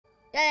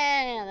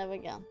Yeah, there we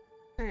go.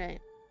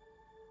 Alright.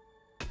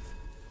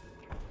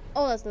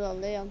 Oh, that's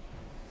lovely.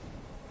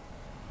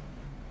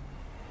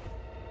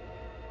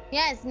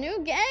 Yes, new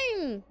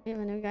game! We have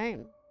a new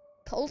game.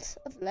 Cult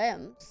of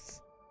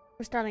Lambs.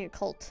 We're starting a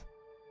cult.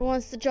 Who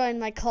wants to join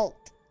my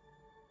cult?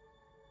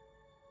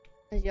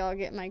 As y'all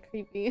get my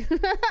creepy...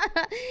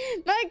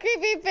 my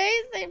creepy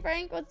face! Hey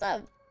Frank, what's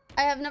up?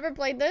 I have never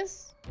played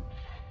this.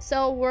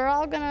 So we're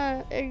all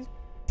gonna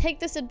take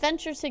this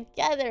adventure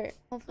together.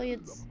 Hopefully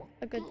it's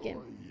a good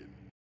game.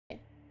 Okay.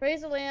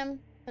 Praise the Lamb.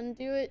 And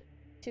do it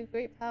to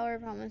great power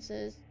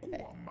promises.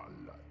 Okay.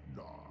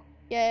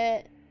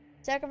 Yeah.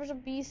 Sacrificial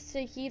beasts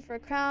to heed for a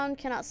crown.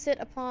 Cannot sit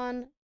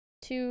upon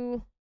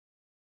to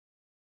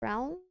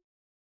crown?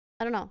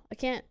 I don't know. I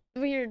can't.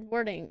 Weird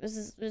wording. This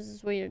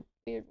is weird.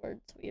 Weird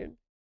words. Weird.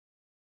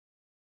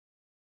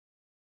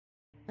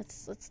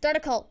 Let's start a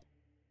cult.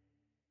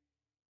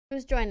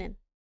 Who's joining?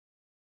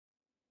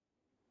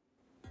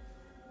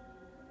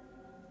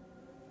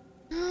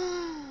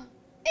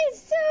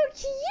 It's so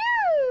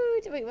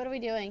cute! Wait, what are we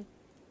doing?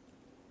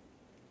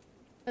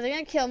 Are they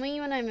gonna kill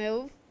me when I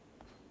move?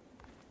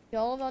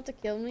 Y'all about to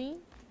kill me?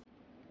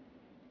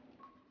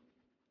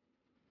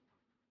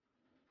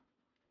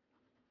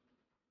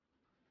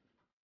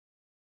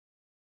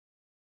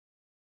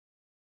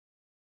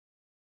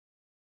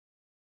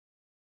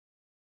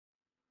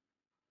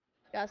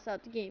 Gotta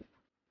stop the game.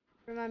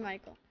 For my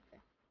Michael.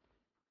 Okay.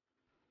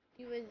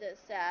 He was a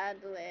sad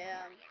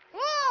lamb.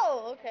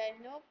 Whoa! Okay,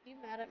 nope, you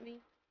mad at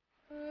me.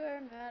 You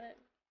are mad at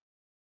me.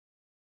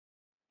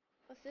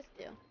 What's this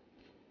do?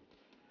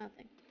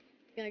 Nothing.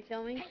 You gonna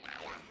kill me?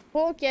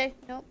 Okay,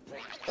 nope.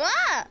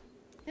 Ah!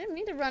 I didn't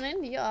mean to run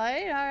into you.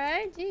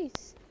 Alright,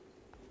 jeez.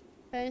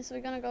 Okay, so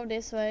we're gonna go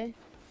this way.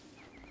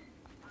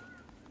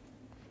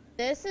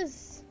 This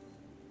is...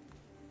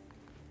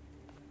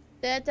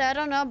 I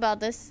don't know about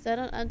this. I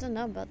don't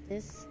know about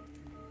this.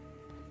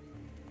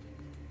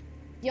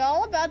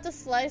 Y'all about to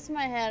slice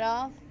my head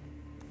off?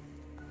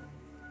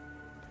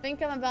 I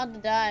think I'm about to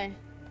die.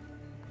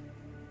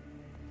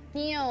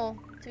 Kneel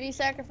to be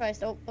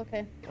sacrificed. Oh,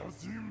 okay.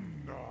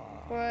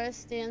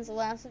 Forest stands the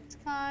last of its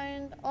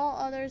kind. All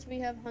others we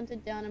have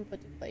hunted down and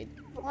put to flight.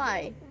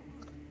 Why?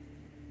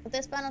 With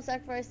this final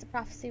sacrifice, the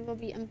prophecy will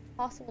be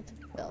impossible to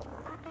fulfill.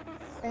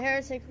 The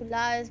heretic who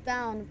lies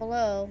bound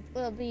below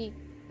will be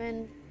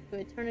commended to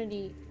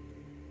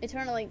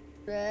eternally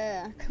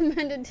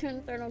commended to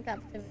eternal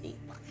captivity.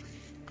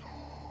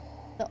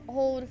 The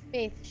old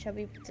faith shall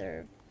be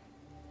preserved.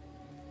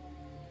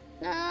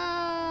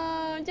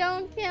 No,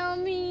 don't kill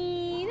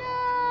me.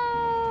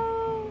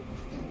 No.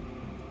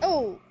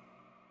 Oh. What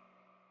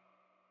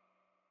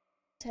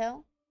the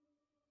hell?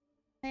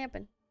 What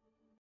happened?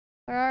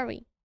 Where are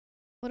we?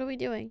 What are we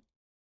doing?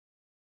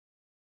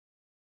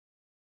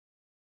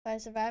 If I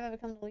survive, I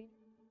become the leader.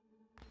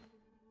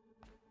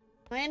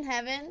 Am I in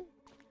heaven?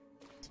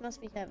 This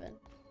must be heaven.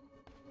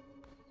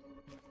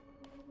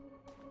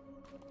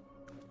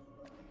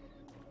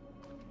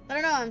 I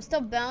don't know, I'm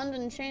still bound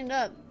and chained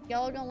up.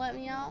 Y'all gonna let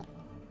me out?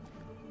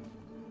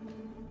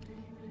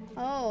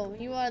 Oh,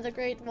 you are the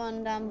great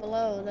one down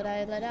below that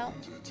I let out.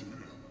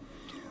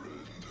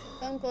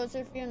 Come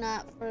closer, fear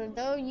not, for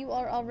though you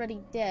are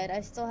already dead,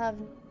 I still have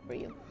need for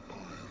you.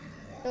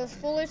 Those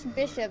foolish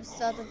bishops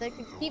thought that they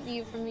could keep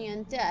you from me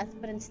and death,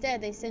 but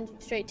instead they sent you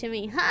straight to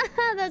me.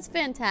 Haha, that's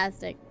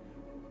fantastic.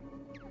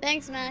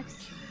 Thanks,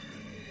 Max.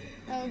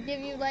 I will give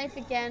you life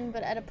again,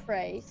 but at a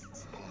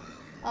price.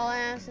 All I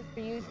ask is for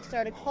you to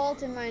start a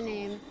cult in my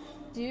name.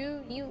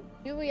 Do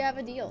we have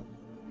a deal?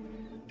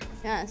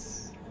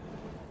 Yes.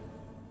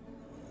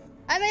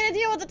 I made a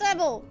deal with the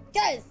devil!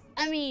 Guys!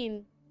 I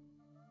mean...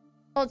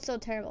 Oh, it's so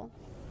terrible.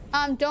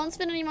 Don't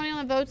spend any money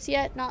on the votes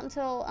yet. Not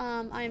until,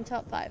 I am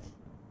top 5.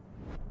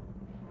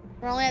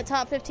 We're only at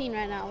top 15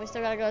 right now. We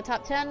still gotta go to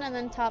top 10 and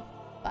then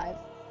top 5.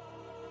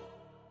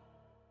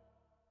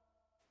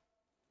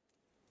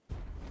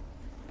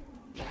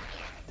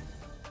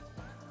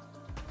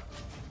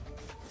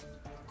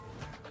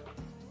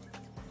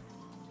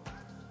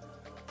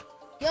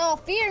 Y'all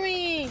fear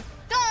me!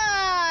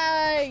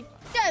 Die!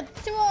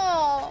 Death to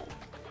all!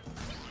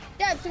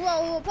 Death to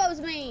all who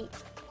oppose me!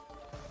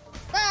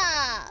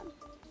 Ah!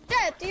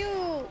 Death to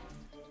you!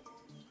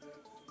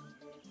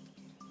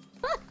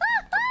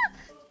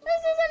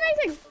 This is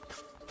amazing!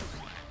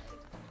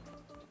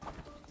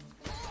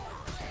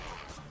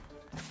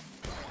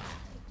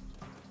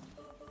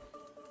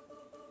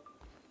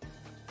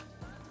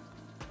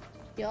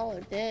 Y'all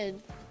are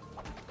dead.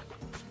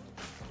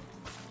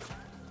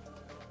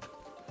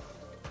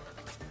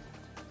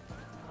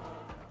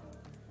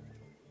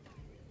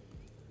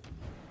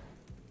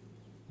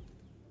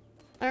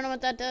 I don't know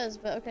what that does,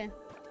 but okay.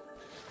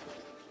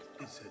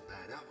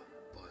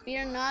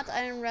 Fear not,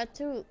 I am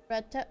Ratau.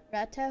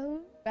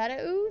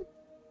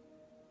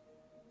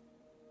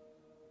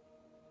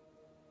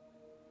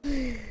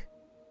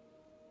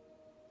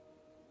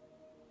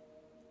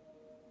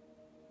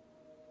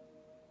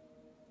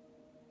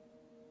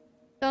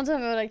 Don't tell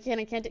me what I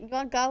can't do. You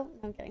wanna go?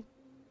 No, I'm kidding.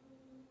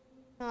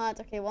 No,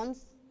 that's okay.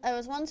 I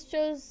was once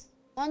chose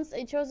Once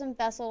a chosen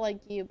vessel like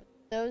you, but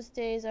those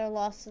days are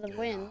lost to the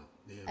wind.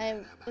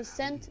 I was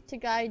sent to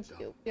guide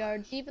you. We are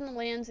deep in the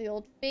lands of the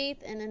old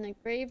faith and in a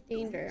grave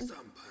danger.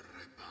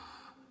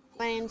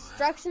 My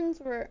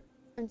instructions are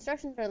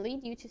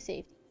lead you to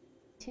safety.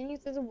 Continue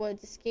through the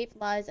woods. Escape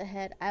lies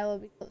ahead. I will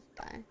be close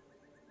by.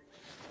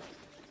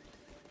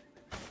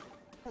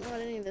 I don't know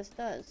what any of this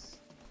does.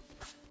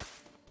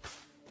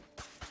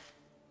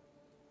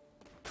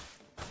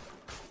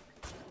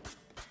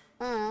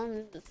 Oh, I'm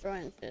just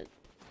destroying shit.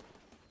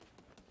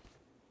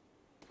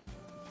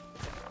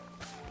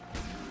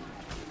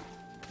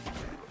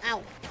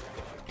 Ow.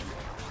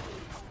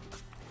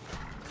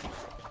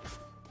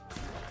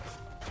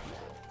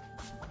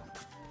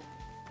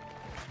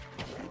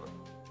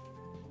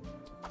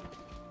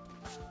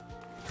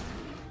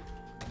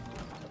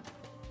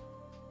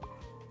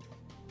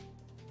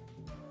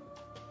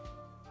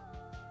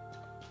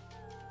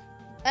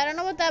 I don't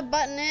know what that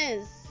button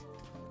is.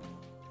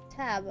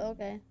 Tab,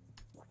 okay.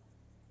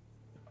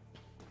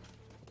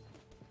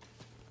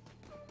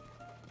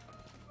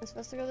 Am I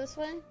supposed to go this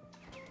way?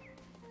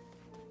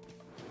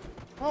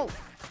 Oh,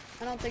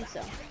 I don't think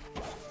so.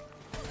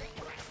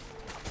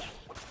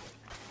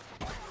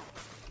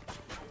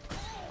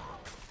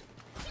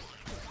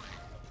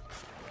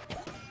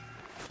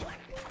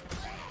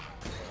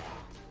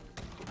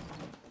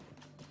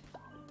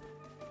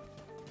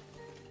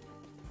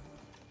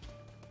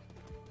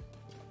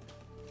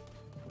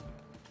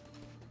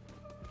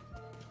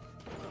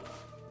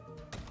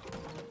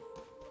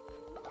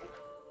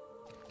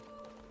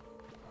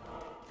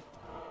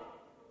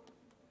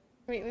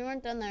 Wait, we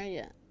weren't done there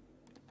yet.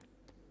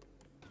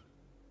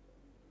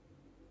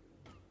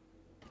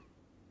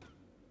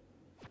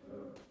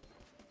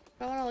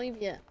 I don't want to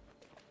leave yet.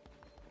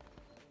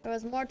 There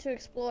was more to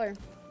explore.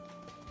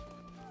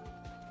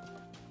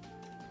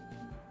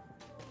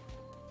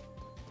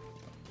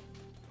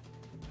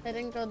 I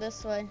didn't go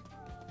this way.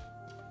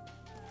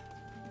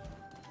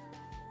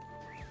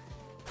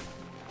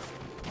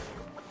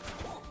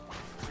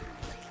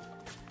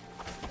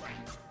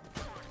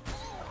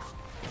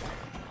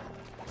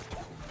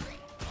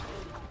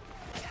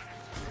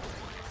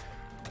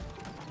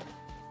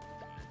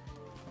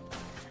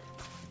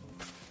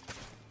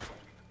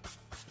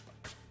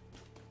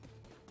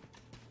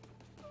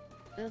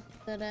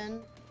 Just dead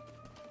end.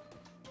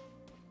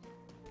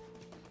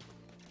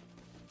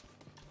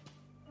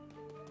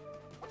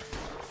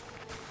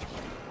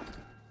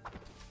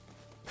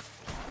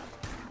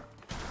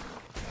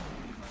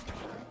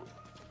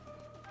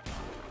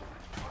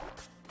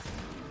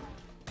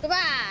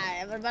 Goodbye,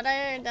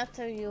 everybody. That's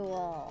to you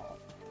all.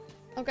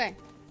 Okay.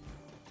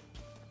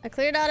 I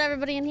cleared out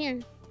everybody in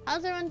here.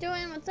 How's everyone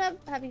doing? What's up?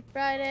 Happy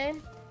Friday.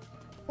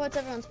 What's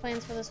everyone's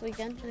plans for this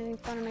weekend? Anything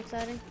fun and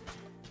exciting?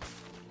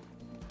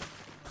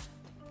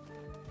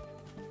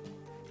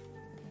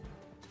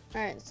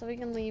 Alright, so we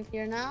can leave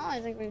here now.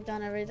 I think we've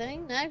done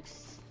everything.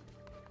 Next.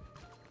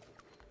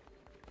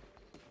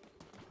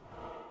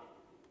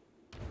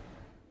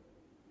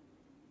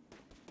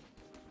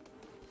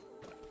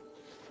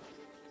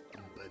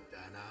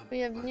 We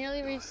have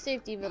nearly reached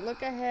safety, but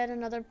look ahead,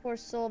 another poor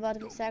soul about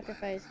to be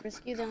sacrificed.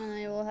 Rescue them and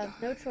they will have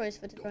no choice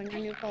but to join your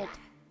new cult.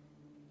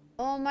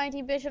 O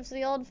mighty bishops of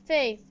the old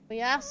faith,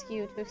 we ask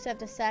you to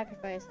accept a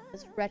sacrifice of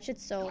this wretched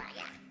soul.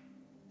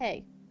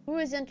 Hey, who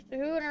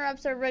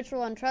interrupts our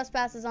ritual and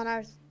trespasses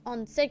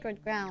on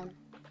sacred ground?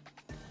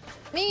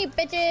 Me,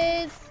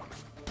 bitches!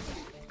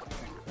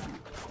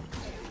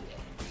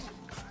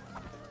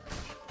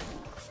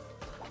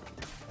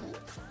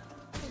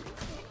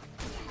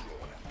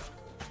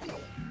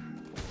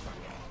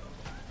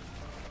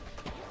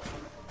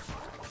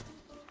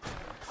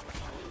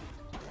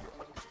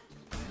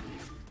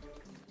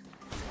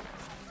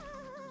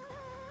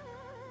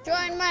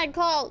 Join my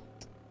cult!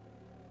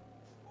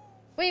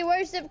 We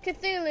worship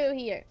Cthulhu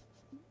here.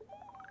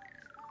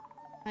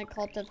 My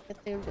cult of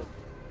Cthulhu.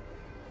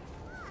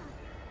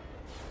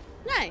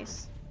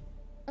 Nice.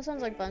 That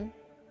sounds like fun.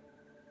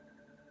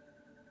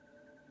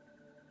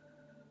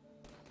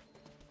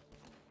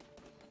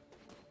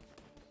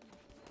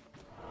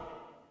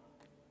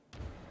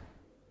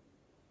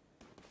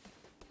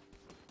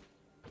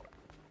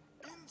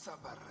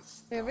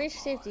 We have reached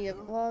safety.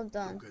 Well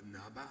done.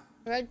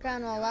 The red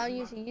crown will allow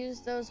you to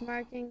use those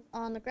markings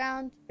on the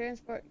ground to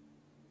transport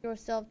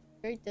yourself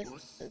to great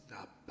distances.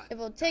 It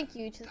will take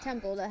you to the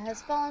temple that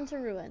has fallen to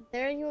ruin.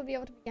 There you will be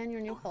able to begin your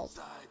new cult.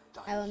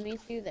 I will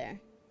meet you there.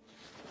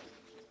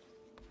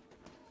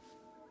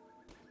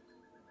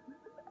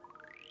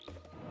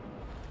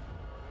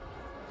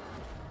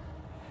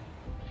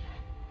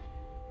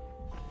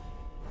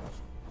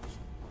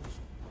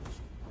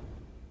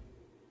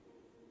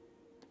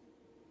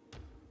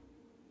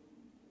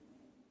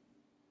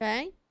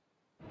 Okay.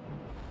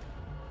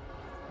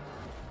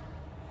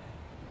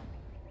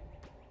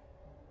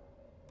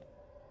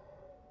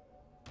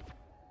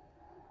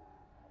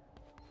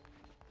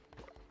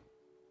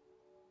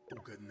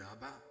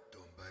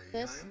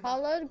 This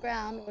hollowed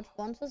ground, which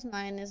once was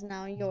mine, is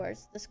now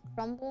yours. This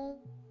crumbled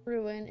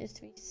ruin is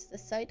to be the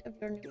site of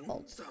your new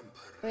cult.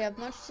 We have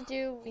much to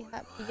do. We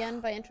have begun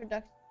by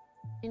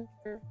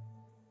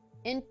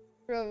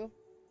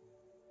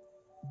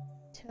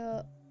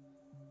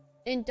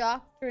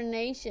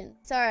indoctrination.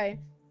 Sorry.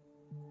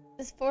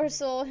 This poor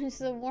soul is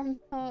the warm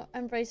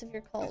embrace of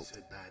your cult.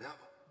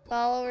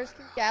 Followers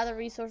can gather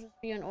resources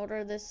for you and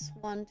order this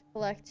one to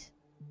collect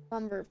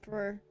lumber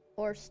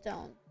or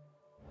stone.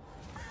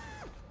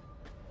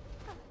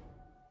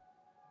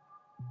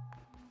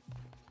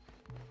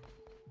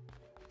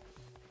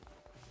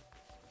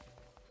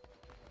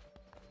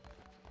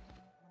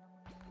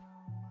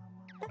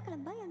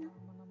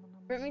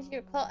 Bring me to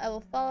your cult. I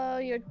will follow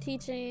your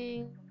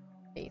teaching.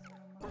 Faith.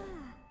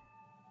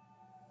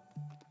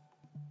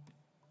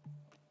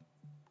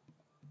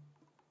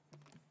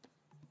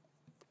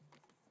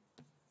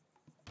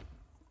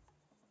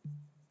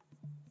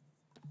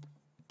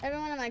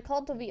 Everyone in my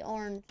cult will be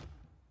orange.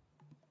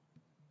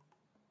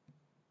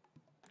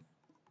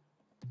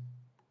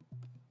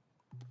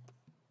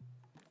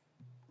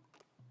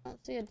 I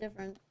don't see a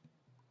difference.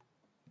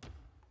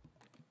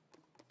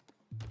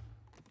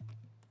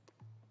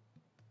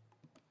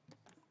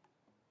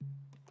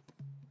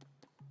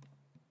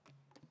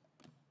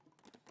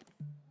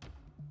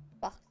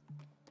 Fuck.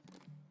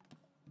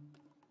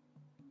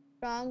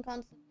 Strong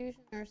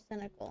constitution or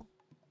cynical?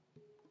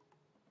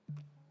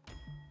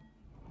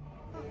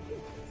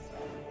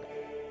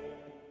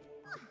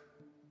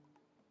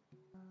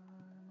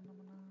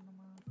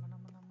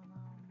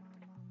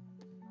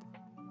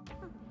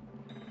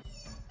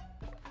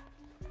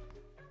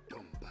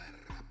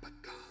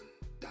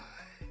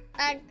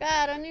 I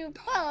got a new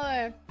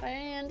follower,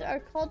 and our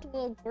cult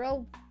will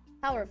grow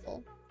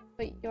powerful.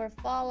 But your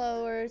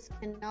followers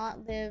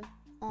cannot live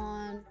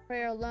on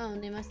prayer alone.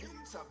 They must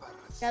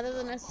gather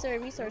the necessary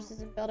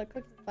resources and build a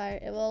cooking fire.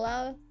 It will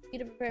allow you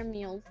to prepare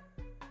meals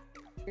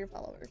for your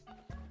followers.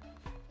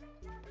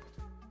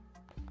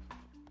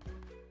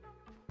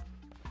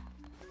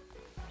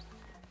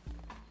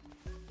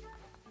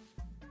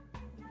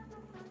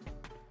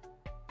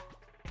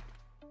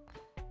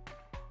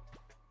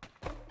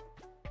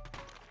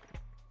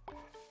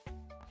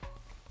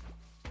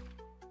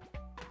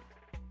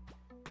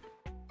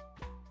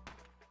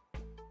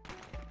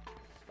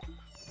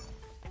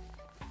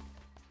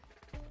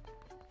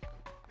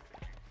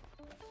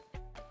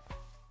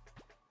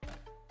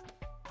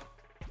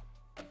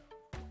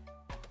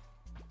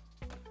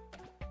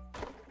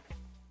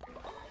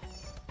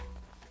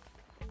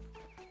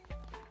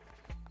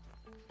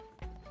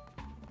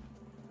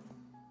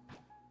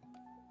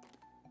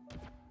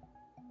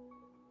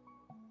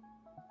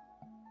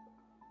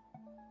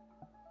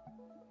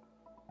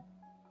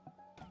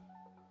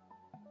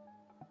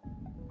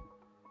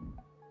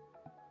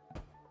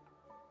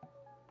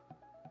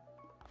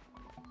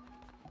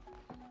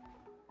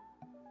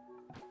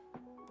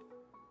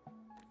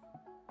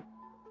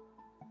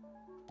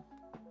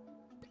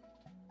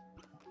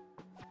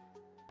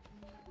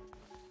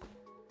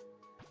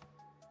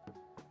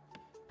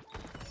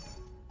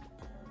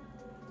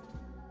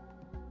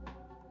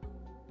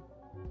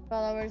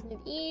 Followers need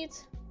to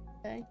eat.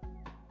 Okay.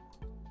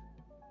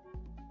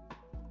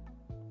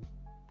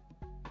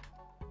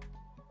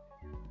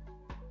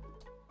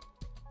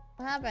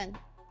 What happened?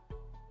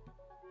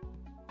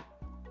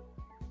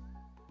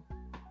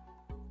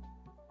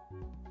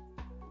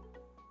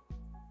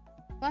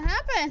 What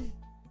happened?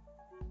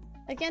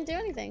 I can't do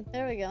anything.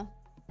 There we go.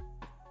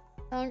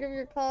 The hunger of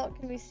your cult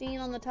can be seen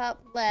on the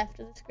top left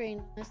of the screen.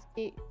 When this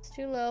gate is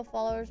too low,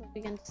 followers will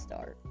begin to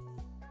start.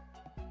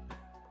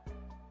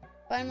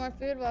 Find more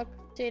food while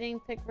crusading.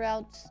 Pick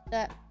routes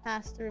that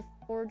pass through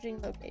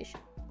foraging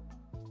locations.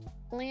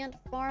 Plant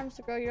farms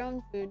to grow your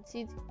own food.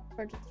 Seeds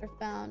purchased are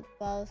found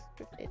while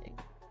crusading.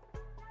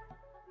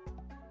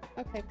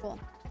 Okay, cool.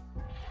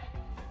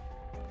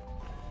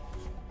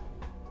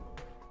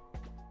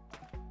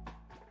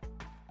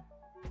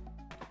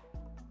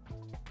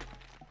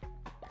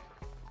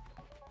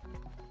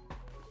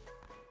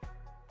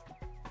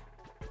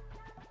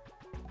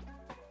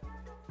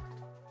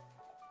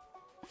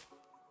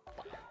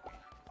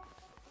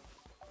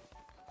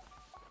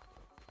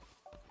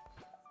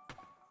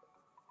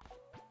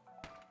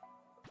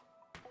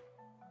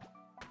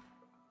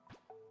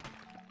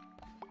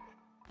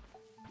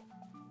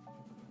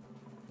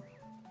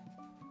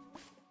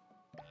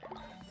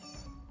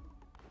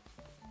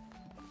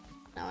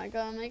 Now I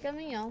go make a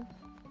meal.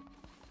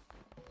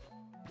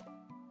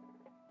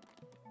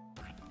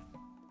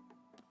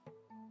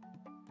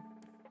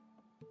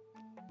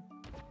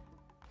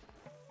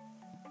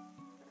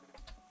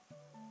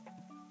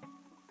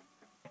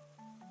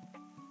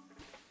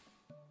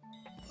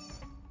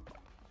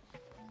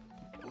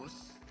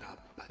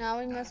 Now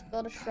we must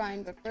build a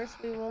shrine, but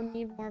first we will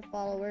need more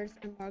followers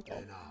and more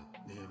gold,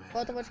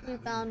 both of which can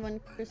be found when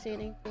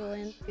crusading through the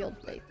land field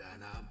plate.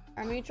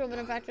 Our mutual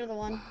benefactor, the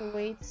one who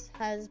waits,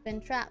 has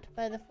been trapped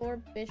by the 4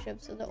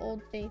 bishops of the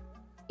old faith.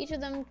 Each of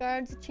them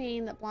guards a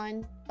chain that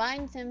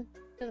binds him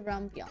to the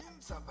realm beyond.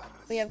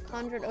 We have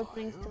conjured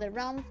openings to their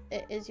realms.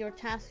 It is your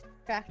task to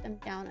track them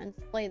down and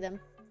slay them.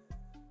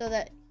 so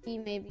that he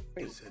may be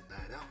free.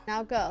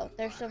 Now go.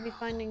 There shall be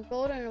finding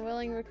gold and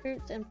willing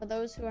recruits, and for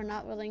those who are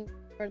not willing,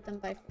 convert them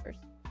by force.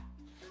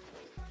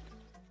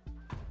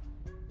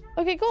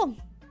 Okay, cool.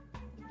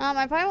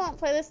 I probably won't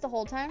play this the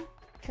whole time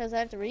because I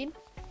have to read.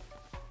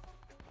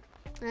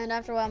 And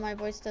after a while, my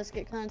voice does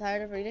get kind of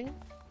tired of reading.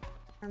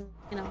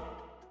 You know,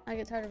 I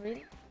get tired of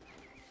reading.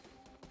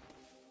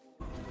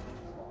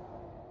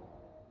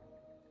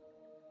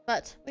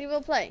 But we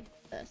will play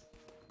this.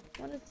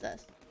 What is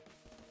this?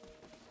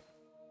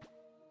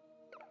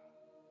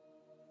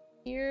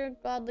 Here,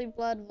 godly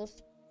blood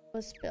was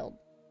spilled.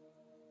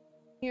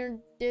 Here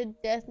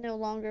did death no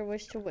longer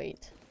wish to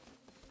wait.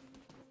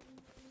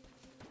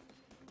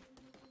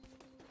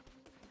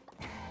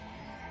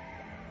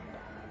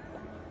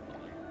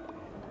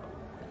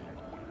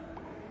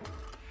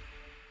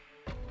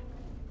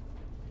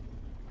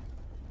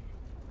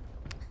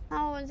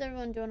 How is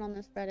everyone doing on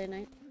this Friday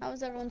night? How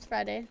was everyone's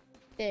Friday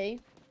day?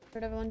 What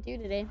did everyone do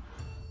today?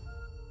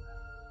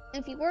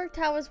 If you worked,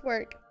 how was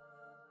work?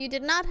 If you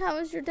did not, how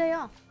was your day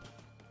off?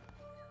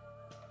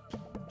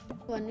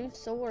 Oh, a new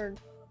sword.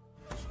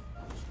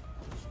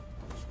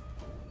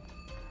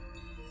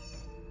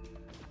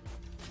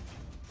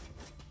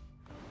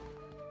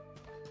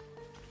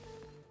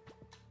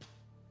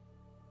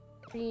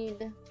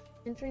 Read.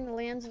 Entering the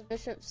lands of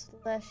Bishop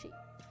Sleshy.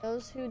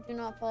 Those who do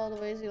not follow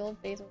the ways of the old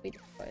faith will be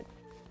destroyed.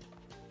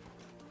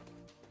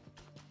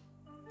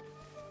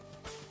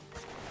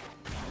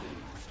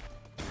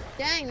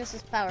 Dang, this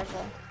is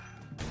powerful.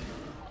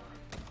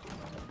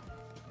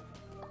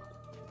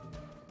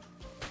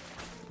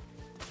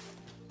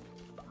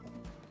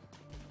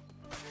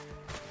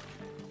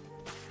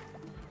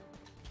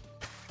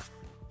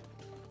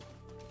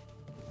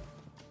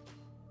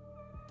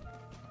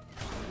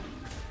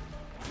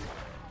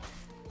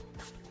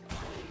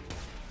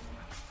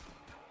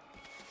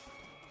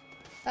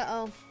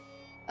 Uh-oh.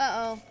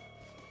 Uh-oh.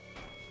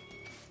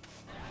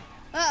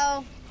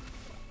 Uh-oh.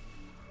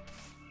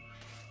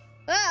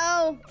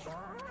 Uh-oh!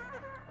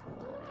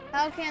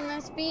 How can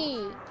this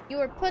be? You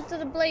were put to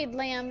the blade,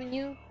 lamb, and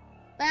you,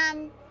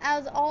 lamb,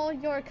 as all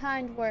your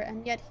kind were,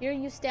 and yet here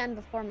you stand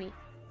before me,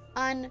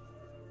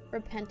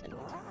 unrepentant.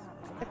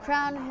 The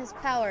crown is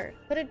power.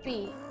 Could it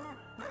be?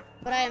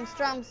 But I am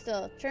strong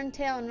still. Turn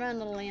tail and run,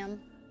 little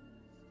lamb.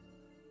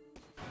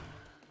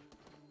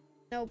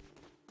 Nope.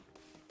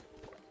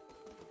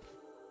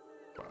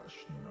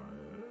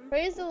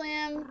 Praise the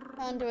Lamb,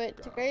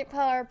 conduit to great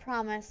power,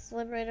 promise,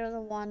 liberator of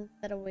the one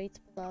that awaits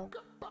below.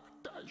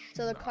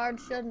 So the card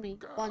showed me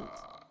once,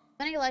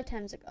 many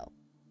lifetimes ago,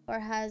 or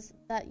has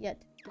that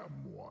yet?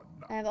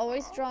 I have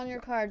always drawn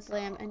your cards,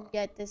 Lamb, and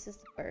yet this is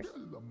the first.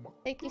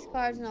 Take these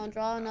cards and I'll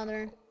draw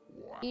another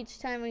each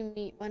time we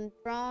meet. When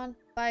drawn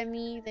by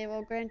me, they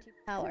will grant you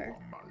power.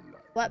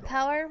 What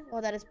power?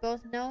 Well, that is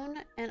both known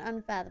and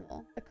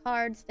unfathomable. The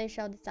cards, they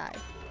shall decide.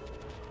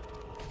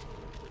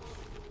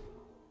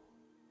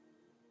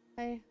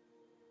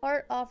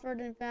 Heart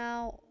offered in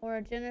vow or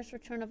a generous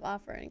return of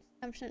offerings.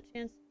 10%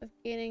 chance of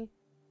gaining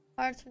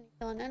hearts when you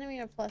kill an enemy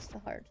or plus the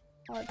heart.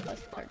 Heart plus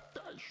the heart.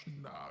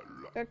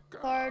 Your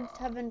cards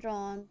have been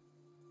drawn.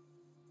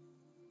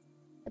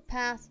 The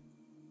path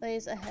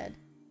lays ahead.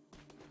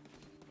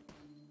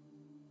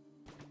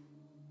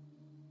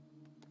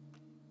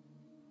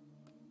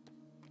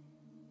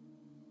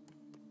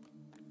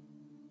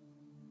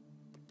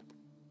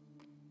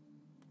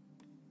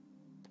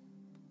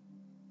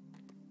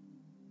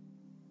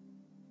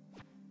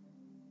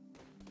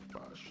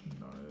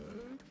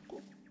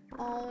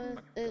 All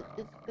it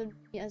could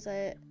be as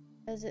it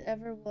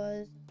ever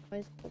was.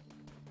 Always will be.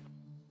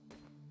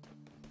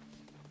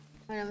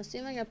 And I'm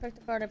assuming I picked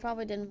a card I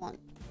probably didn't want.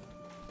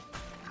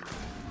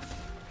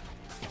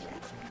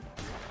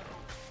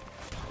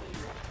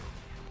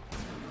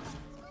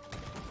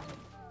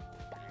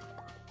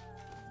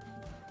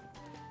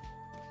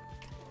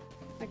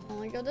 I can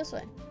only go this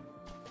way.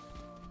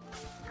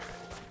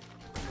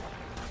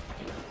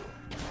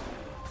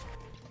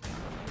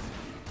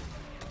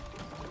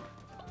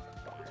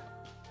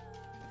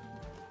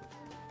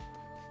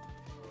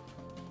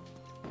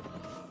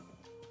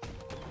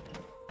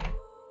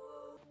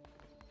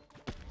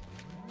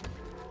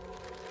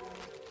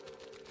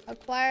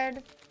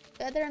 Acquired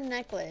feather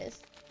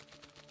necklace.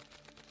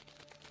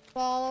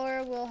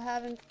 Follower will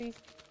have increased.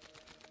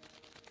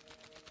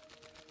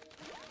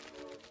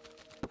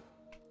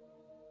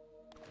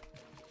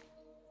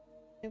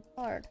 New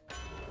card.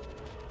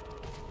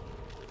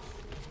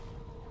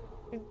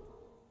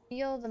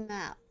 Reveal the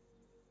map.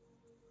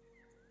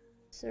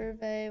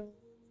 Survey.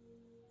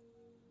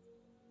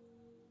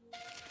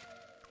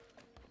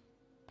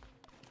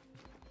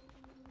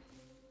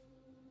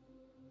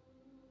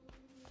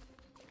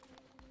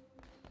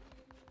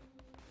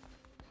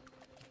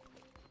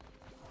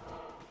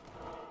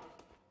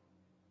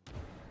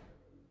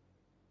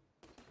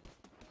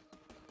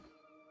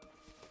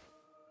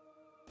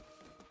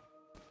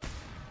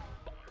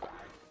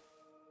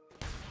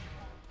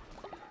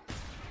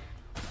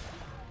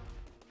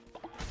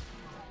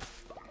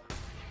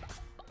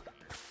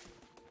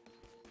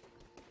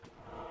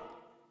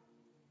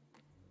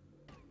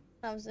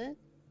 That was it.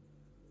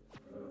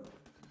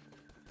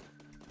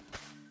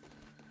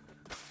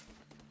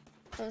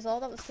 That was all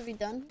that was to be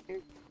done here?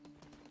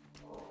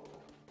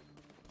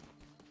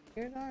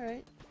 Weird,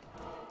 alright.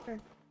 Sure.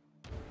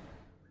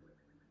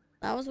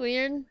 That was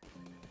weird.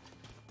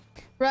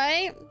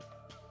 Right?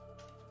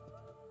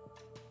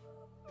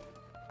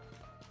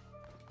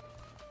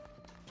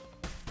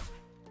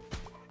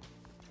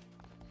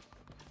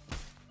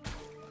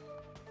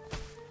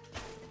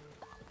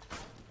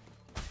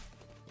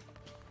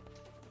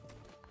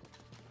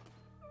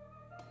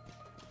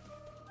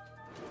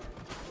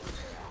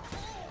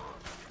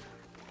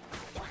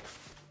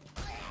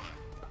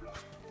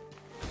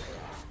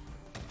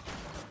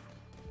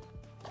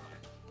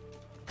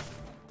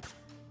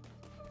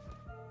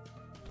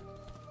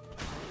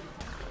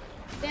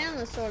 Damn,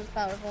 the sword is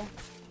powerful.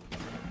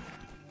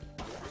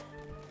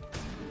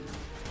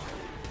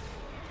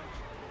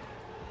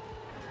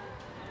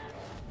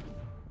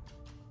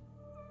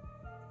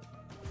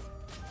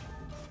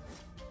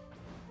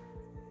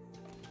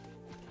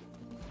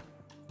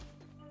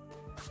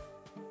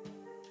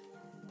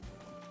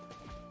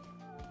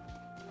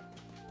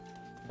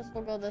 Guess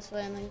we'll go this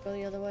way and then go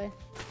the other way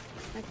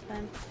next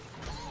time.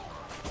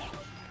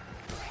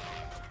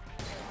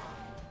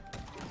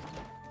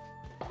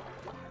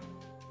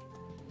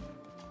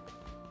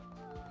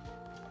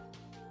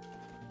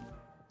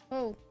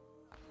 Oh,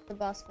 the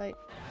boss fight.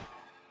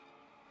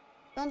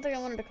 Don't think I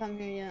wanted to come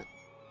here yet.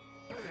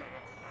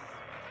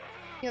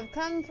 You have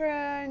come for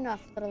enough,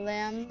 little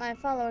lamb. My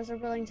followers are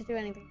willing to do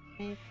anything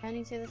for me. Can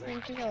you say the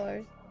same for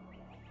yours?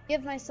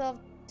 Give myself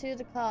to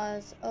the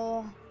cause,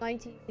 oh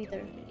mighty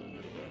leader.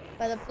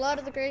 By the blood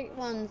of the great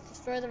ones,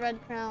 destroy the red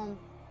crown.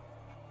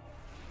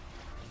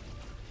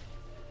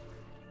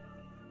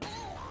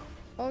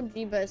 Oh,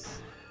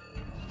 Jeebus.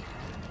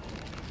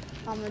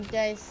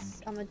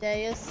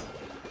 Amadeus.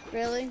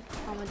 Really?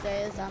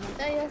 Amadeus. No,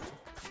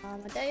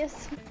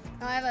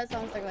 I have that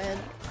song stuck in my head.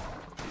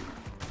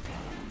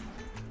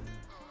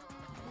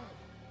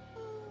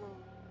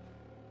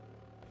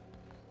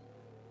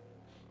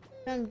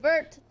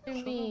 Convert to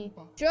me.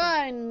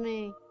 Join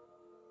me.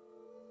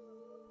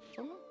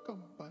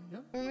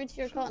 Bring me to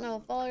your cult and I will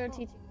follow your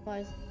teaching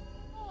advice.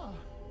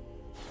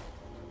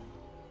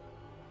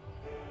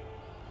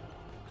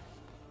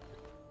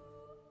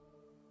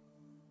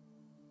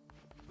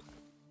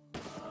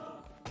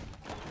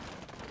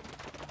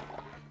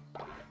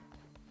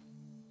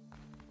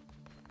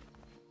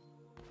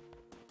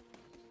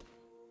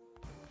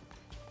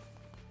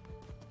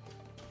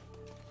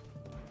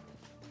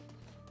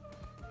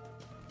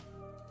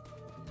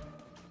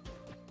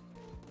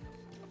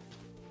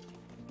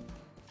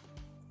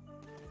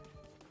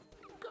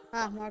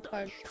 Ah, more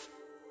cards.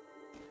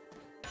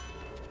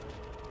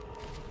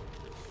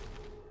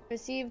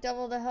 Receive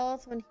double the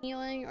health when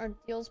healing or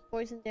deals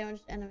poison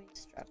damage to enemies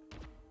struck.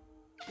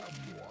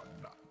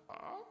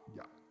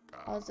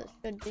 As it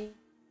should be.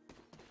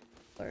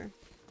 Or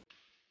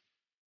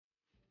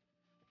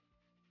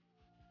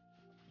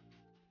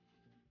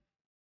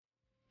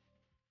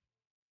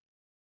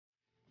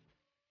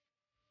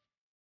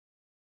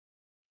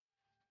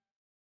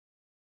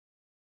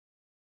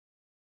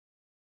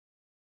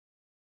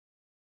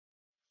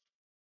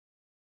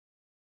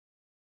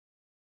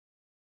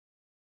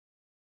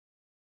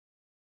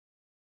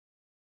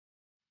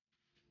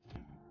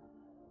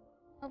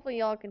hopefully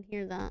y'all can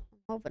hear that. I'm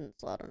hoping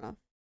it's loud enough.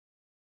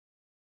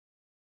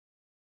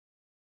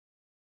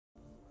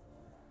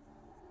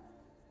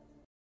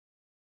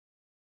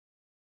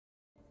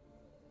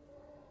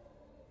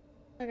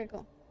 Okay,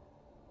 cool.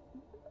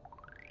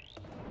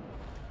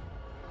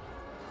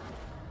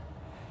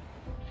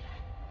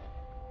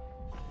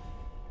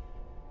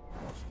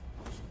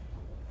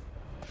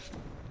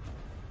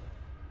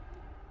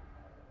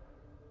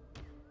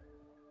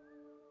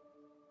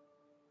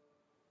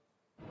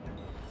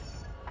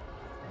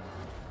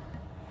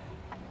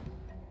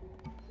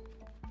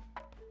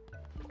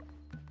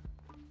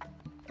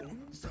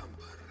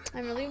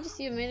 I'm relieved to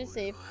see you made it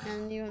safe,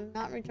 and you have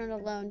not returned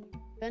alone.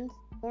 You've been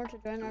more to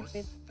join our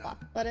faith flock.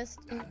 Let us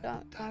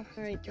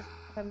operate this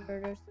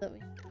converter so that we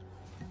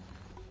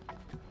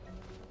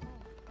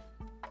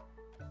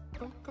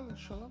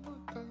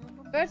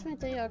Birds may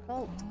tell you our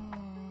cult.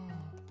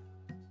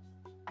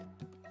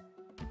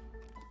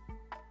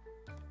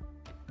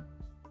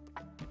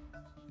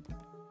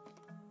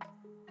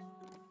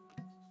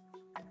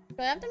 Do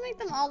I have to make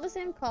them all the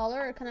same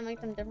color, or can I make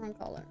them different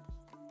colors?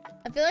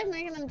 I feel like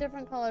making them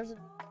different colors would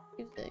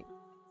be confusing.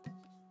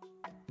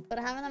 But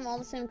having them all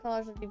the same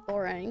colors would be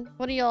boring.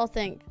 What do y'all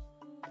think?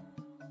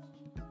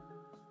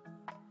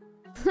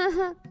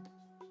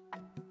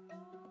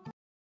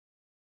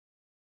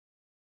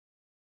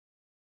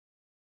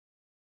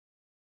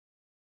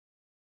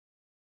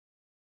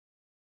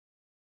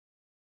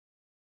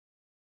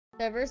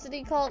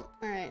 Diversity cult?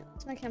 Alright,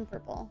 let's make him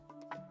purple.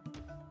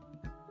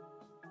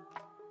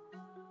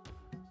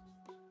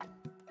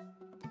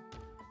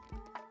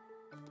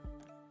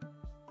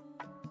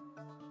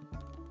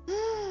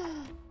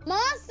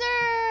 Monster!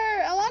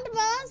 I want a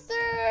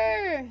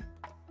monster!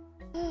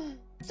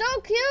 So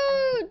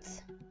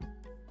cute!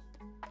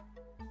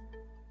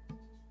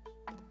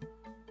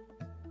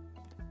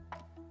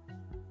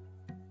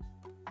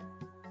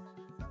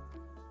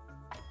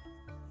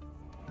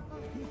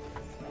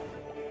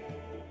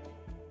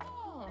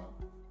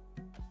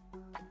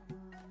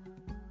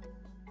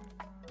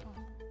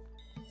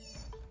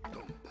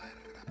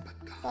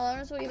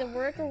 Followers will either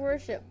work or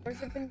worship.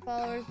 Worshipping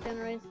followers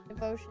generates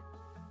devotion.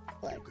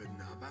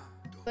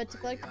 But to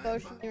collect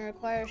devotion, you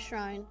require a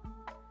shrine.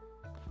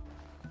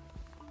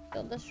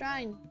 Build the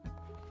shrine.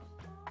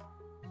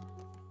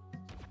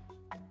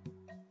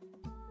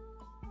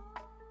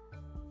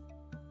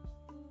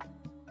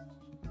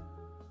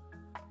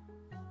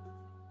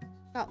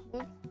 Oh,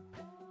 whoops.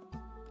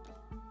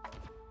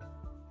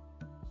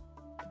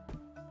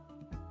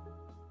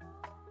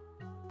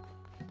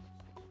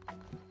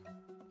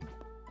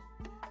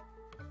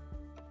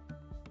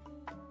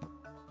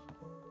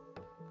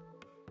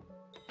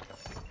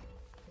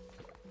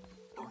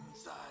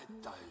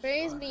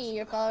 Praise me,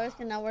 your followers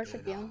can now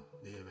worship you.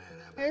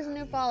 Here's a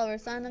new follower,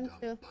 sign them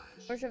to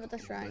worship at the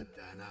shrine.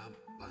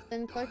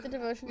 Then collect the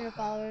devotion of your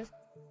followers,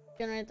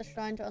 generate the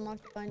shrine to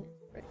unlock divine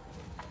inspiration.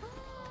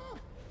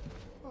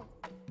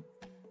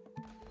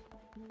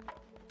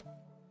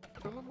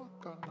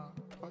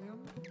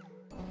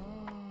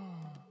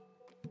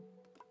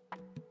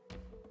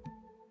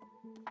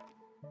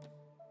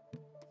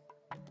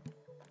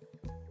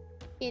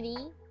 Kitty.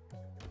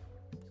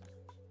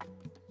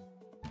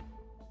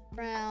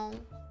 Brown.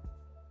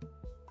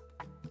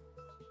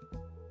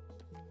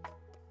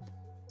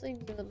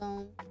 Leave you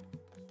alone.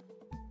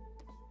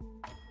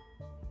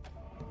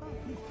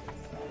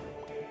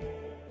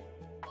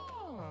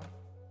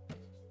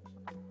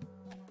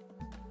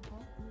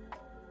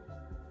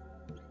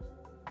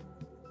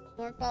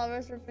 More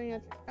followers will bring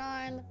out your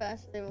shrine, the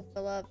faster they will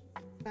fill up.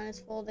 If the shrine is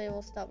full, they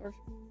will stop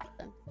worshiping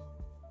them.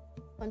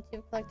 Once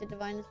you've collected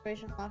divine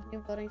inspiration, unlock new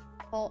buildings from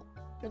the cult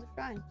through the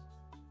shrine.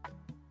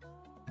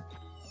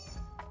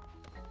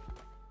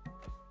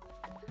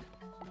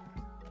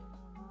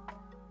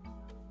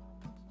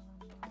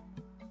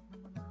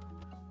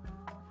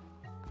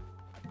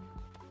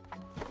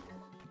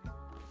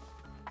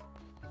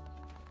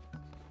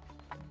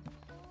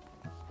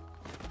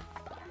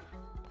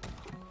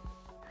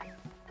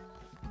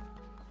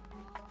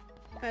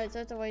 Alright, so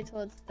I have to wait till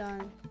it's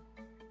done.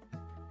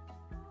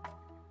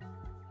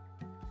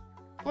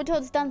 Wait till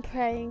it's done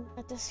praying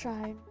at the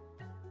shrine.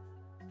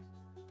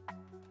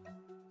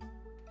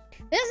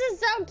 This is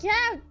so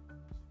cute!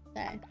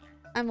 Okay.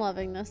 I'm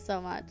loving this so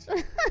much.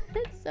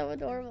 It's so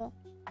adorable.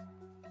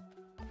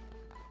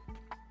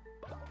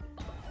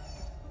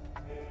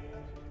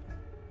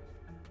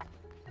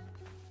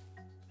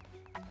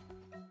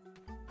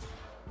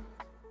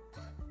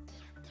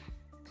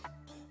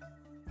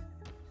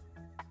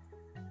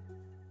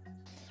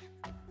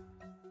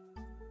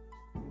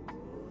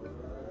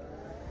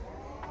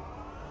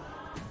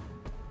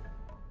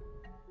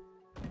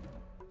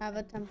 Have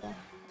a temple.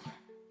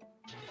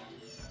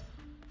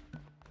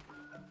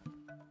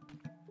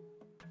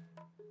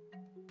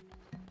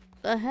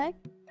 The heck?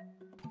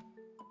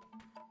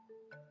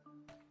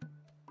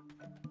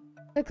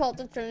 The cult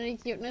of Trinity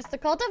cuteness. The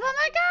cult of, oh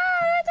my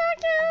god, it's so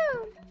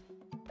cute!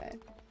 Okay.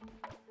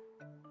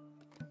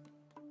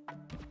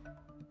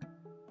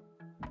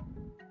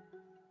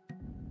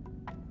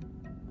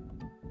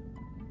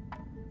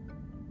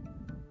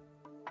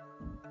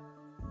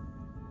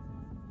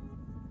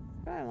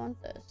 Why do I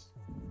want this?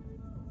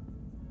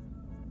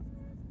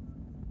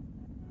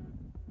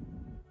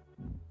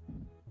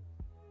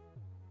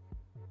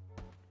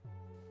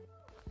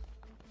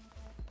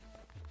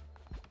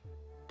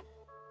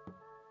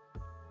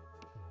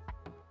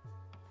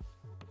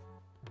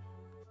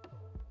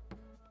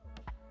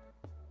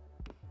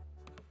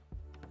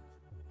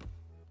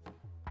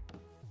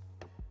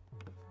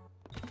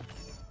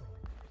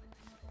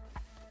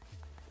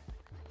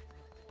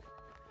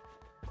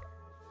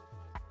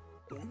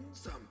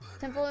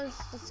 Temple is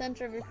the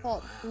center of your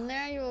cult. From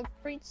there you will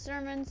preach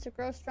sermons to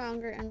grow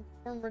stronger and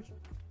perform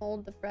rituals to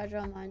hold the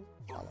fragile minds of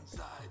your followers.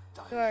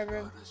 You are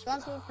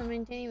responsible for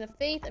maintaining the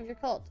faith of your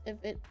cult. If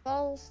it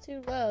falls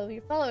too low,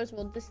 your followers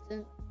will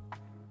dissent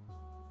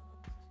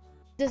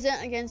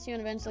against you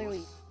and eventually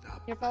leave.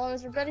 Your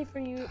followers are ready for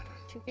you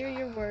to hear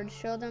your words.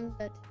 Show them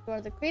that you are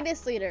the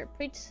greatest leader.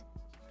 Preach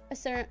a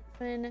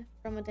sermon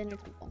from within your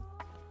temple.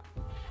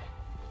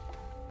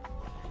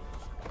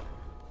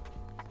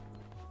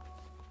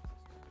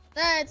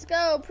 Let's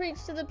go!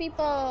 Preach to the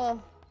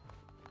people!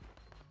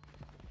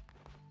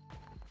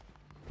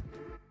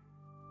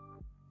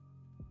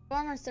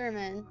 Perform a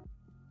sermon.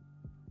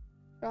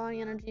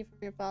 Drawing energy from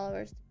your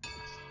followers.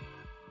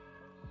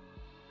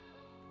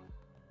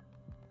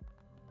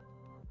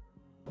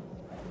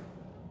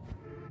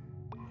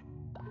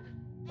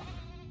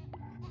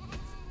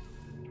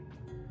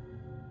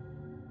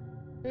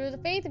 Through the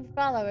faith of your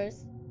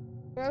followers,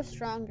 grow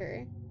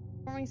stronger.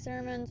 Performing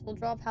sermons will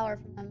draw power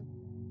from them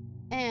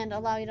and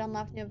allow you to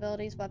unlock new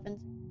abilities,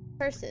 weapons,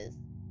 curses.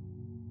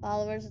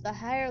 Followers with a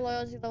higher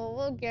loyalty level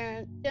will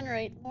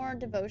generate more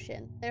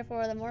devotion.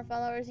 Therefore, the more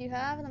followers you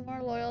have and the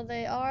more loyal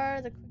they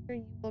are, the quicker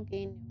you will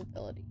gain new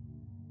ability.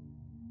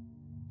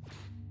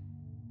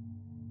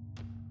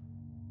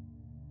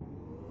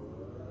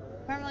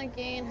 Permanently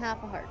gain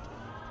half a heart.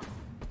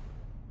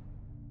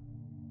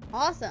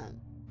 Awesome.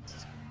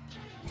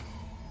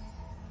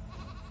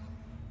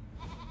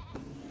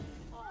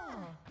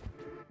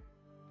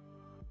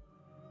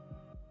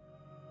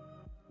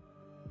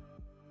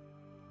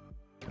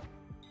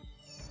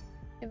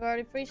 You've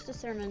already preached a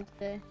sermon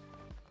today.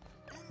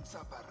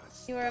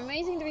 You are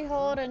amazing to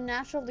behold, a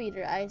natural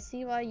leader. I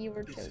see why you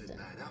were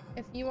chosen.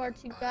 If you are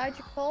to guide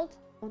your cult,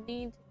 you'll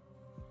need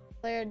to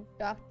declare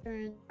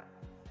doctrine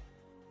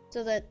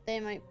so that they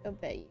might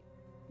obey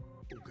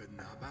you.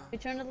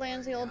 Return to the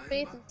lands of the old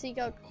faith and seek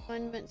out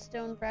commandment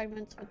stone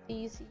fragments. With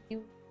these,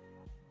 you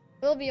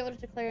will be able to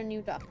declare a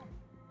new doctrine.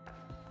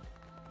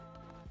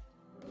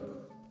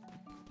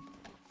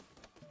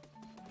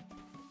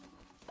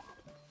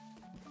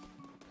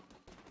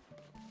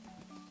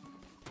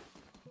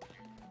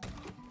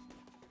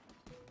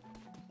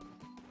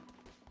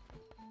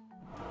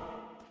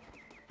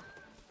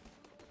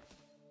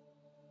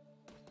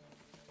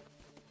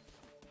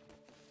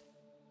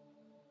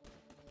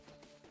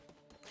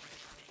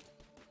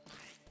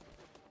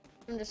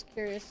 I'm just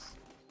curious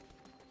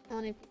how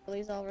many people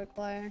these all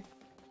require.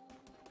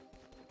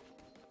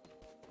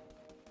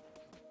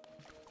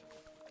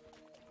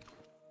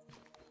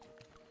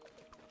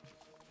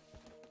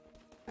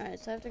 Alright,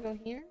 so I have to go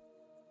here?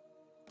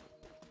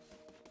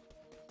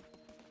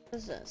 What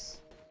is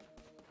this?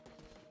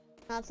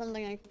 Not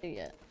something I can do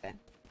yet. Okay.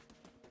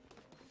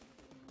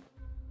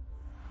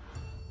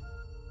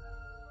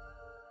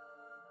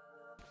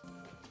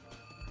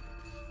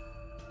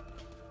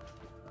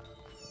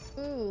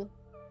 Ooh.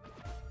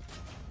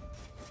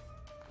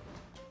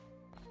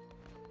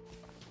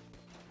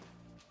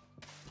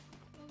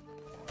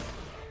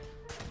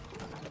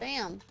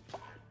 Damn.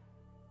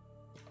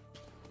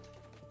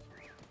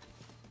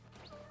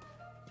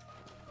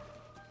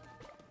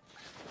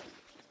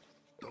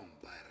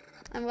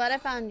 I'm glad I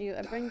found you.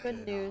 I bring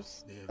good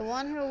news. The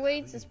one who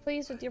awaits is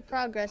pleased with your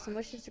progress and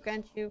wishes to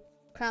grant you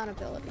crown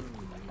ability.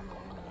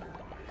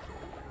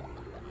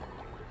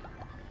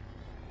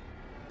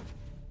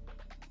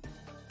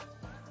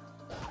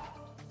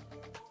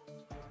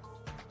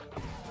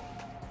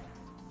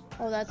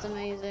 Oh, that's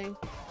amazing.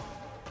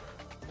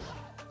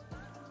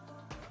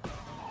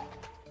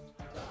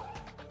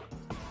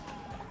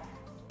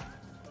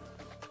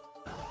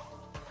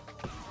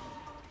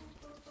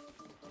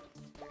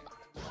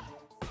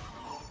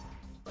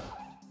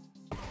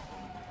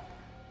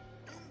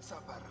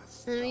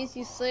 Enemies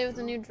you slay with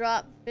a new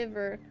drop,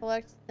 Fiver.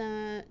 Collect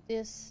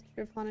this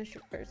to punish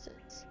your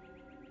curses.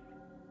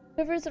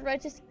 Fiver is a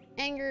righteous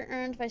anger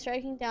earned by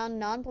striking down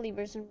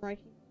non-believers and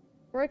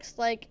works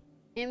like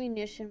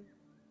ammunition.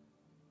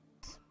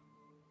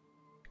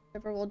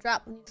 Fiver will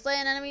drop when you slay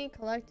an enemy.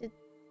 Collecting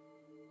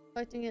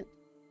it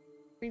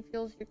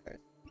refuels your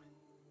curse.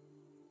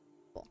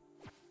 Cool.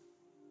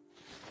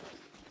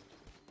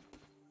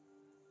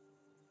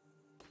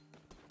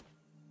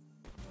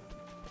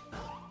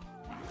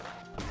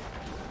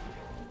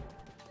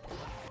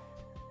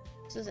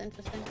 This is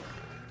interesting.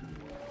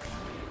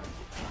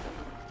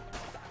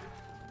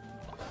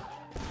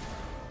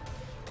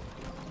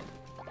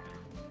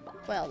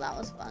 Well, that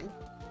was fun.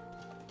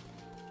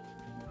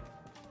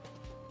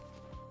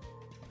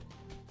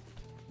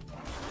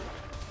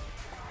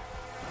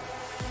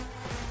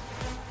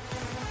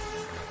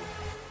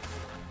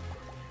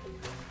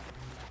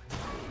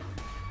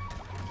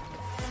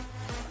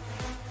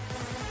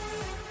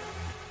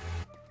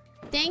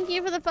 Thank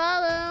you for the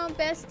follow,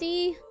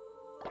 bestie.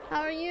 How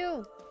are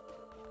you?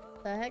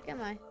 The heck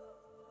am I?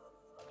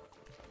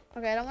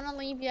 Okay, I don't want to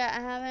leave yet.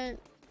 I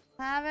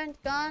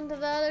haven't gone to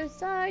the other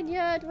side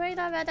yet. Wait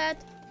a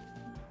minute.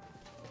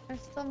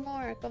 There's still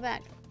more. Go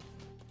back.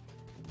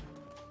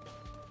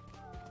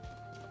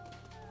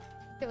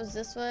 It was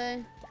this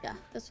way. Yeah,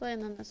 this way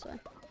and then this way.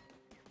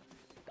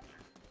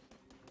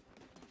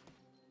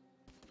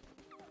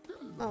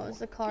 Oh, it's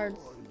the cards.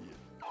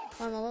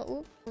 I'm a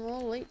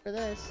little late for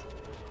this.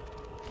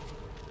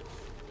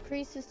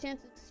 Increases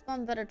chances to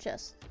spawn better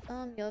chests.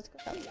 Yeah, let's go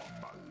that way. Did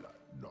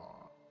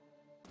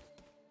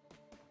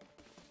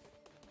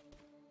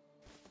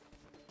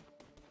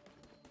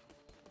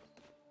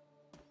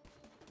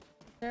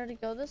I already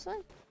go this way?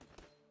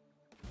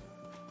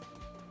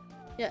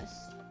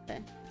 Yes. Okay.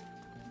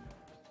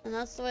 And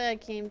that's the way I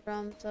came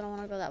from, so I don't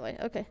want to go that way.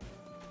 Okay.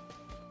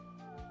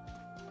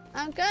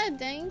 I'm good,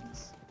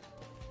 thanks.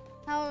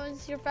 How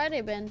has your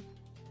Friday been?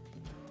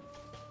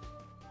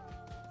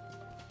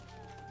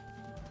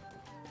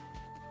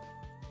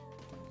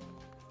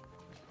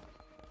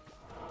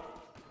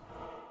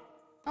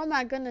 Oh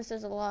my goodness,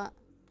 there's a lot.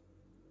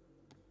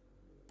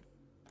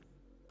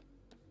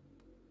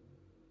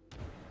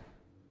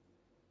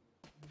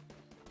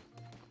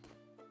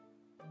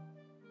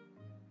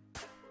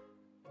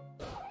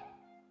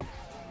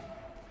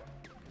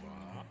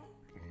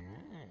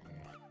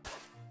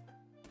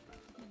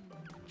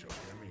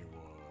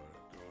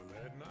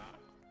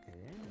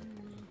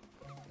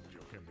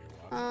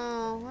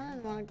 Oh, I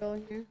didn't want to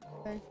go here.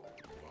 Okay.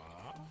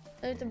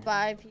 I have to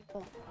buy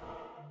people.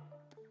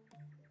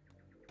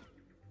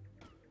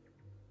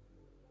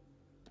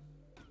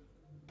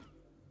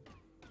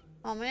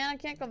 Oh man, I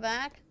can't go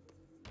back.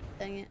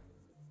 Dang it.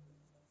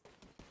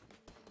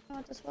 I don't know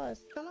what this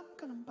was.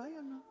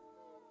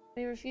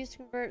 They refused to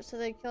convert, so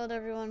they killed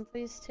everyone.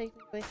 Please take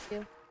me with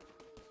you.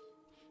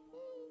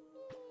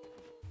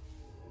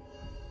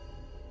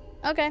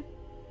 Okay.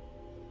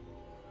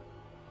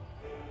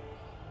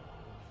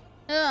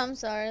 Oh, I'm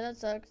sorry. That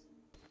sucks.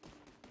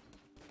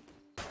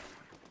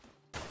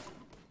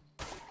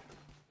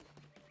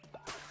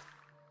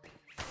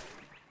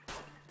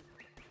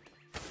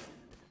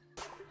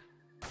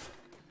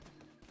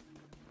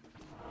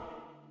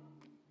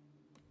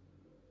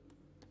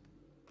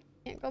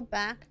 Can't go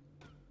back.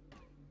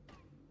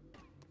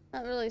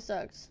 That really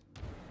sucks.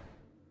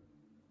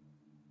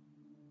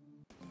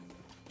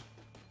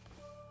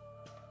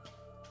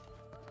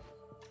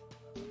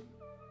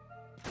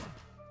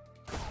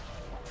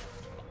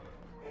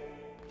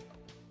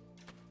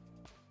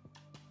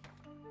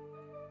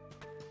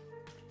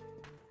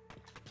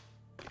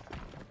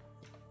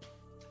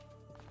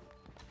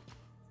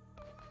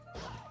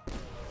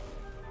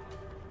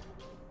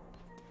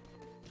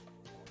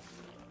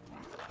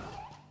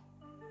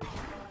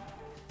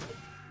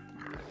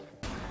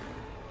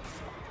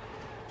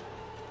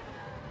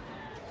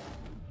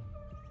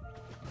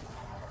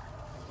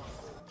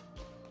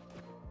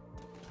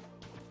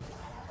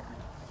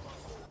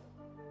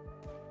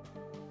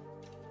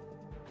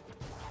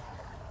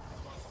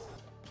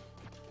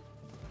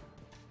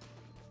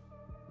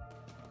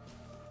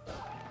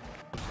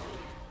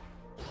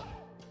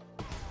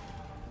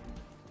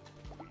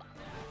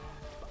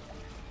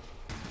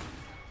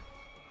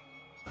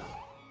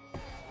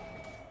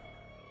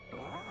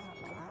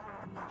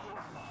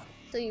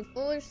 So you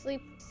foolishly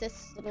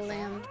persist, little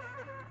lamb.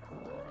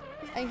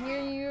 I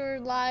hear your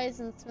lies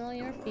and smell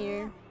your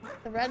fear.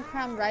 The red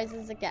crown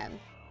rises again.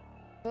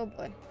 Oh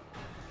boy.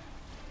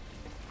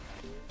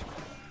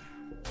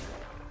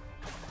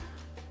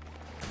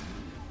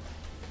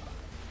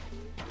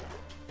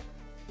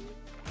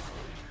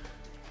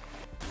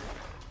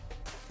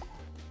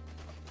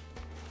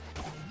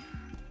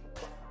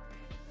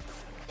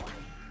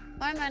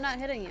 Why am I not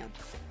hitting you?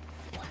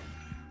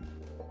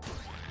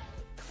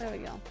 There we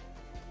go.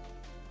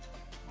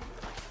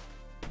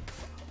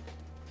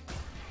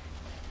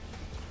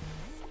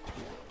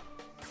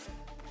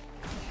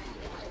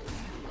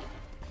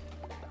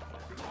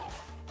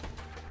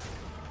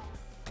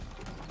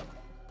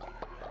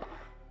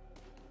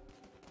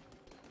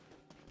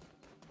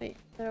 Wait, is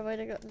there a way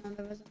to go? No,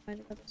 there wasn't a way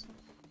to go this way.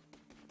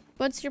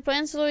 What's your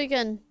plans for the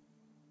weekend?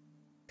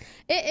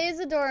 It is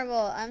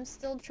adorable. I'm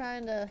still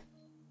trying to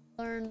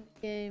learn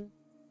the game.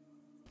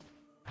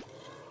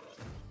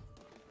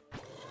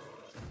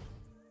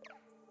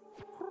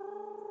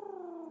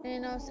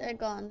 Thanos,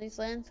 Egon. These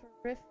lands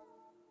were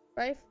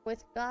rife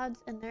with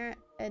gods and their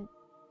head.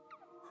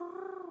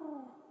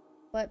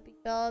 What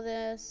befell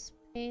this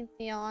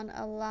pantheon?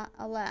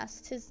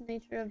 Alas, 'tis the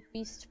nature of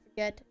beasts to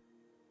forget,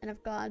 and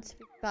of gods to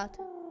be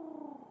forgotten.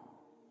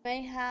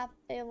 Mayhap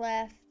they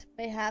left,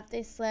 mayhap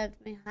they slept,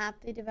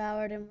 mayhap they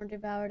devoured and were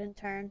devoured in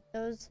turn.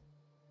 Those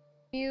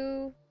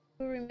few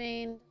who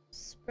remained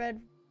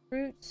spread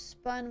roots,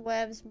 spun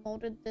webs,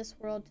 molded this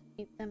world to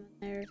keep them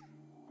in theirs.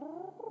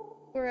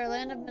 We're a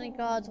land of many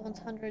gods, once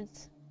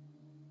hundreds,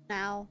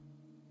 now.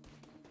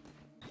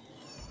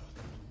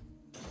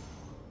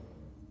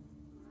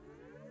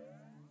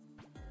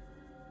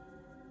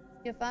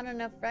 You have found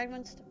enough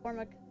fragments to form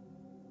a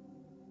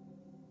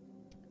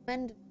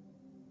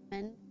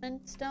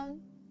amendment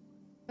stone.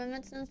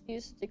 Amendment stones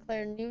used to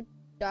declare new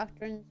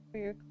doctrines for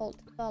your cult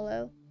to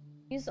follow.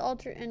 Use the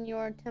altar in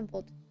your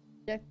temple to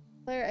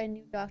declare a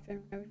new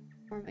doctrine whenever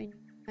you form a new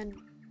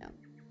amendment stone.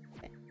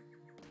 Okay.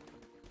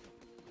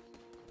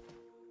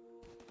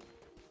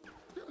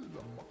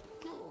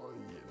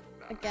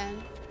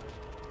 Again.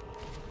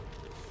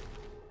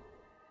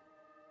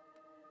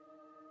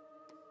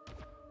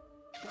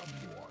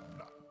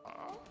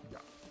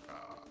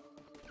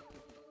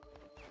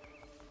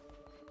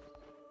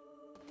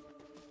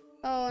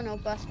 Oh no,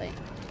 boss fight.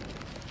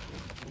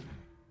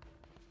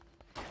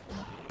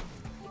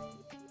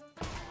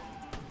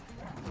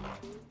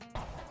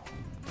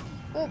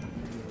 Oh,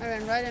 I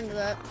ran right into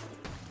that.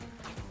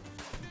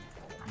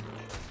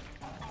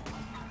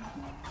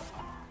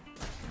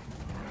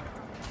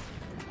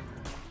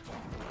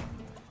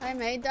 I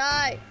may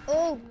die.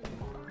 Oh.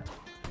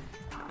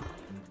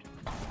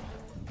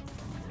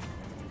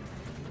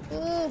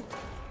 Ooh.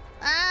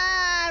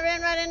 Ah, I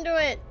ran right into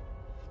it.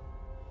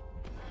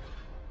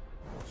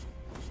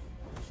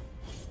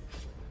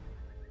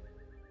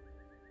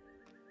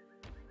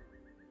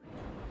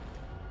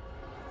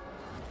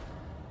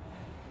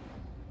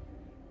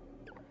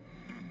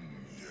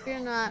 You're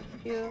not.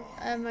 You.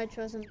 I have my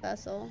chosen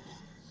vessel.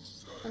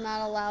 Will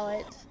not allow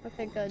it.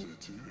 Okay, good.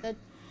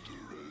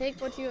 Take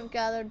what you have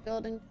gathered,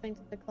 build and cling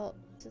to the cult.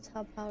 This is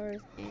how power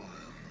is gained.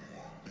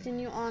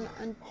 Continue on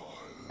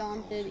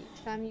daunted.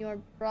 Each time you are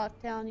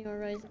brought down, you are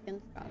raised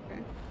again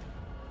stronger.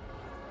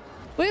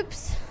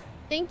 Whoops!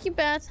 Thank you,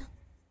 Beth.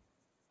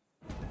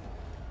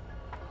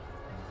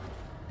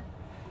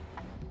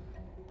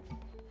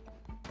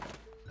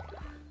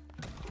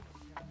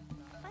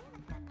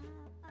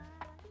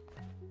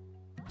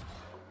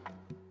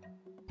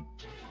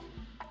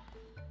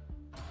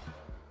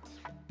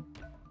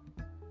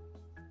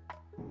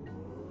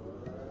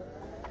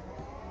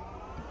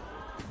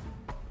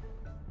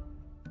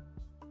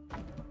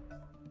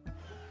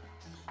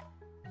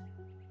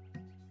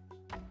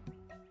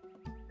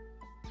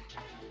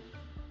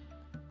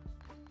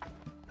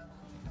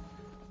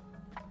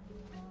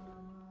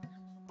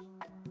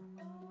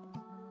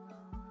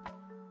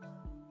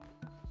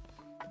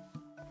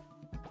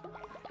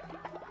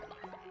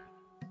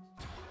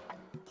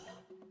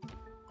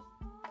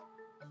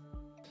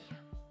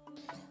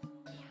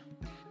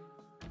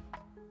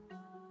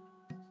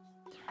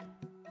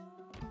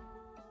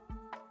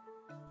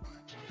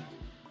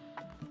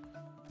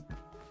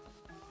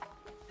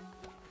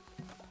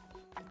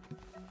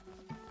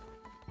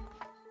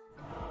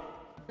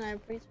 Can I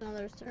preach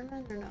another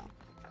sermon or no?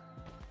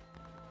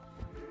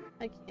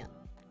 I can't.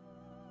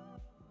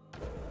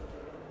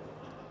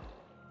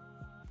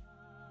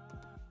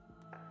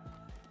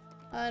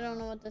 I don't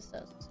know what this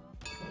does.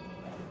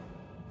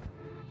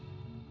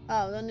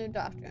 Oh, the new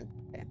doctrine.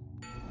 Okay.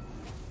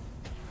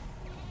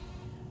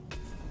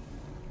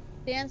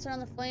 Dance around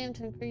the flame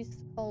to increase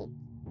the cult's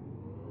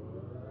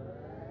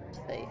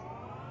faith.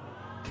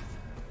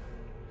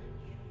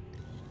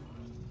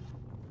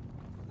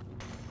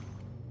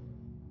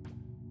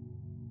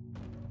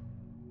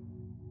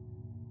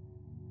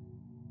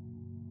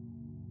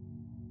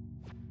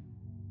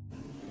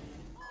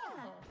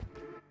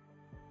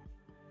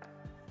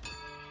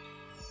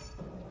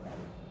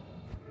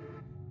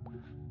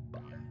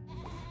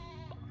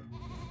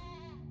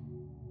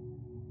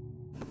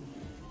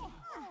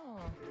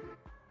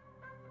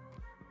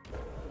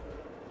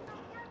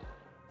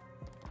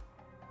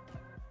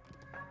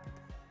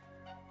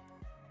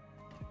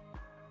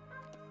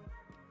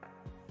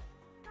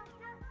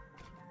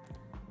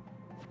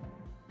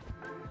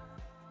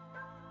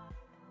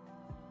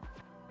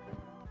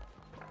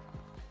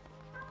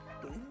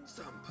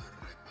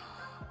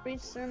 Preach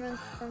sermons,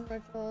 perform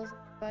rituals,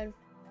 and provide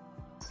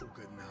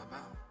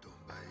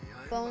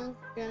bones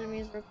for your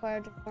enemies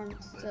required to form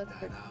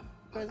structure.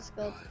 For the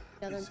skill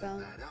to gather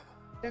bones.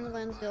 Turn the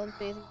lens, the old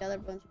faith, and gather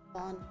bones for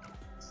bond.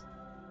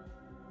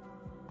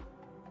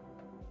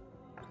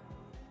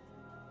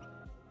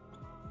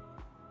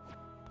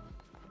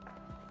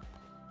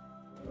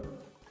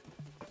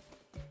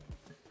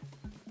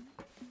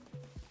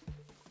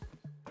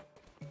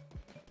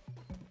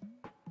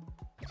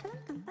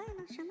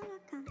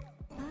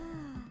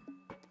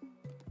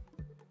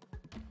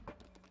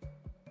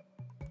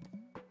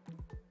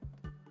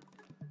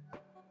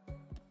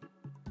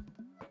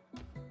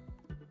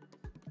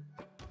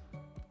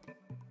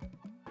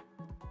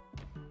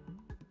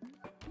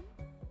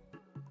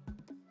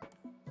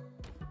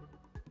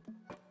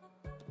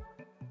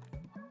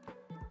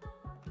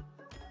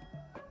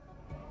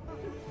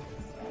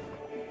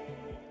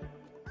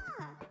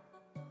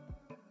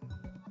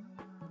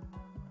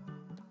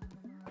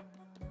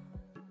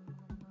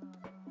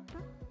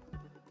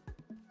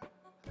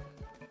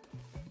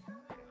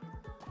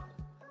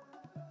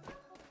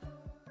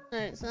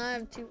 Alright, so now I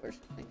have 2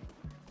 worshipping.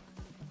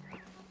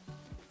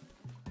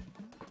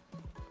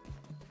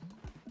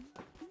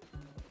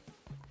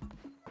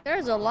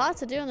 There's a lot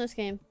to do in this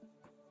game.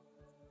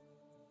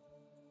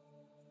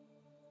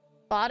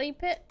 Body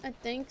pit? I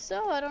think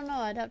so. I don't know.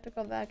 I'd have to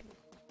go back.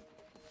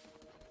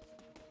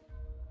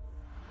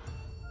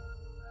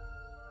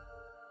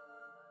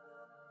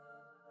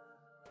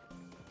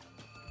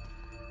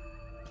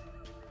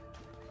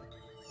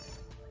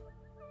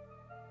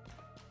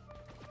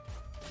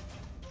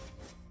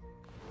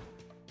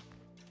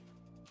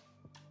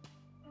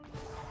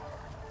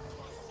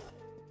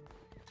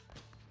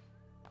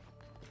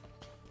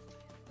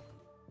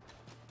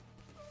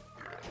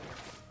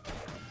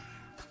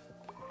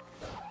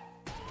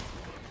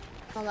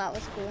 Oh, that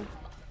was cool.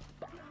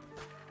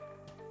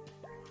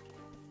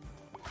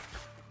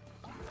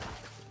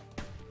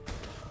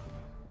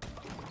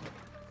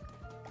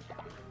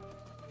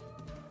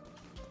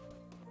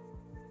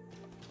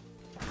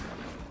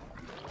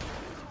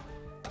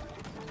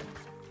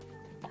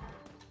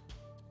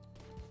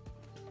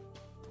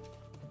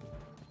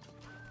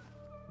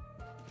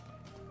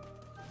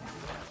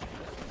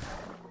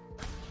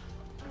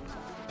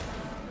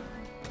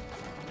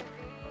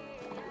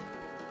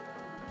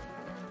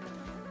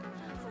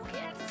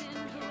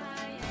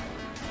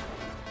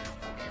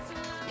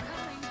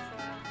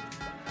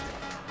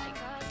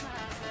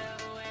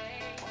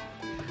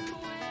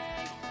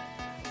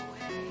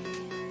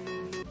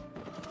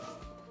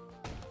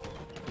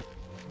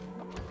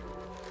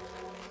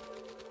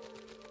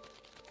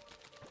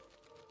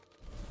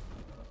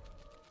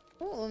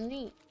 Oh,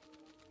 neat.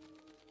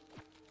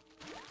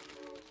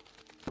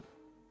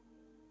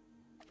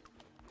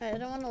 Alright, I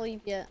don't want to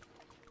leave yet.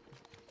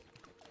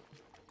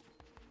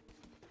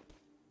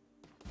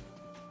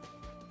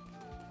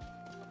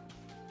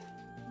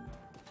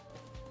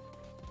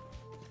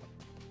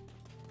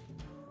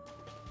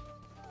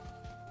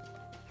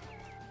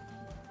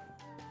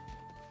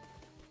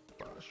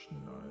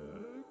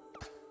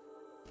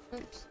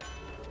 Oops.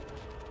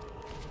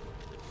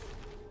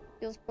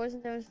 Deals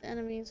poison damage to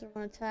enemies or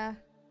one attack.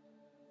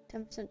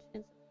 10% chance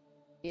of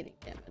getting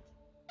damage.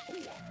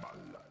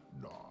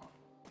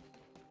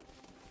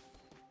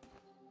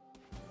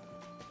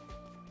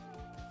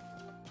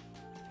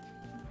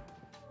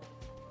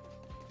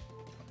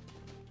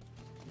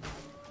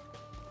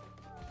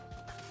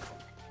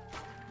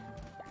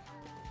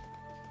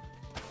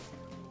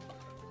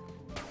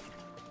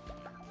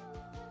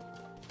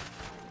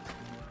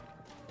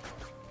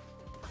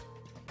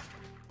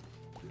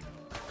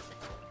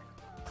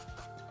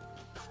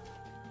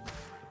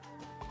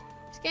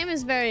 This game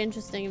is very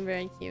interesting and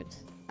very cute.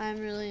 I'm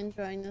really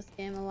enjoying this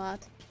game a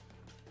lot.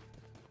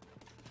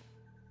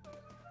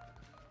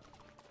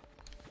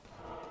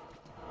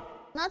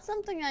 Not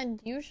something I'd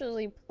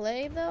usually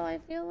play though, I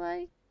feel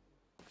like.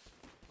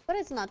 But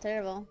it's not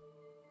terrible.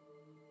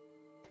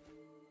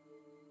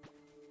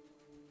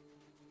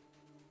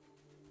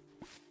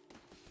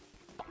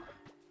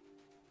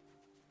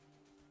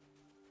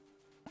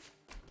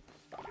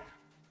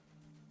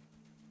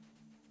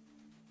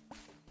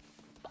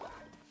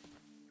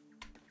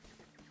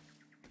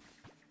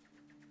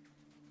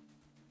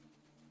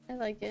 I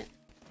like it.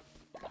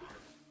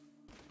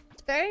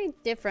 It's very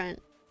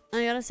different.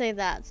 I gotta say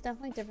that. It's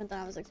definitely different than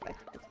I was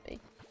expecting it to be.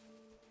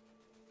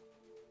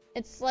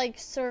 It's like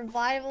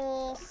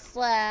survival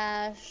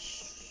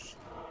slash...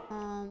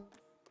 I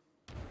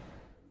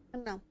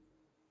don't know.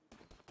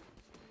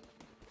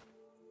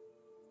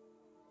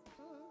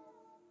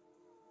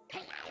 The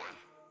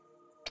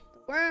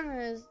worm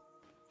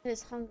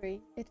is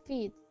hungry. It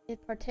feeds.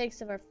 It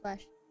partakes of our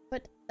flesh.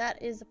 But that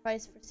is the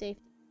price for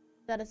safety.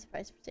 That is the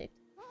price for safety.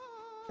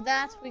 For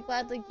that, we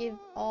gladly give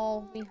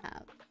all we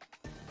have.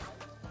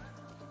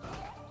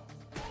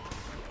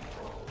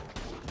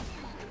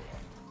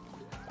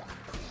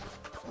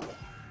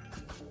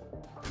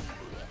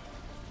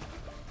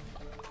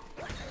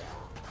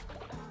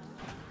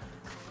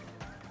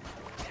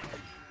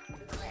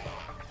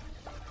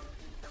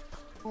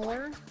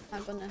 Or,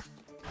 I'm gonna...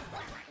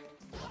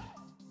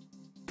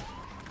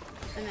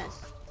 I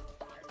missed.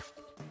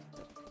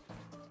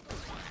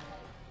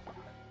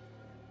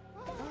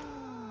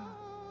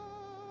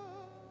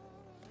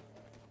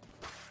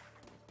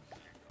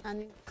 I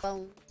need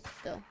bones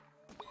still.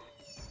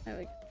 There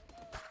we go.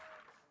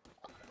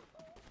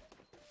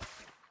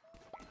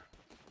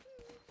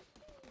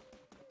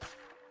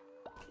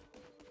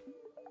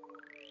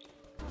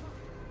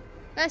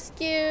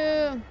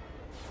 Rescue!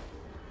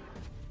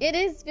 It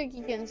is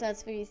spooky games, that's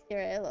spooky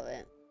scary. I love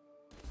it.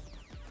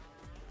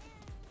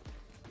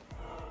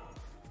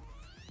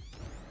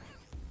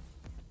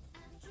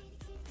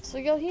 So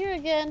we go here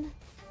again.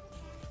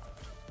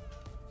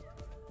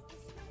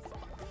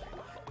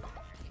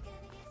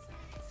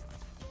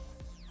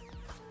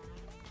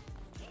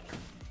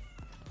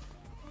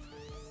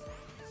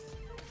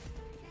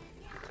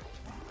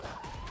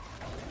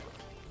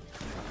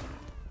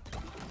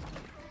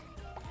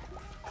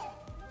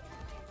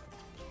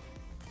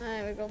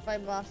 Alright, we go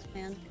fight boss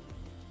man.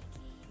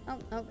 Oh,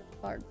 nope,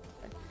 it's hard.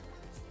 Okay.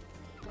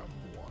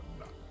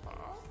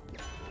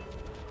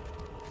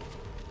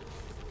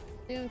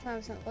 Doom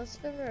times let's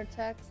favor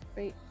attack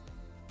rate.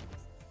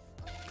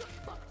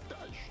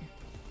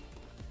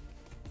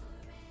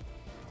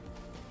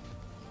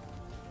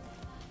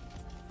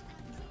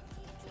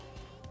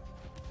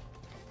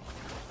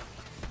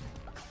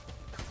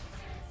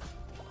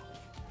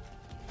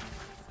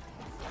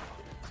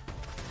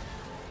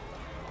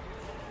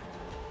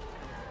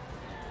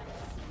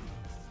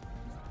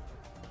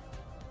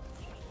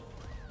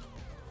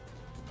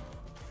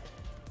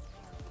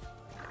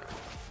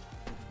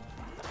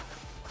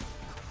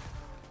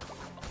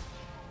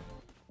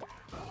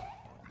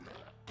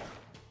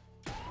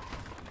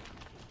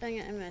 Dang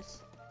it, I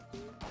missed.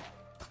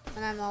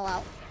 And I'm all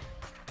out.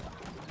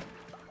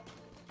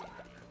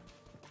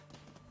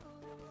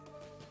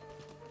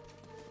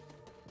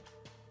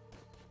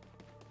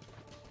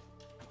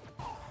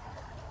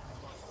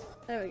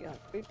 There we go,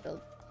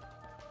 rebuild.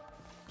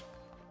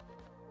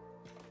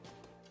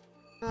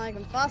 Now I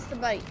can boss the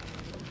bite.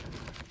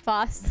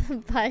 Boss the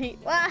bite.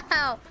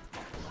 Wow!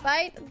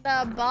 Fight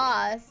the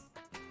boss.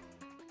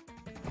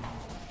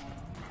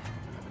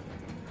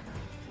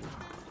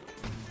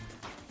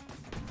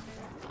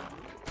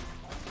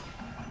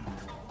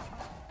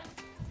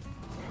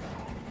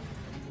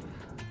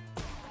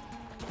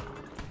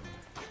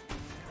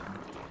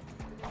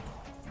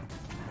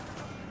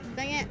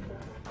 Dang it.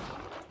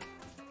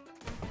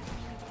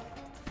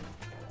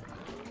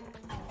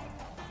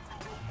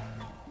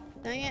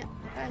 Dang it.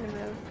 I'm trying to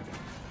move.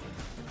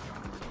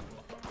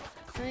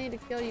 I need to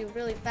kill you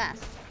really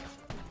fast.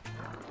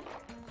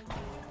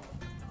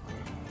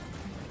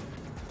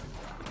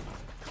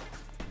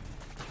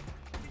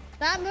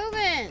 Stop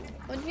moving!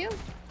 Would you?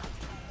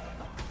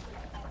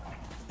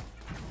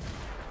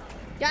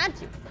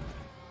 Got you.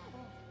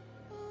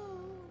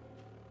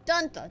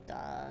 Dun dun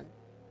dun.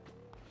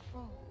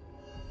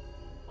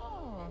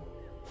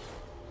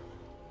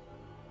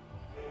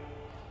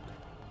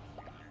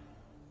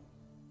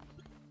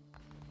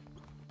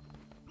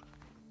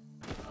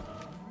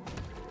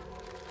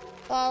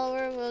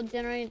 follower will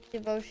generate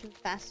devotion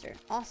faster.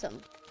 Awesome.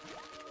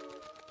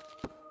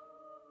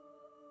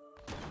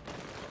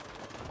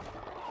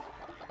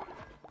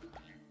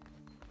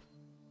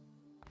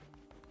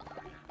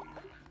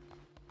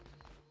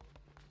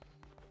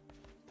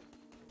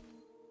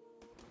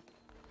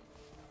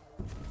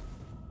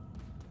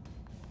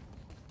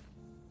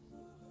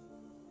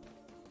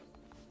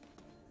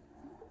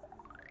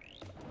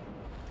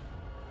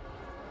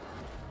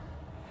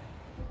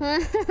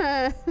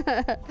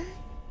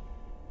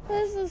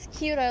 This is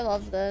cute. I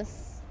love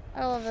this.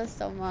 I love this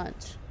so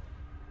much.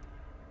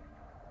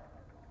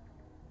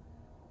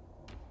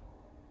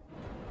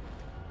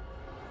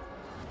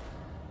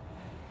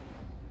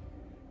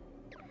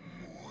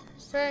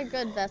 Very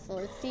good, Vessel.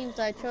 It seems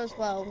I chose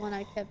well when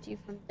I kept you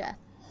from death.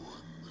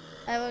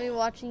 I will be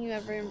watching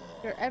your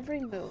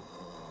every move.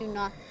 Do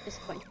not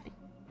disappoint me.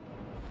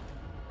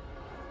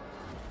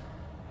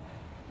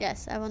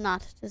 Yes, I will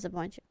not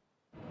disappoint you.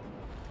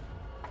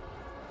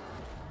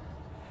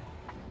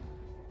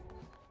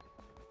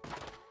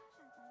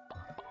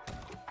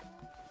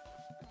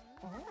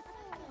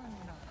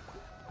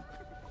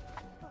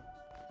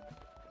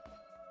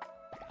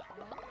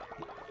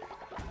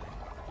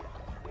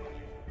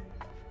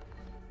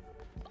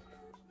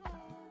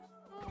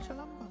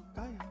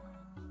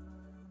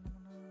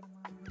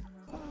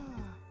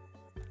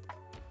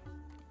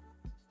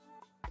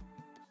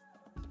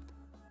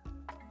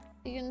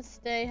 You can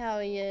stay how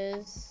he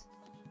is.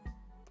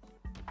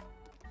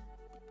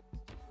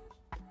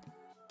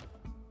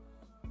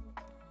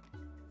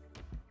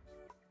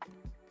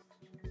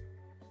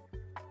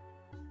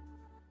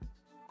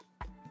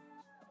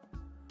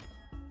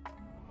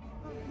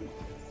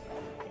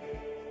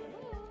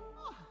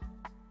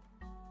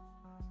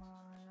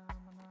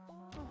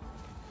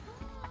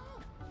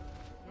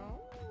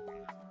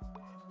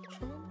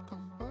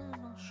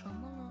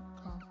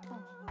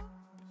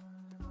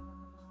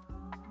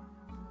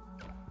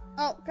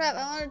 Oh crap,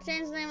 I want to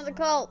change the name of the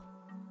cult.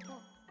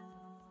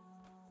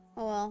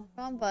 Oh well,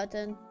 wrong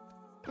button.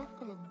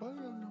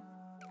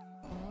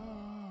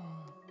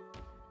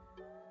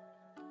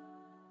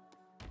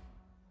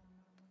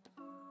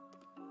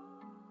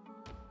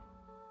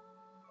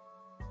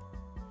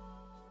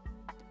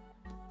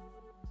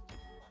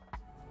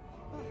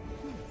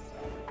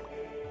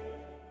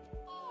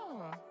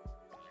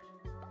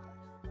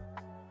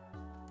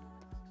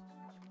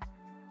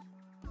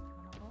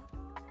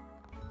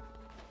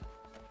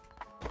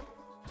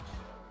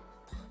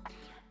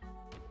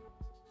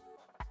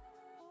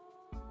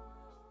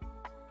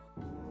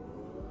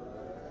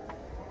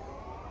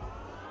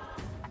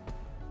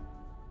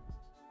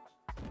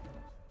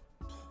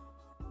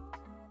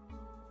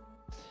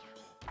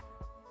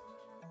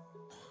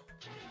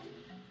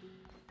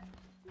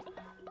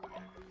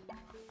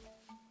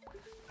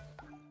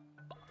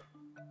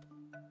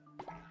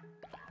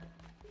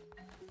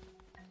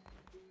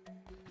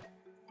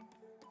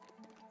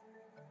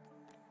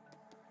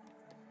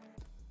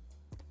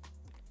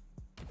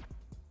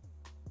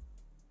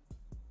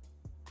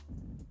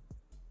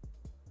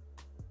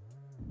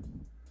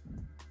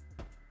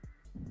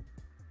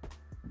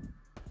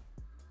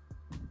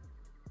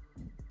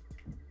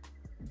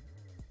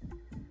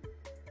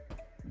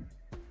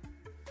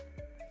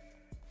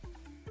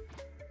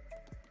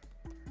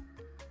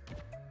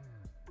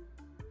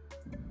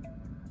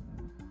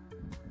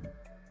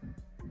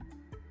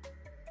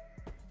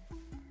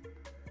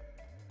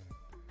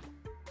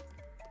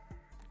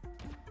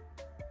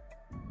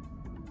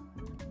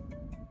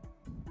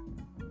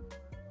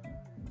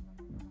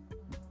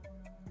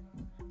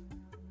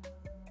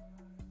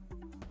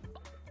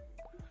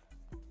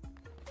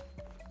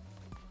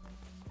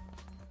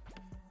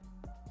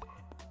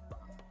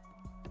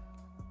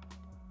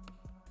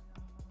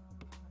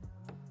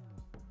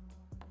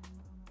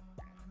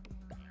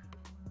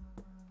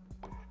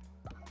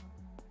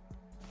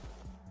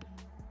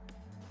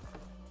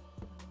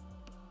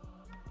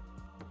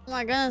 Oh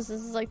my goodness,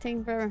 this is like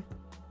taking forever.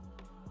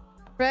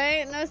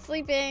 Right? No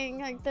sleeping.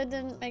 Like, that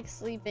didn't make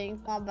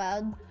sleeping. My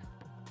bad.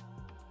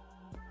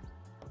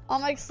 I'll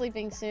make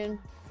sleeping soon.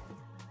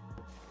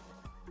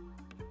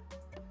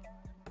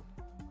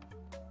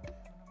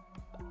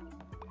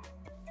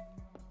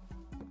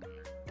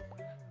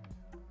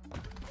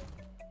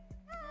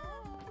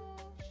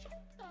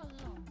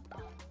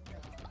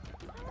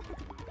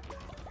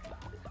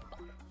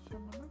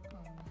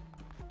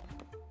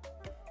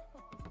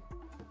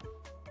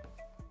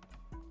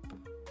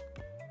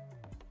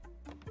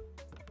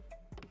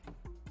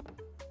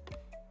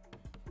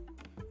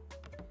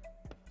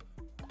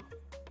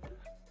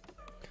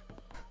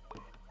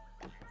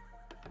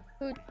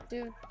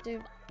 Do.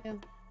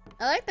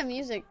 I like the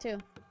music too.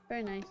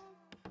 Very nice.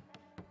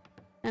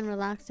 And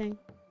relaxing.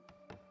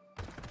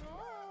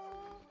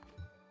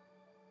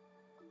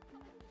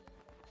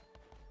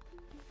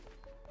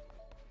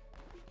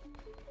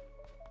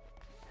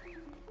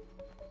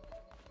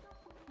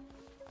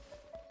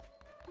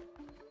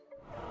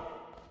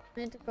 I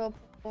need to go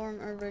perform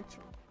a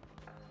ritual.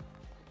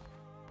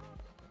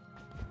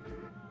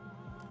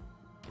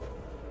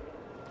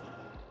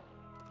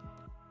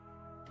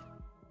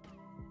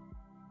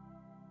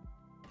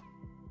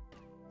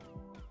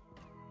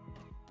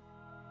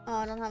 Oh,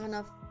 I don't have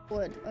enough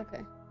wood.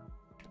 Okay.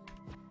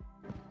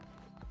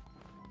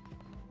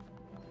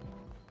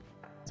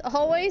 It's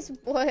always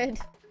wood.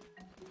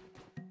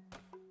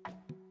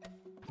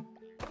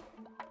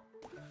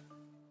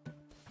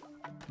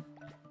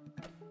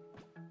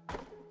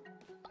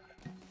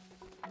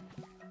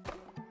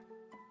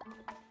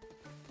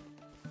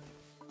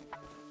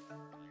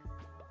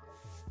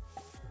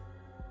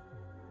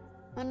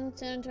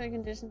 Unsanitary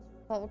conditions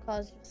will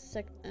cause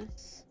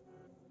sickness.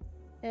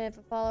 If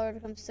a follower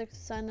becomes sick,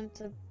 assign them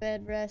to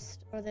bed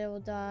rest or they will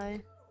die.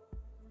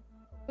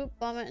 Poop,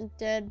 vomit, and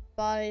dead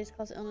bodies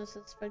cause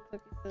illnesses spread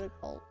quickly through the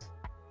cult.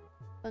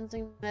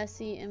 Cleansing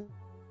messy and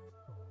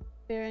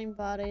burying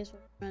bodies will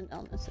prevent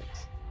illnesses.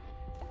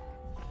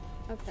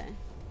 Okay.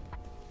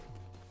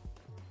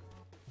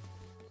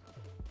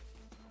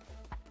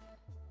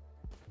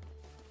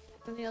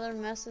 Any other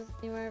messes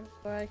anywhere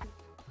before I can...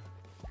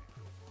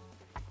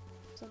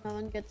 so no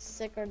one gets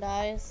sick or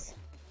dies?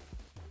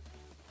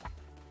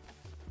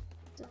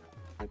 Doesn't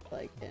look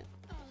like it.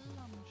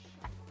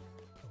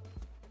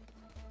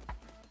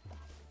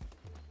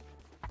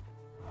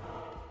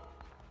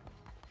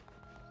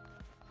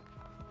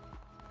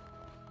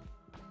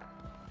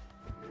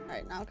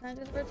 Alright, now can I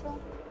do the ritual?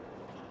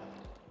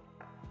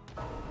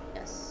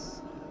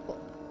 Yes. Cool.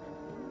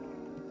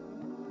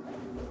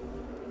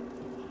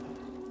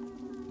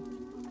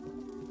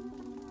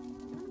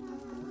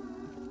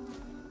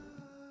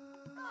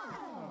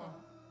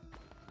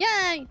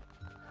 Yay!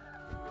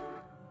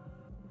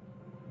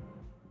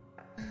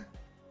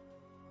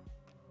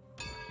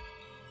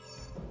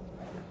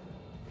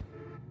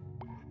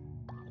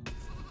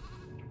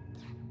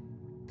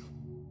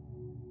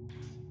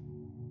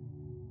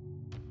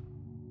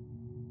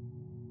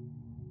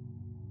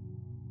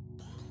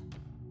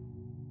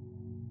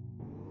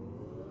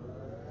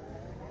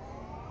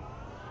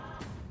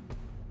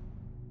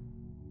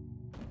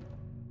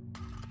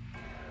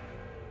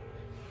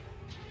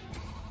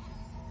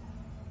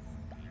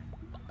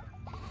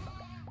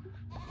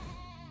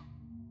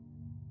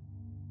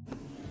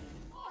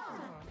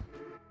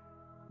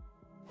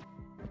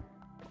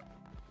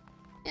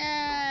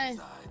 Yay!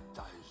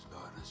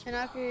 You're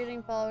not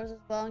creating followers is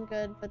well and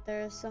good, but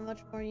there is so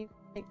much more you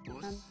can take from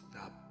them.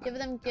 Give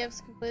them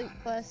gifts, complete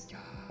quests,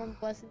 perform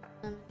blessings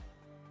for them,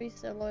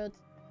 increase their loyalty.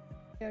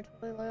 If they are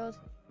totally loyal to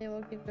you, they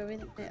will give you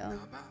everything they own.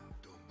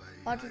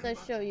 Watch as I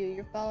show you,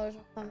 your followers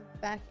will come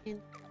back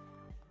in.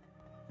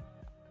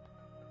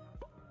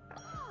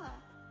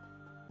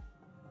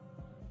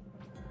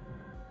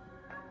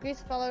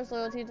 Increase followers'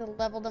 loyalty to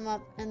level them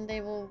up, and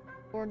they will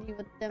reward you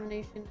with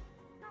divination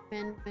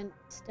amendment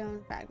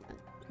stone fragment.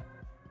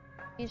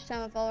 Each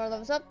time a follower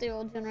levels up, they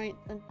will generate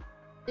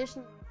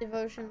additional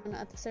devotion when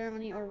at the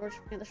ceremony or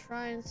worshiping at the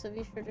shrine, so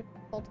be sure to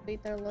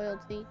cultivate their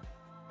loyalty.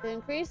 To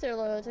increase their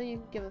loyalty, you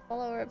can give a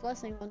follower a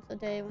blessing once a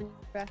day when you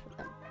interact with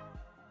them.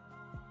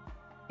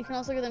 You can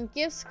also give them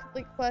gifts,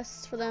 complete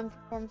quests for them,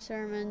 perform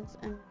ceremonies,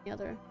 and any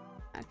other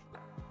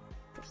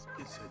actions.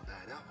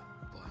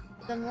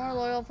 The more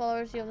loyal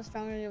followers you have, the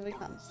stronger you'll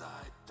become.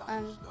 I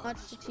have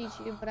much to teach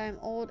you, but I am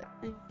old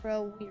and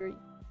grow weary.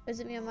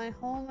 Visit me at my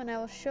home and I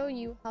will show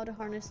you how to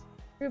harness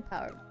true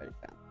power of the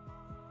ground.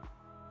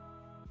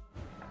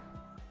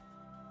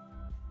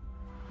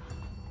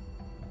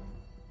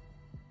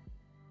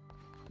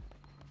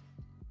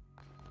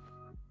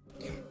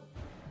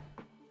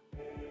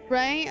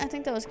 Right? I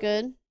think that was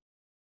good.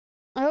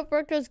 I hope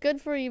work goes good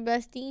for you,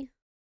 bestie.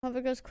 Hope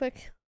it goes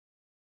quick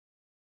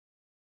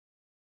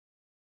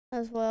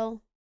as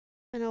well.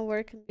 I know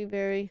work can be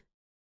very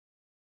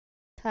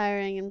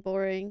tiring and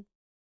boring.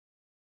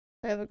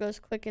 I hope it goes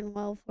quick and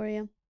well for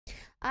you.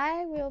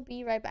 I will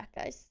be right back,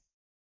 guys.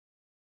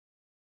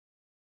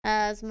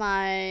 As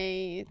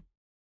my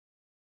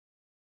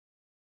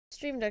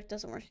stream deck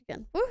doesn't work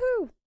again.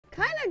 Woohoo!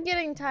 Kind of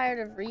getting tired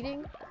of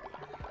reading.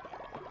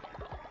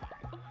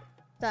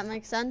 If that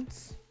makes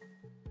sense.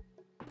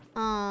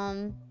 So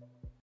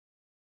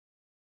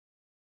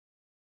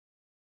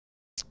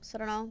I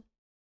don't know.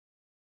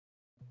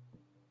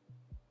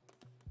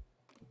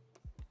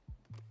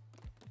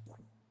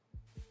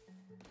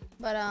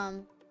 But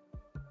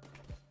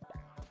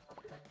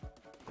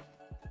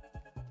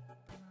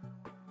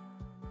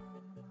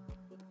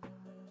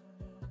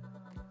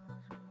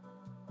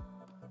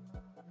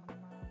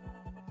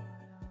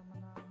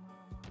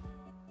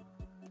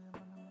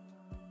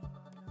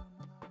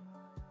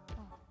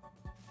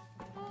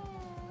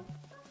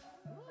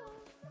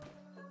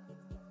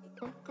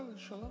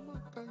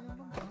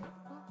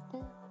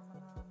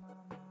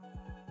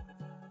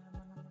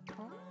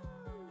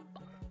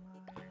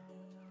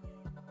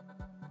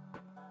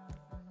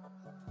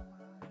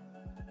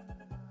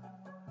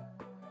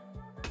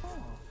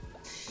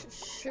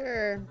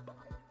sure.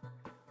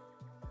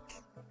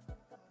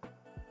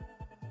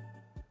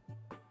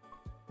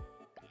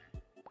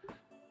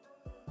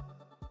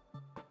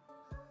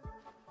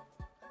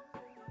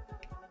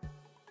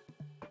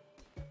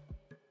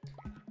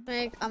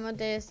 Make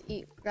Amadeus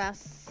eat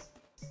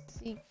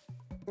grassy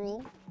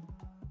gruel.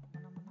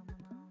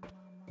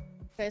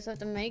 Okay, so I have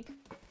to make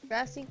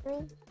grassy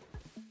gruel.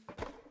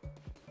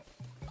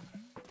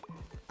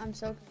 I'm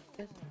so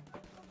confused.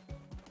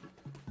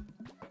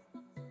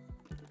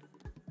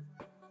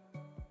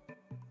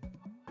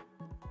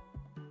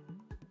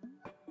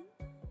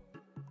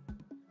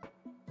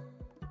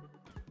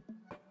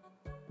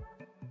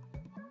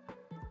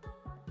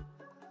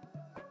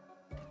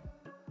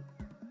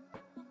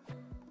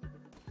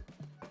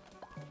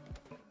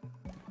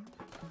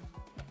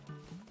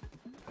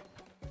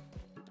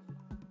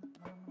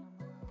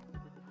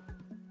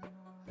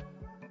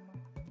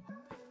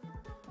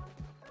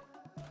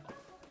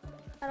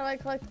 How do I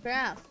collect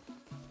grass?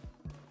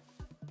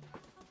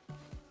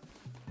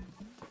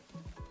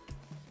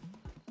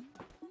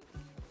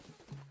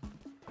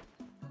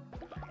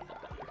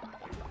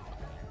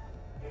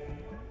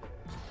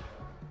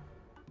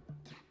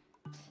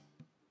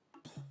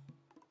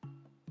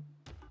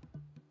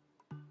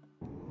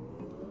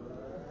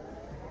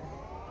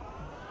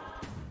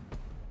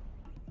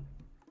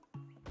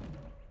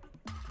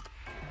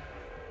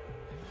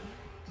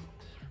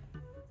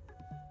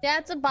 Yeah,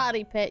 it's a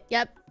body pit.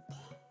 Yep.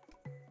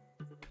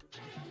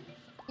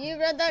 You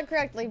read that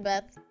correctly,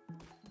 Beth.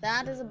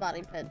 That is a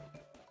body pit.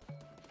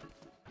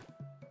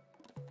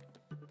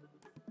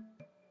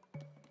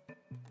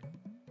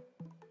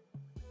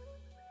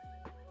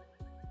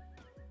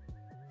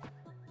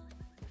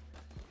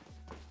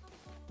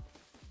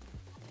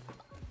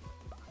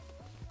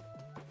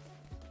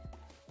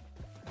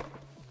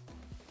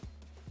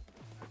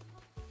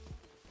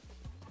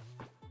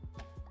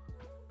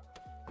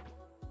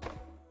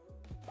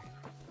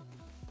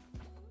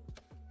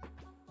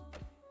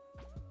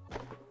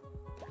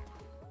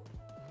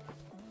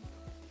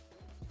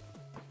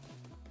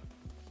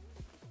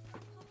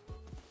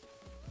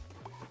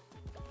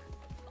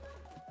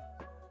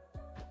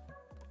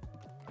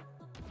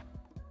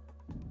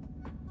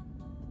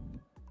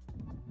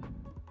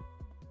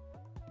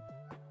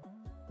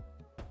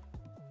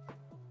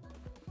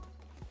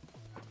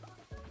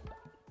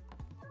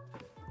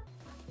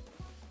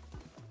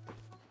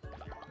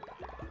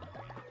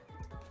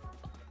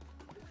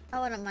 I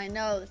went up my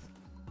nose.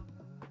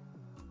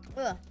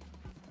 Ugh.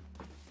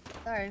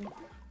 Sorry.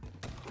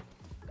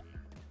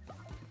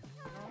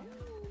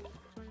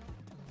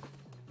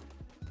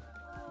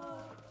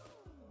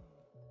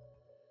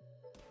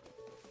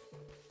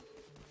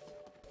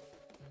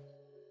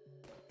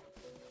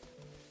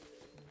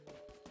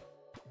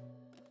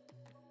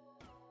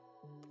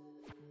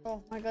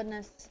 Oh my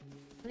goodness.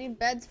 I need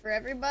beds for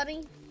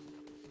everybody?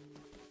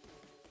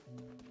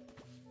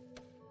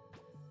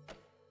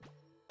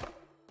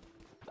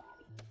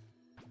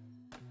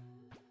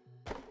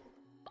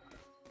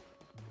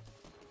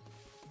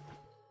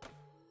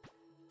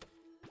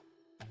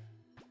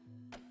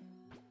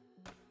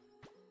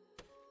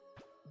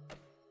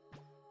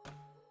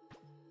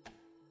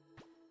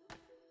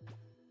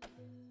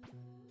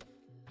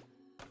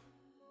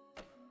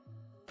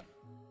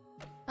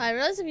 I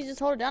realize if you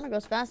just hold it down, it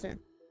goes faster.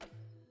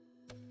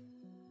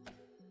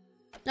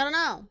 I don't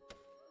know.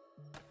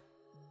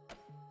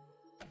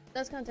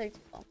 That's gonna take too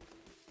long.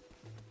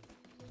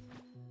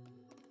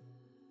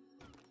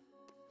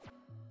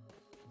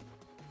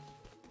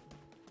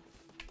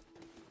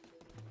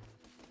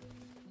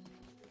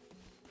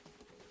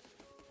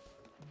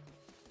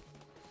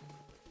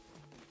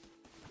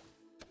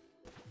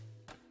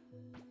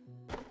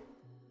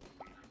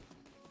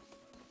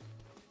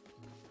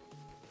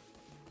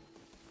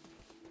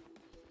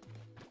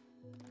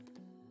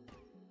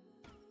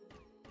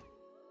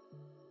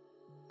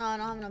 Oh, I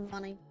don't have enough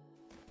money.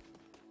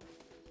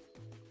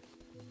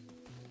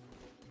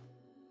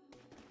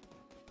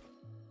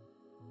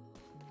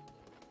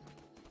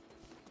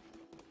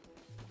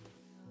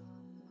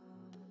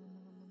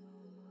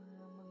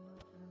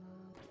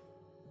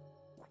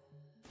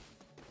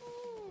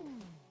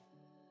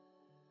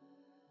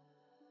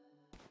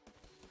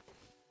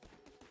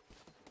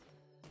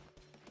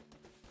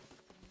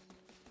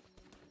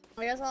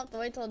 I guess I'll have to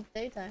wait till it's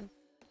daytime.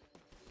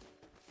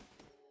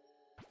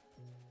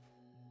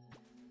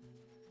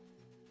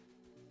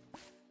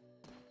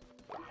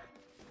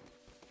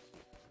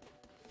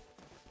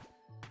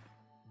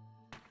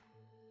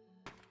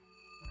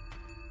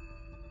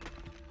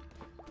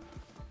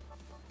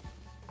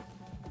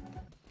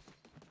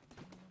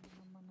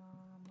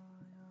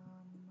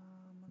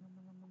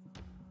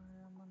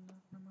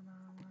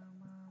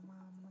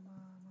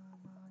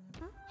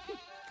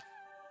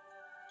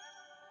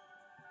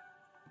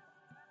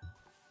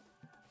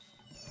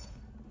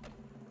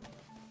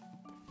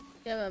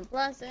 Give a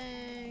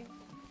blessing.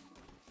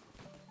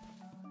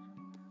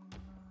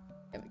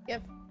 Give a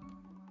gift.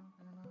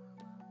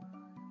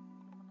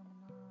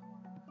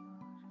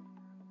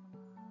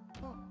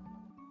 Oh.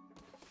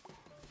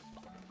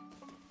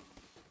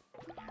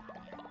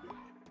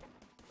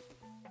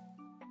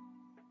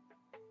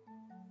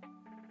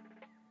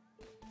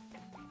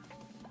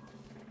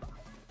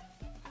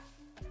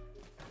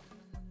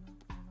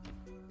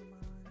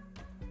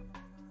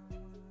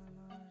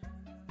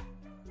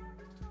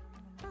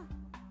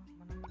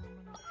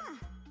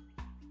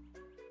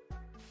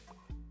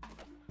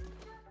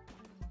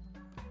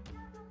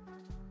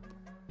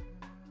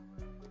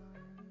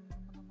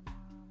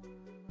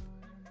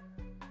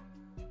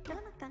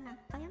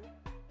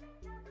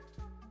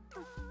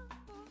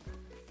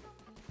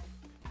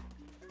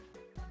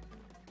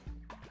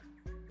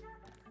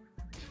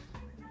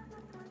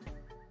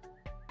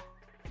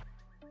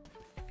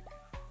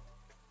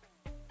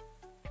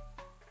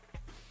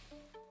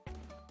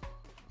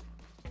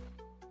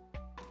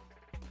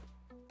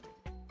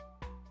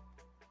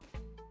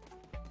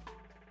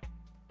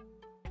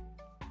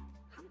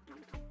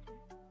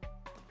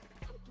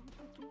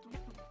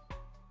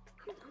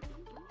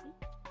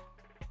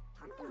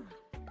 Oh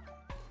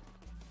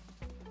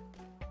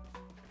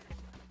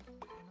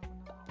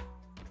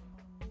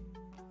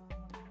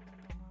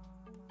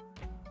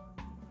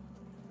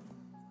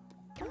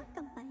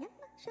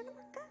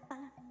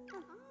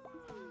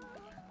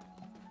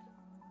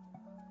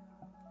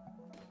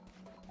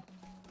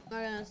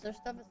my goodness, their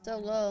stuff is so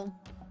low.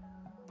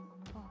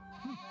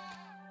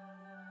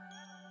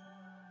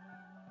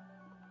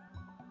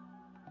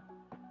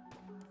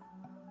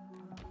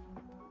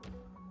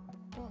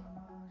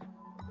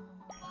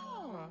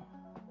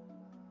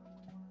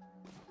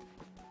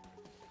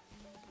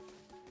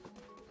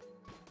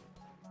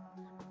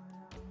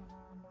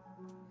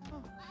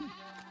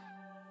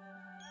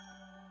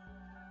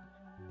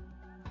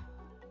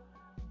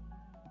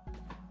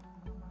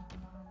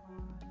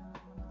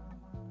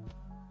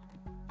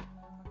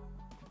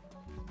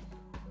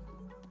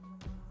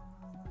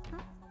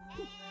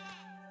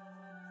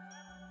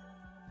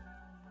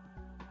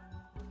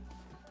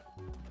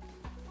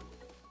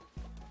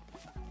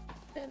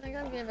 I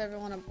gotta give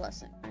everyone a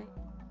blessing, right?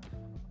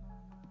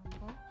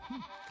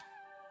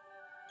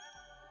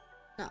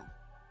 No.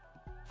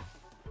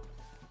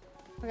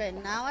 Okay,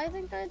 now I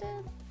think I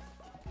did.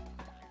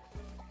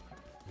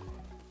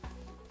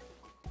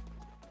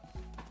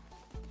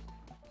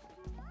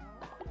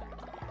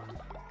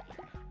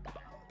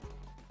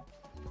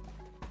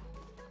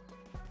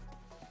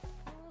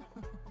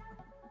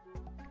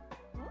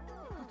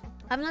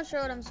 I'm not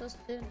sure what I'm supposed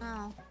to do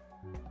now.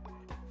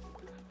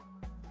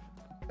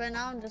 Right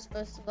now I'm just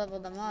supposed to level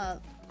them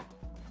up.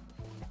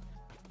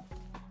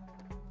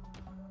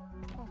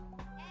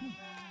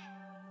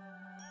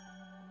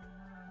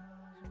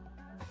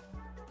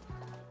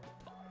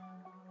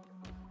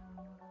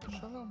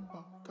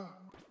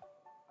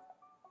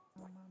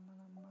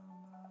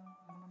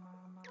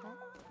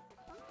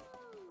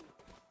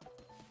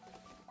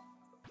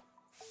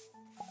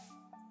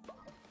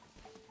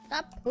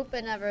 Stop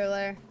pooping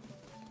everywhere.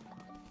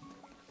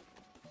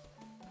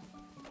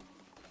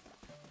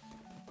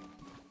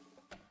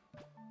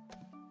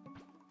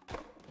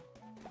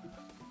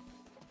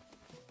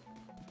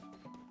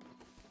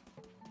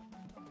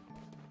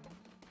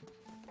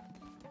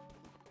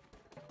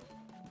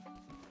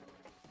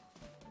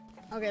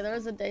 Okay, there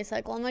was a day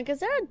cycle. I'm like, is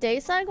there a day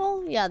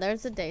cycle? Yeah,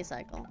 there's a day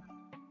cycle.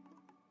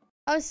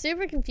 I was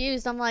super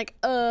confused. I'm like,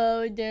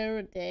 oh, there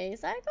a day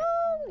cycle?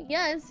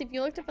 Yes, if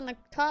you looked up in the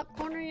top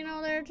corner, you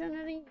know there,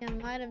 Trinity, you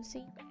might have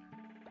seen.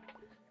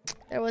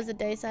 There was a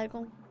day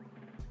cycle.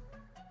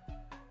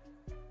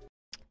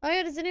 Oh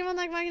yeah, does anyone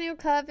like my new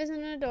cup?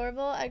 Isn't it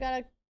adorable? I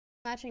got a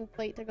matching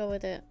plate to go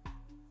with it.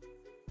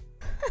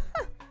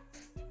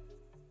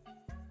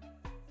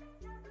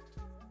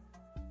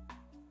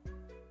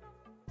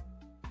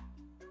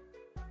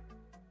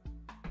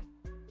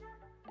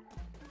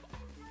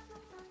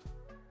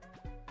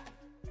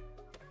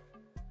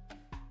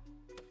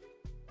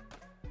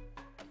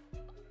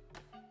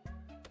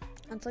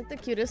 It's like the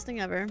cutest thing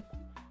ever.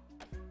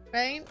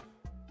 Right?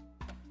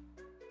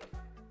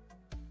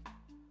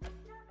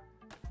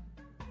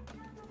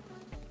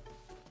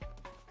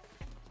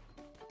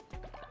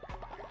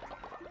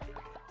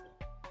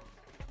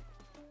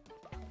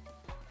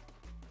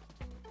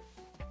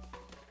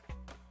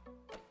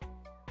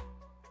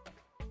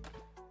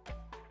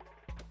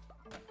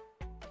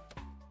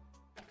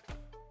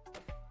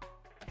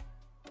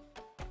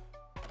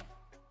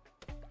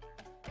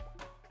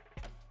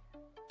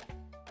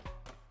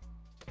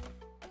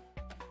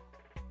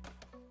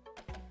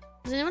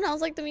 Does anyone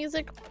else like the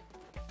music?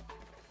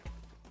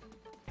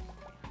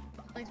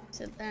 Like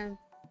sit there.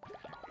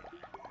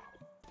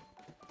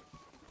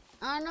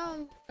 I don't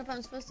know if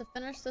I'm supposed to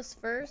finish this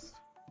first.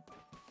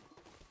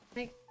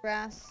 Make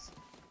grass.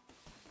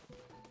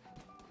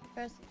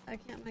 I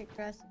can't make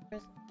grass.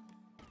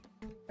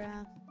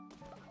 Grass.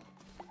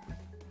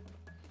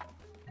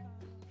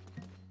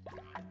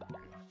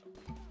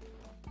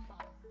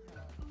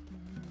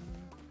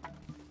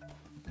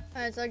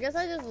 Alright, so I guess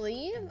I just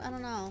leave? I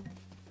don't know.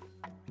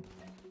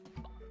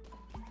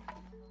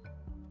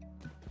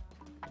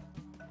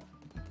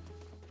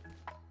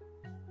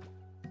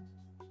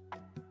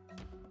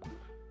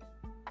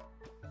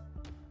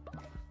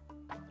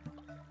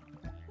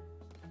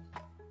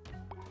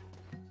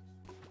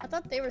 I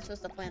thought they were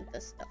supposed to plant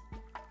this stuff.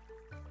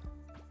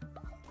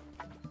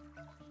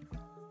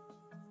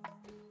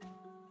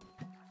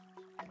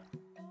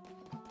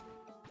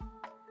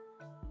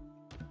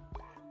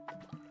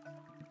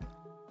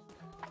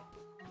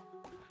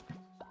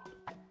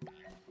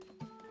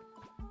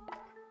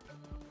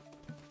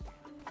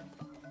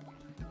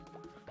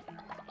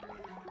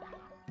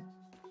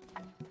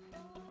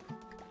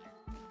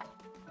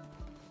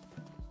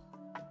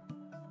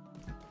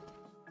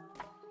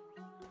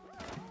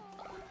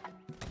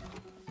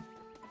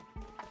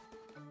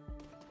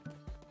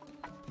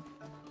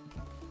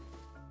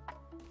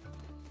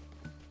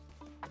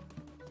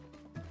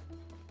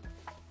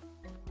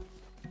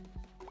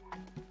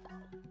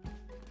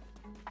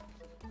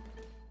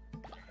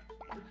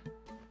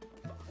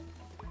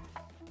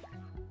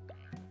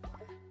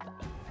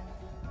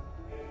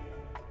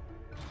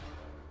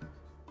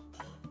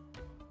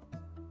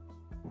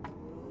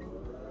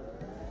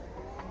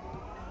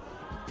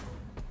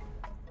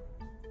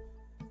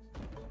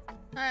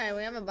 Alright,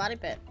 we have a body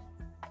pit.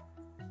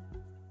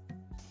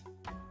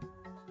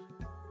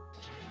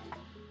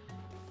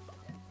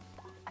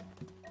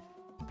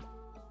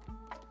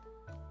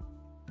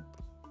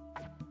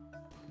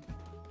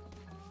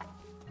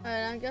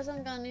 Alright, I guess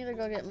I'm gonna need to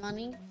go get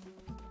money.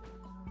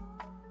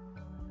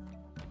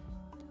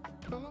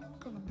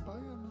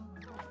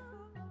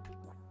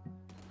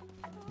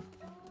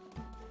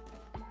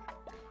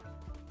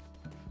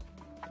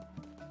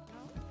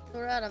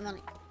 We're out of money.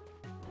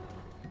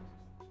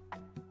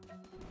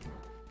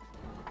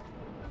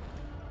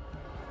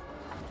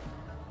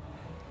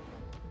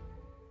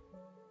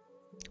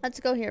 Let's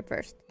go here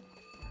first.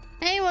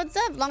 Hey, what's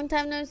up? Long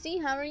time no see.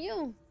 How are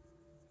you?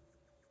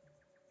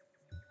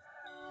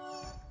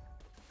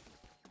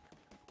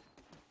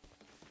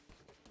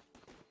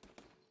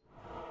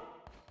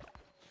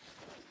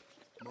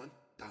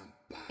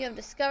 You have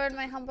discovered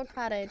my humble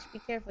cottage. Be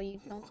careful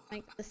you don't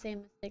make the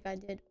same mistake I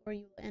did, or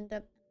you will end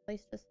up in a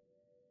place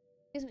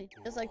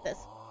just like this.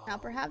 Now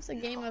perhaps a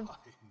game of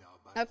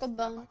knuckle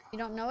bone. You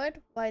don't know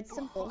it? Why, it's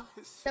simple.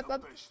 Step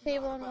up to the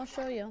table and we'll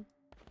show you.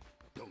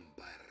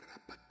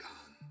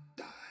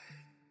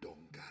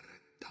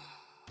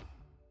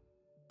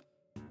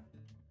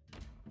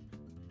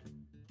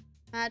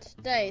 Match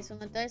dice. When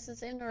the dice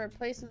is aimed or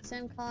placed in the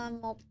same column,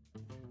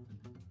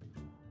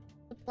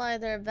 multiply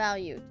their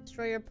value.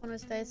 Destroy your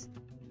opponent's dice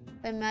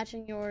by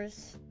matching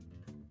yours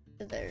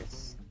to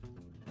theirs.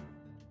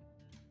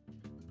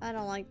 I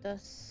don't like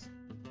this.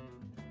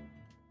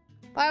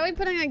 Why are we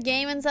putting a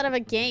game instead of a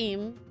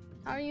game?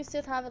 How are you,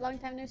 Sith Hobbit? Long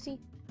time no see.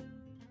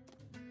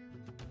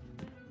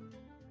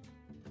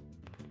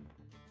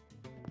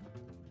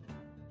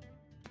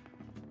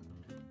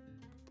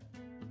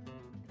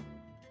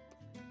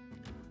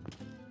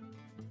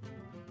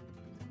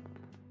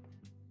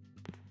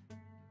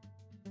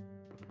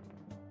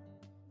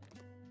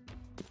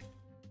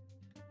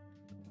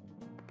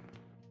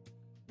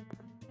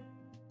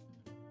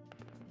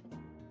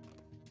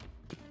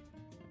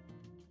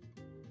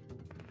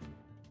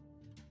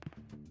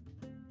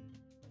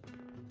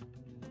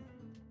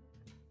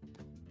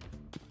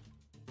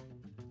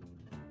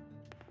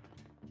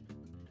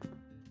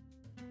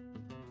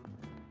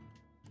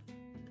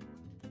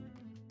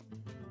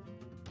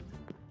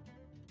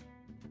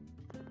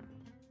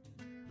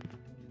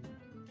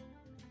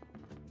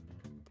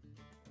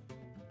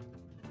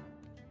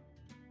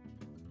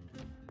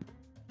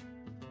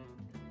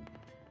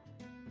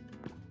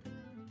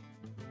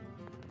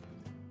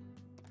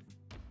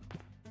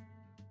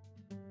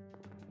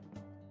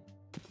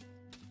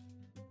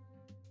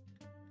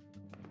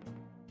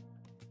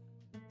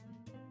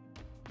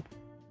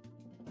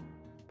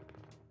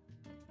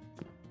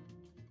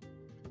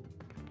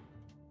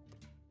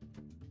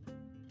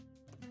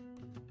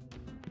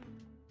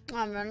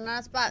 I'm running out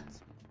of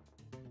spots.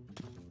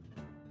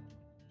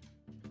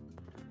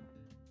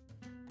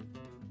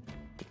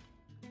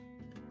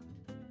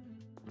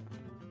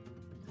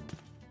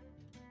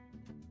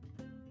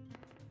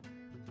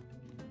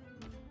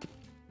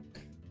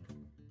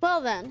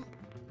 Well then,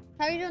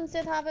 how are you doing,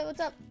 Sith Hobbit?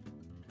 What's up?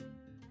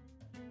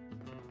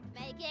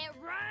 Make it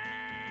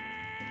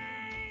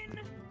rain!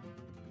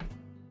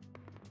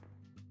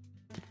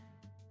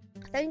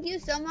 Thank you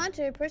so much.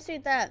 I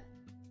appreciate that.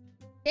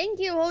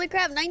 Thank you. Holy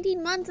crap,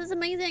 19 months is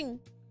amazing.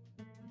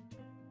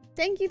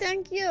 Thank you,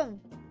 thank you.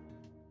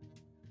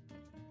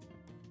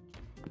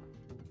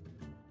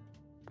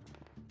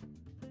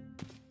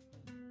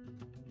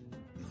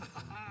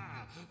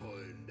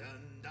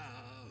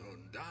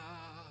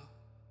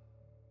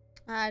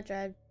 I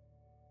tried.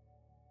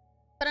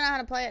 But I know how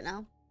to play it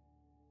now.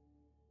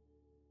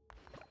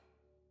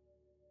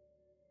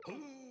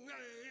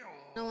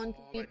 No one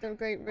can beat the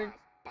great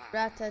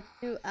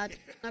Ratatouille at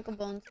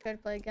Knucklebones. Try to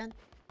play again.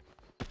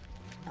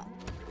 No.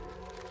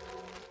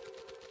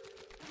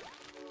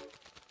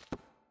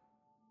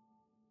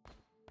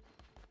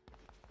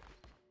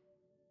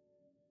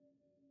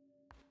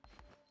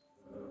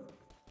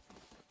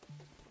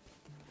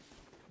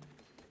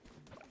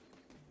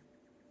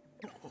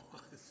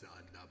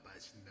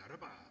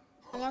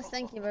 I must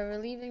thank you. By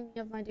relieving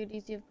me of my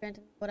duties, you have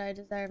granted me what I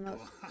desire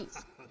most,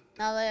 peace.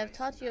 Now that I have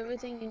taught you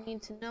everything you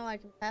need to know, I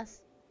can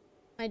pass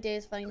my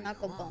days fighting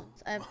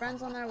Knucklebones. I have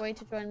friends on their way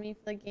to join me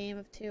for the game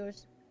of two, or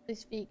so to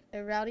speak,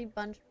 a rowdy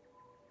bunch,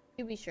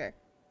 to be sure.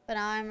 But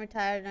now I'm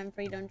retired and I'm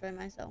free to enjoy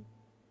myself.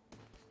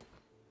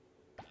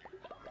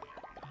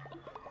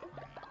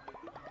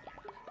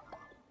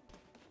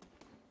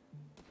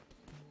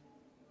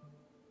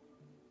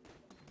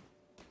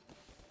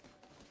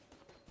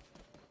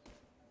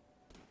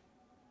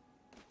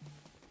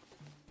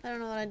 I don't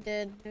know what I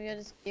did. Maybe I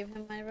just gave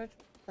him my roach.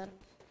 I don't know.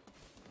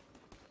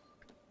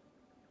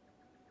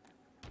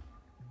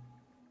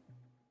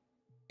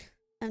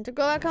 Time to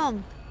go back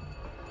home.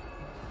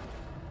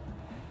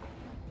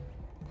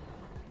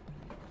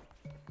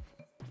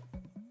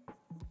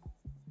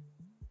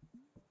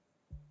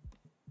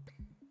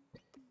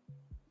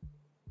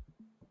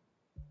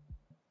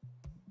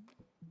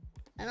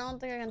 I don't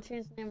think I can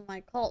change the name of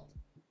my cult.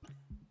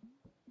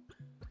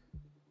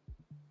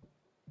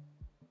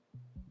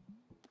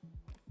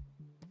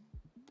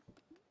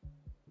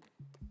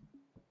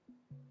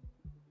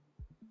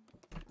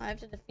 I have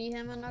to defeat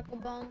him in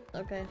Knucklebones?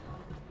 Okay.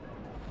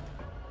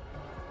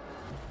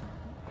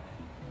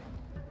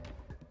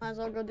 Might as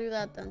well go do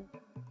that then.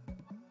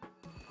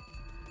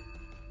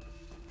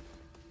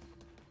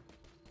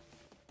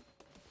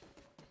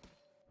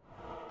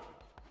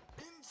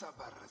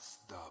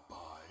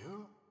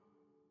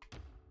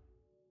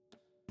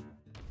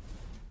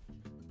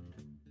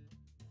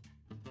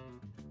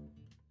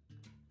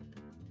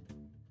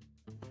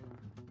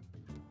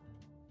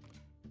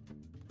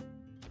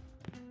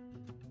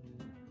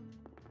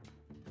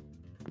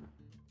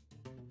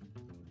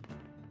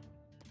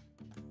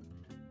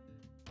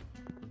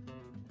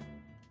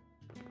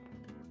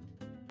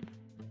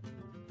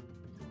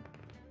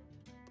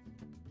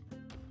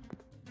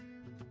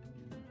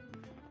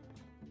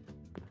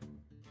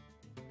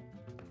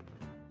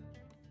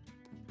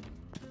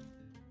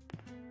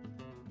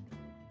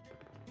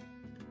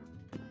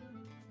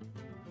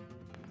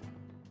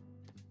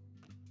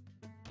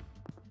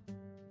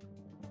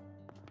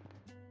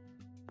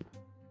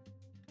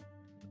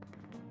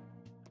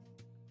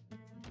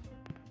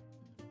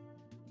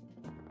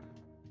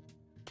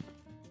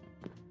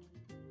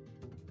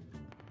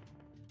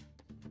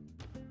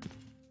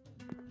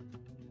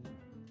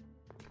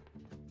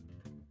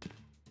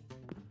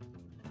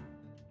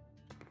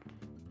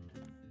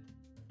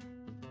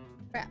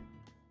 Crap.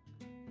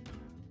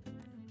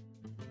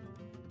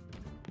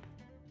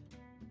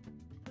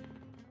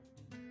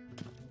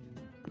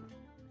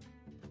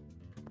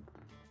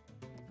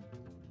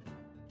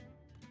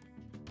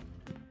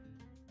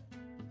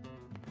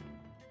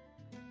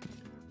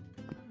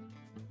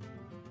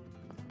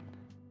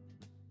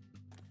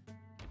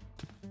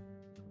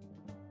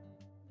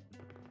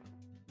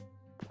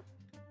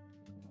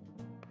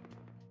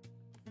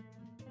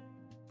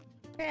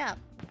 Crap.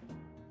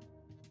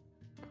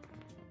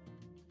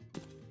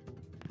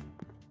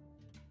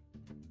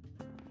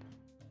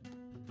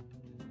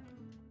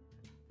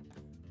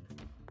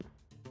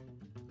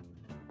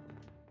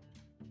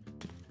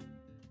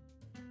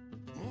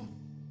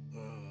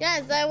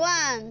 Yes, I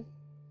won!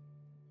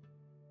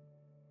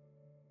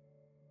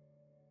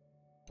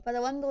 For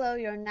the one below,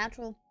 you're a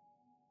natural.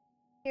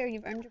 Here,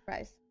 you've earned your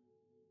prize.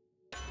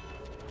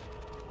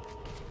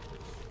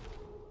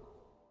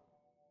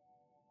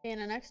 Gain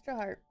an extra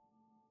heart.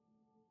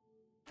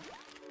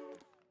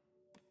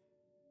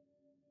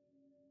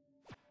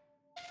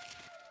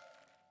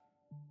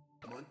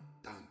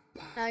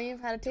 Now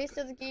you've had a taste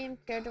of the game.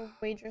 Care to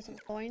wager some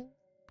coins?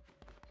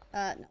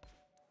 No.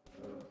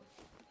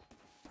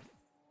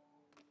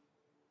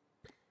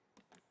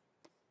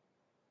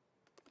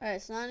 Alright,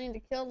 so now I need to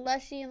kill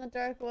Leshy in the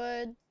Dark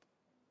Woods.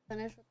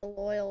 Finish with the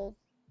Loyals.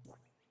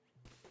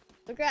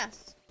 The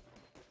grass.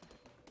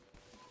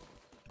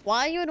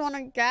 Why you would want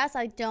to grass,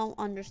 I don't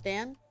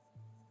understand.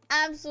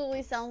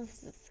 Absolutely sounds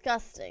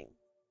disgusting.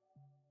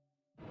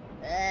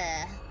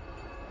 Ugh.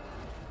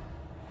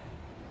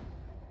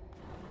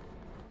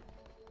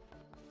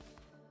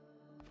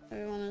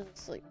 Everyone is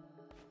asleep.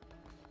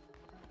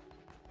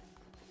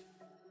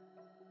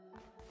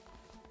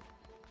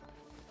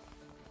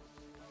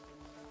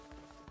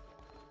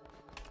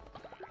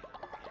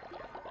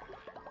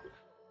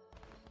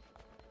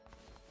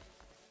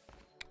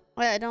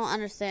 Wait, I don't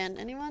understand.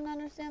 Anyone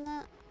understand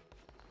that?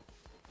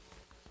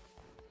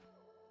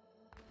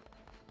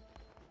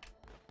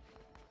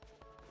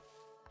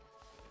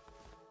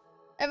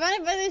 I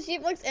find it funny the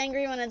sheep looks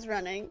angry when it's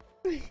running.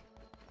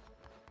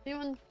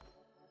 Anyone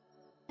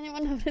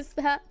notice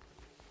that?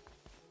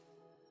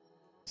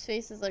 His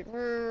face is like,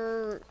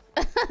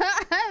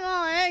 I'm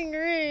all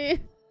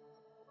angry.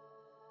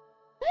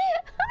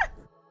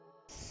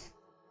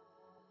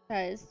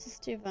 Guys, it's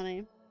just too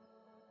funny.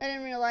 I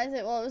didn't realize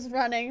it while it was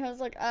running. I was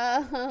like,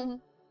 Alright.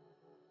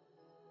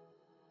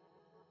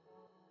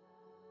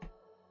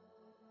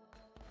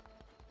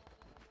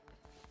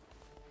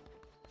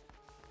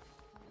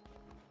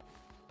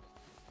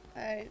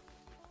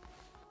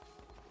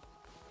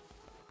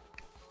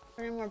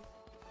 Any more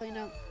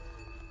cleanup?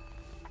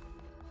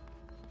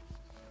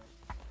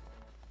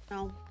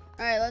 No.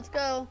 Alright, let's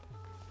go.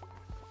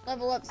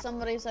 Level up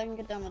somebody so I can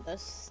get done with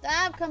this.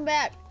 Stop! Come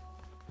back!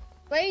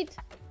 Wait!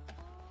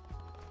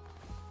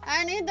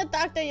 I need to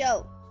talk to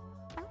you!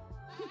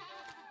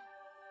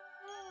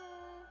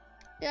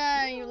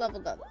 Yeah, you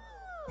leveled up.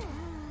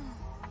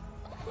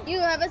 You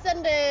have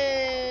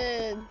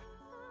ascended!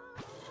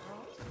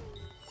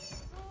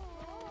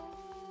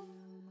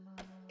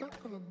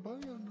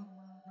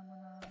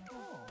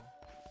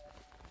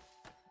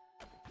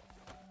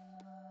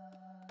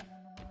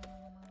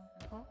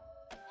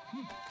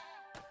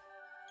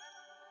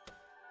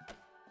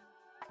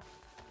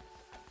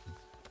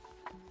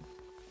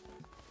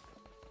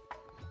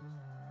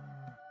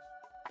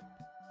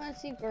 I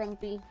see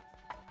Grumpy.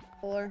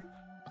 Or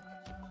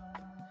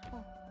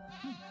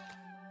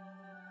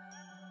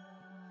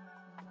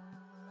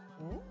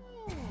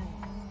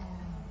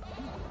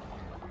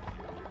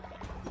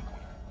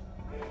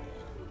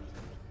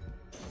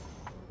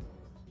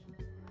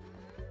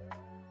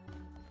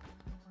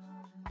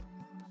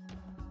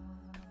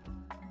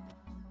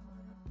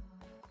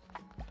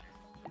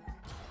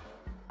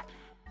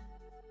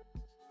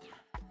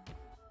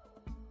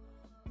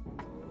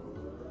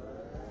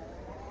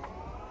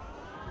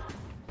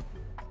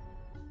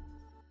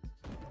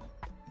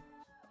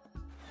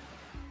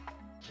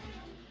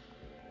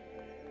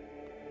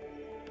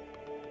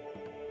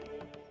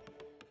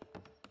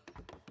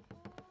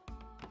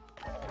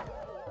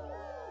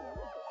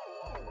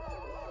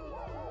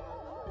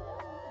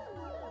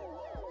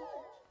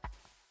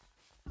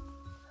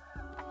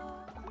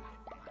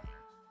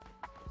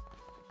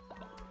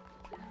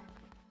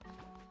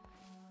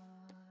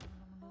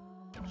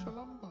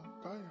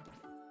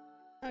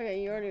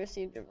Okay, you already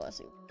received your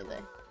blessing today.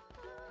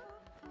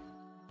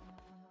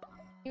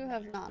 You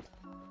have not.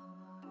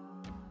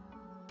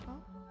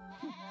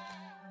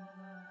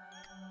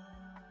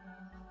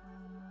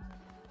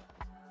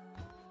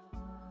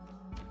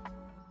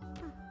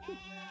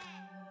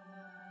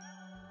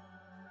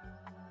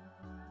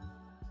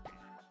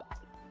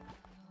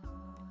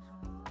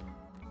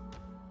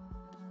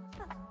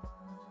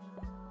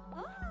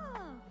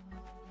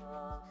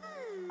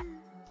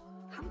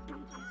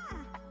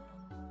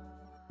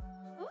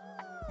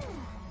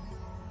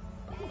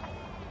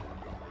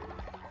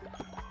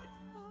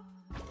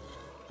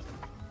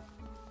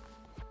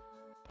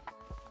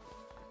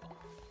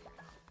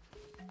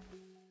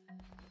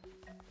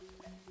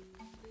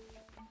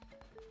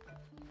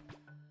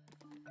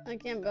 I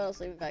can't build a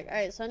sleeping bag.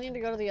 Alright, so I need to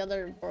go to the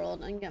other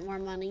world and get more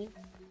money.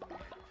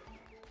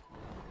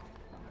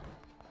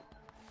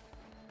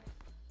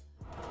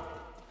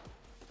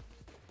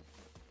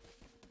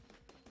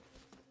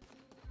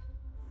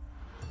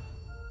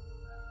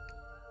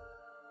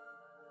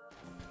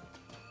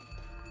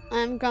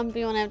 I'm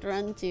grumpy when I have to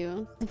run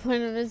too. The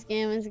point of this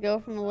game is to go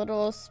from a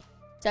literal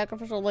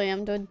sacrificial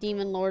lamb to a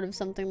demon lord of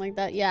something like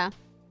that. Yeah.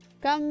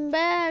 Come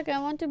back! I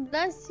want to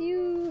bless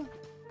you!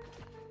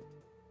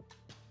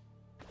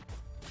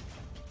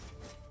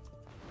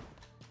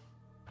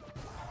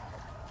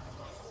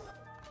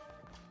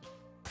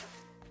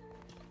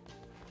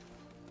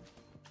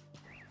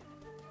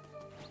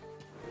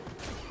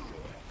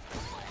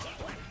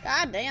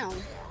 God damn.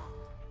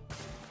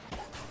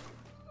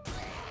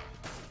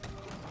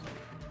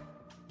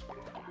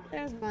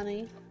 There's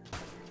money.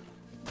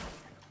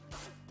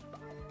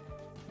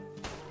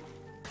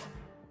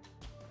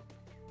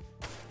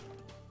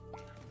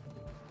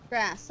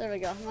 Grass, there we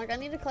go. I'm like, I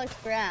need to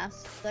collect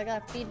grass. So I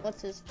gotta feed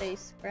what's his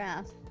face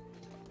grass.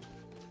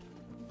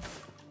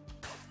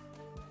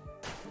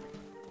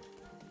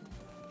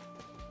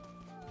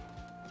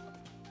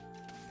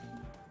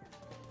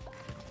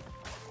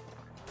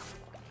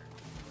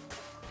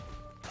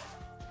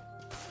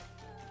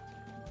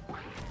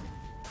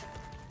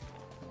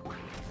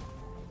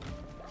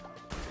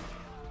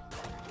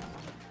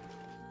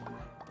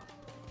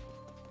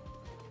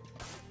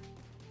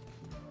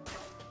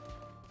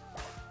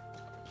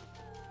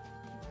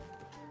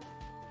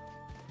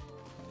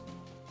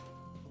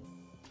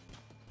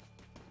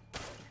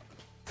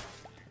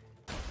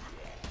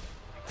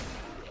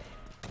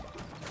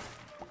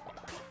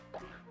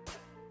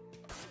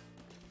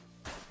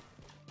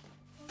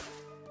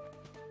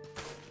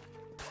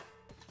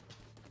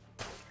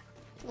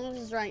 I'm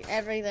just writing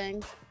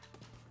everything.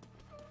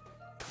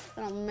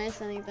 I don't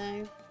miss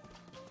anything.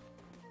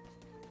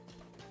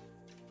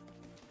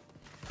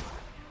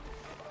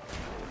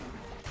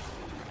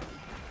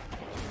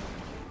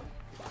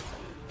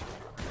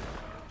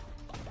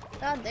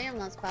 God damn,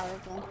 that's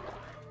powerful.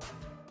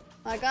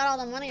 I got all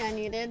the money I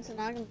needed, so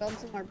now I can build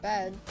some more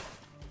beds.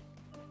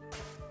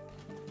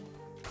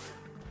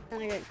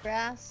 Trying to get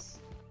grass.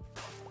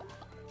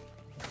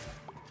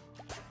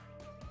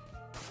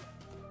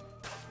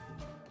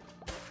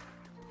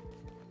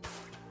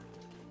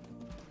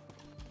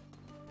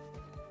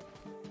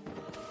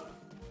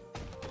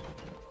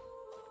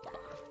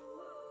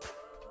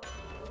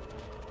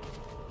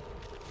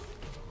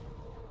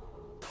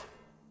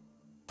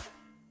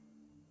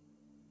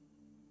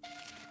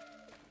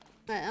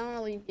 Alright, I don't want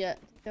to leave yet.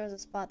 There was a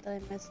spot that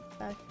I missed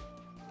back.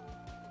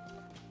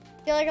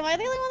 Yeah, like, am I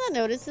the only one that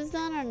notices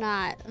that or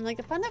not? I'm like,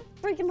 I find that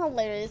freaking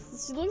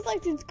hilarious. She looks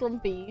like she's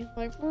grumpy.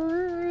 Like,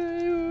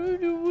 where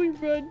do we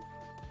run?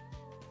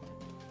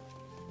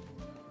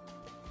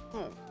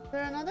 Oh, is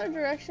there another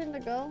direction to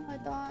go? I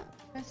thought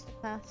I missed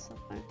a path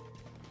somewhere.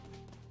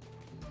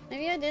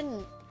 Maybe I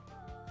didn't.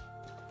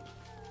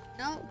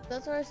 No,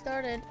 that's where I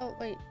started. Oh,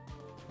 wait.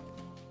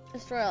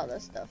 Destroy all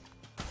this stuff.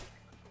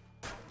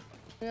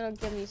 It'll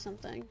give me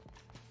something.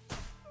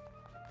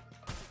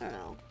 I don't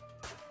know.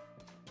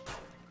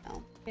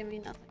 No, give me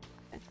nothing.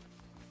 Okay.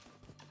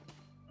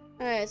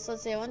 Alright, so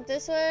let's see. I went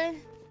this way.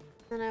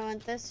 Then I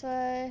went this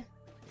way.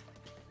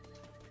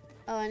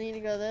 Oh, I need to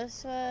go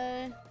this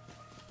way.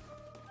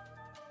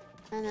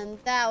 And then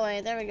that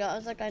way. There we go. I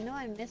was like, I know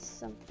I missed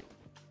something.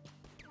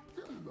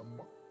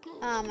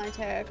 Ah, my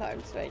tarot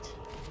cards, right.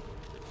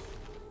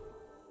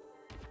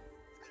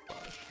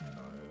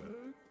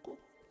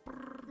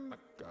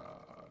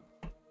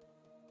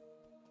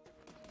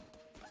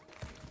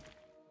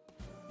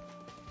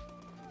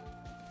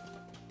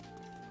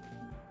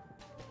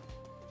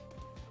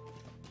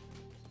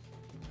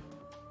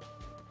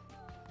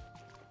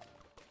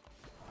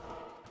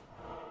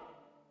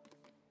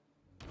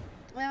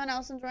 Anyone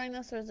else enjoying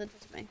this, or is it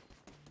just me?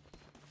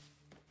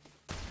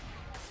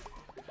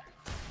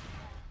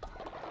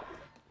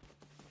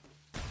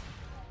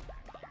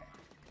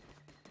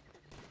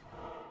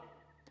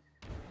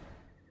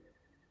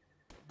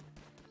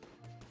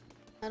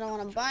 I don't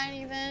want to buy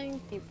anything.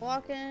 Keep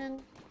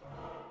walking.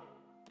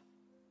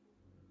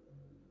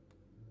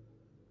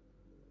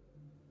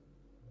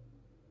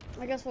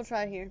 I guess we'll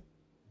try here.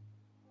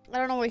 I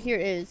don't know what here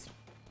is.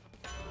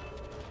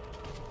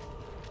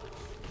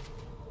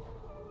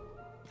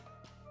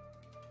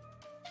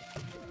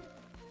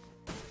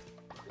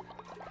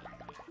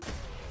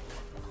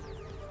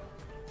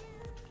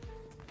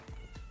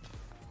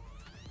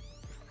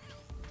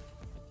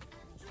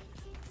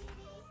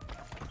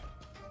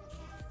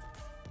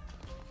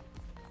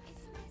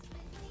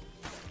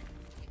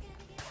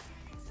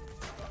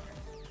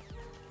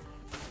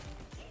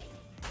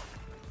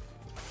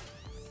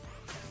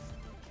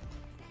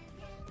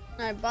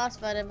 Alright, boss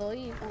fight, I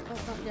believe. Oh, no,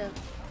 not yet.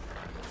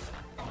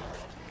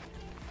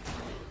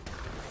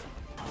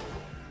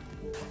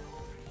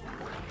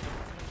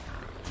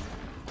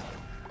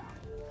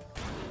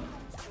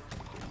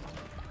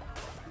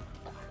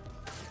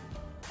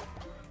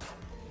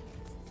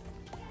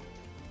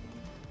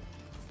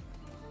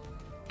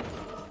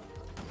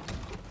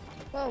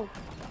 Whoa.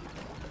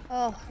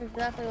 Oh,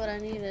 exactly what I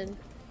needed.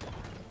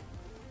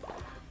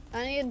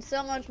 I need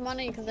so much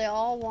money because they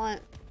all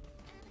want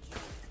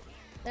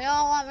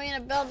me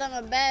to build them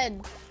a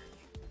bed.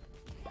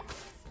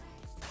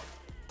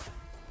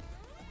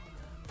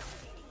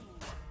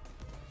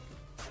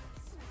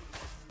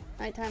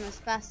 Nighttime is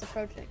fast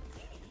approaching.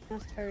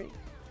 Must hurry.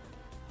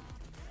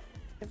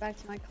 Get back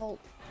to my cult.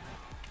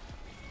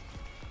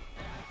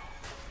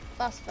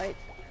 Boss fight.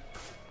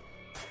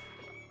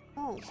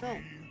 Oh, so.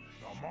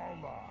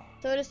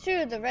 So it is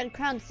true, the red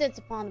crown sits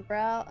upon the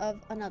brow of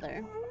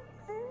another.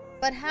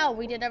 But how?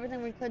 We did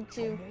everything we could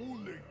to.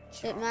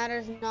 It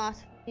matters not.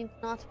 We need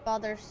not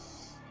bother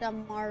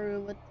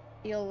Shamaru with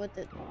deal with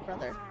it,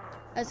 brother.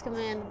 As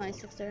command, my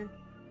sister.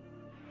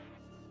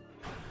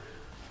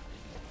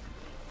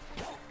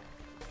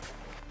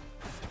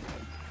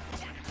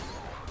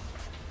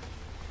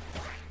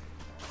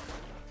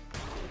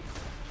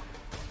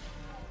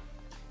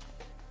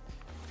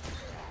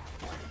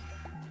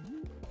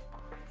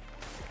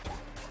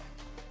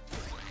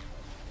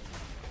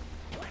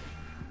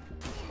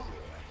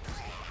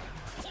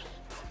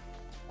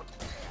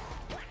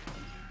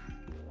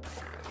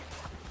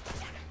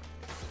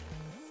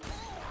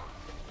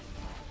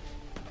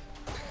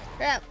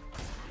 Crap.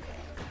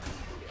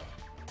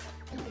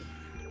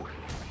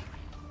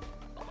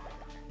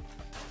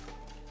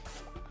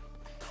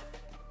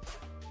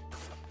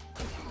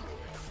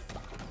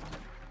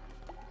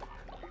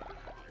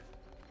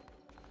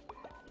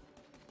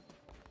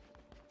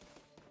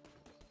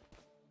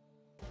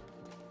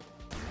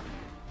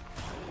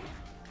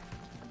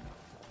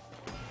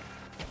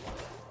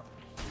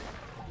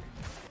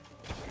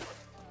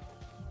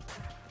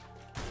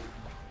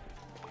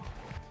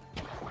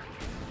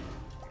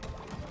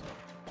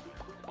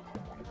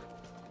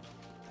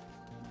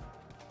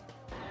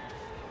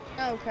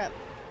 Oh crap.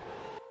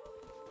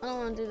 I don't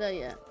want to do that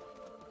yet.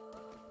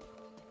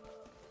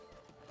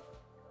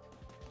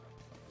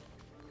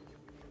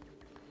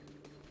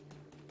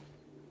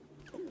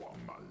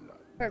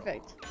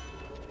 Perfect.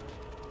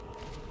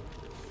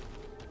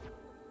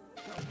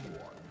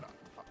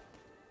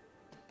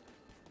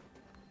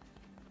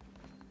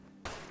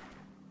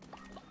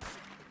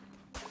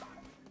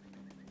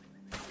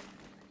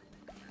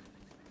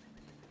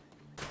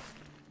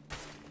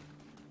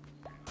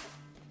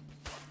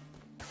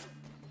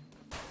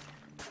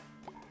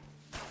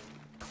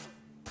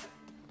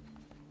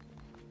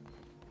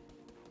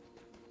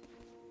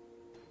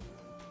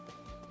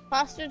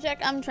 Posture check,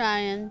 I'm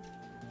trying.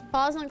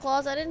 Pause and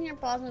claws, I didn't hear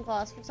pause and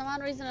claws. For some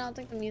odd reason, I don't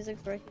think the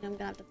music's working. I'm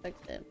gonna have to fix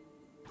it.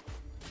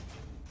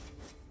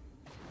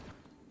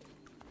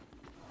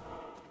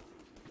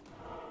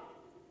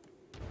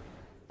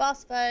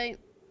 Boss fight.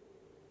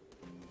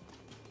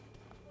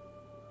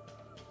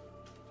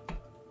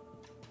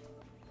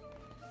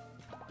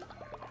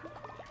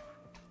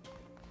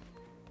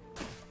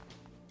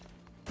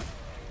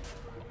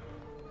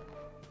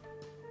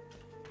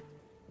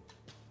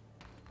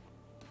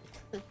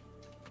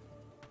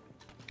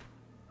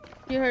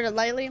 You heard it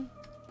lightly?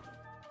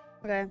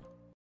 Okay.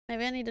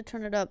 Maybe I need to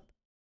turn it up.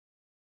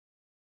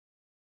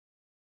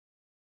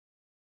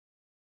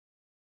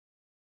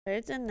 Okay,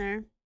 it's in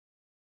there.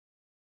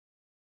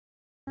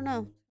 I don't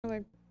know.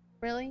 Weird.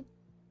 Really?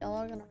 Y'all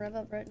are gonna rev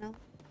up right now?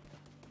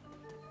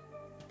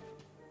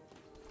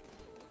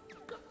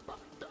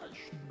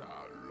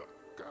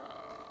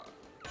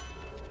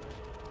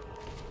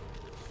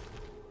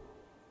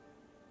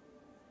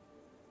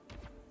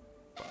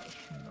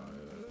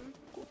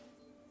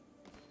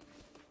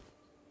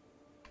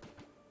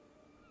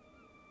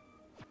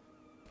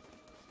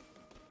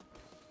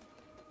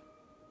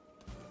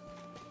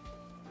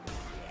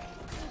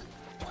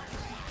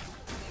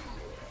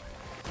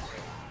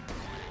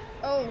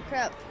 Oh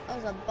crap, that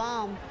was a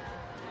bomb.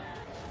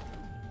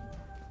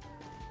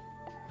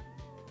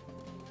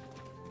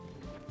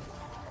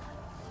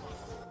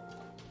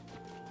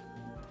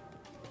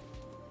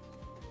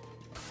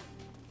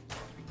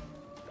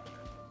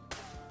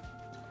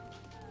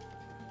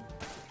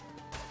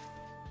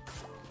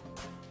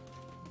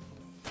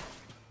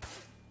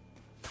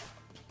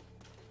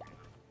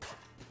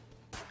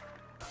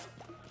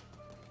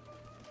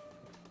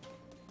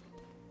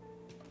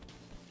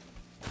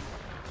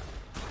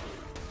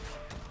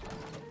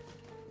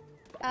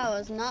 I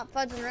was not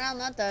fudging around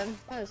that time.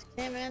 I just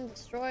came in,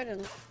 destroyed,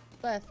 and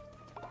left.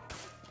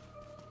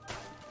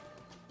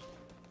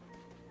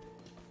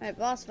 Alright,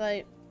 boss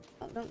fight.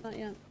 Oh, no, not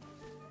yet.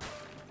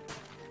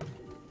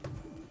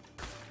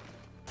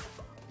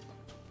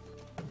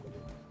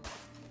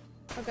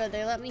 Okay,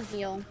 they let me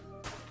heal.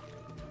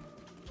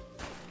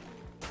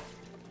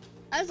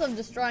 I just love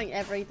destroying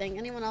everything.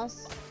 Anyone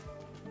else?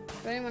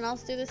 Would anyone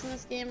else do this in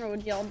this game, or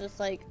would y'all just,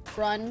 like,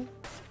 run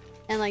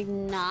and like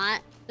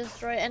not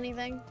destroy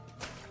anything?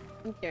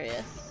 I'm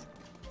curious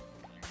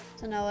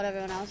to know what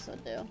everyone else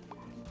would do.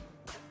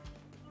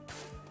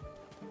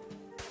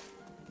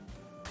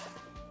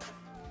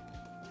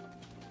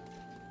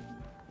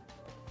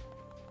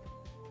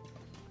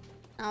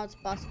 Now it's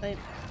boss fight.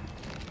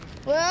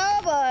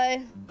 Well,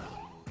 boy.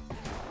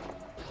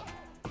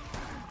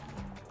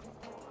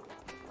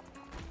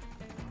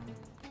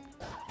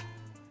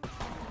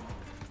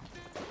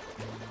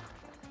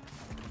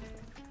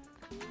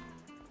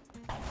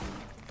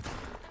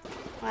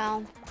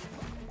 Wow.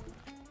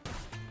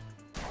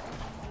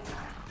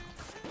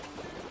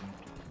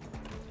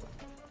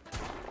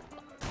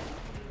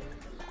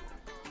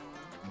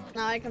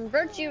 Now I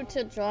convert you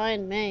to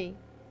join me.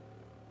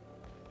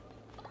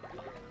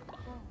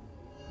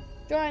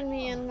 Join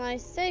me in my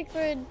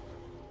sacred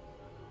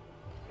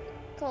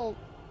cult.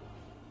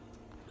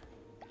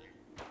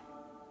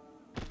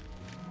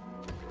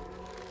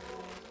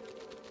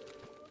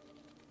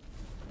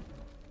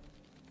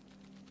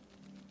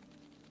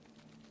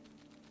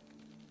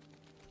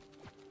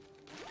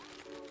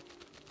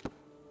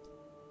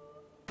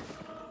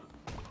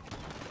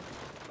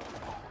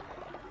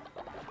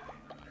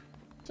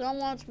 So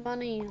much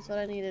money is what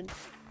I needed.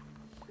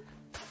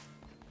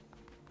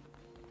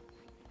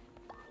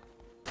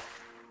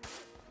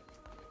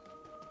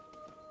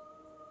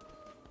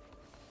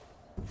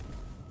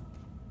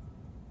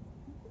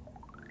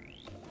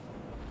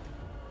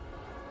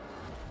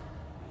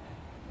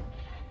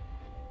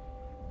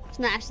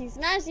 Smashy,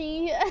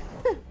 smashy!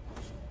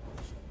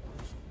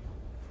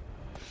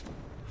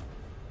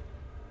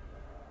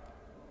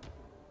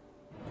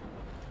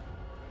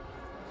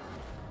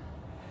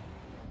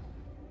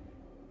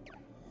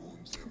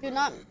 Do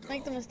not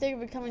make the mistake of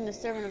becoming the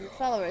servant of your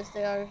followers.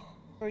 They are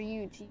for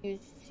you to use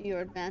to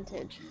your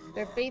advantage.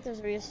 Their faith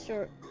is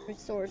a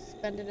resource.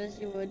 Spend it as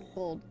you would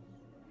gold.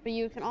 But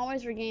you can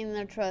always regain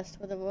their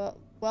trust with a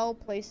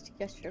well-placed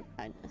gesture of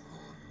kindness.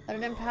 Let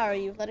it empower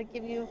you. Let it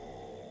give you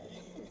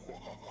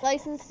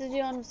license to do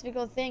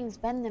unspeakable things.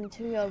 Bend them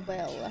to your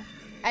will.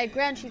 I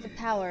grant you the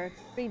power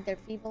to freed their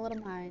feeble little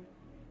mind.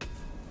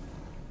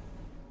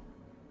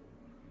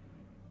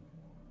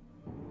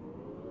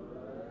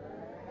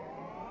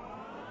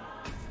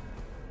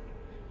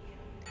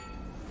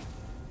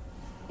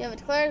 You have a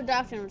declared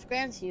doctrine which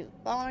grants you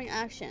following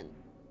action.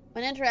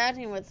 When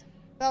interacting with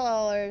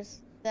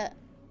followers, that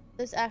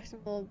this action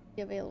will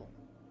be available.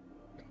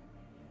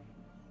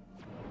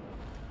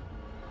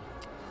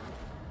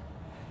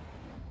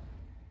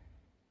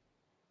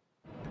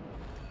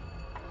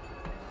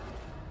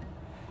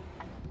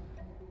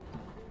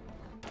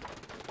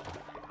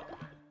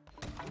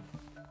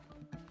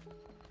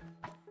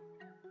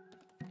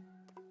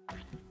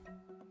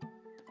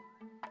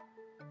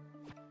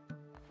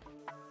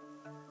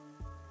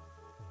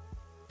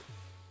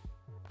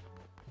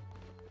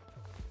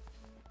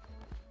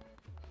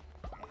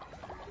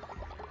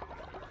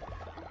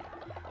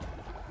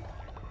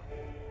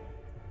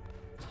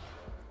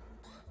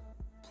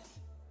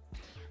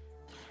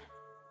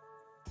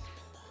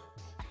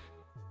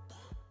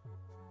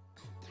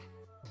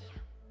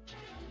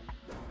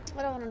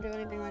 I don't want to do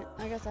anything right.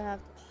 I guess I have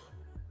to.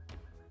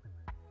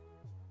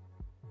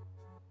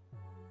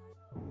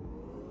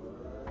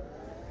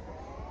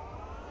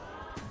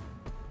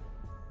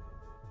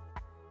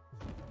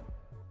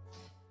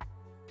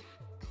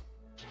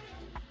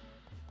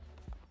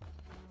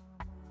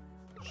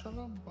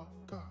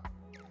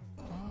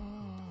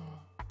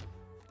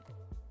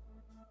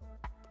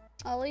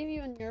 I'll leave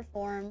you in your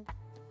form.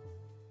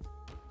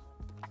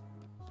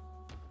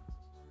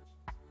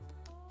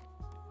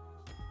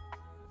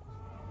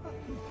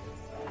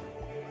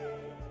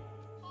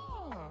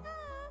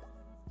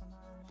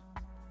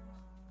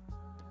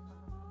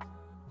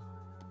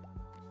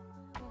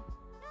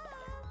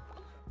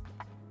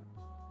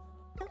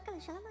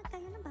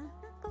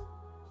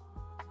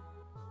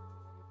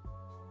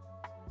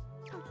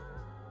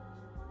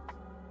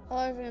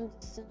 However,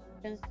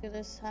 against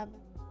this habit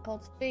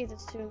called faith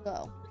is too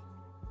low.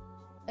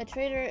 A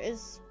traitor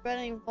is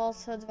spreading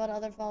falsehoods about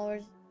other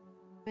followers,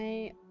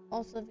 may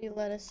also be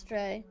led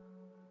astray.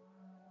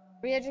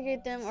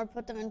 Re-educate them or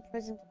put them in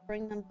prison to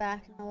bring them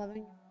back in a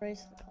loving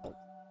embrace of the cult.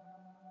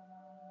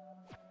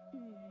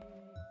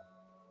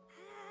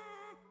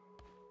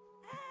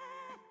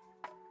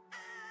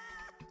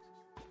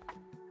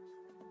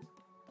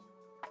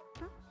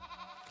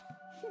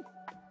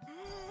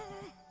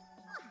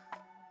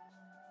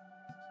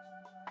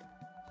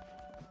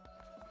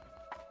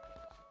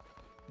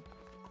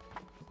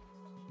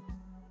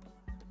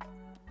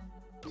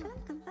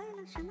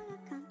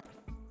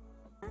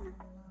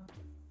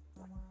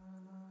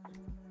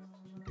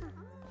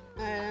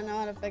 Alright, I know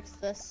how to fix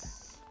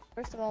this.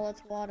 First of all,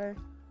 let's water.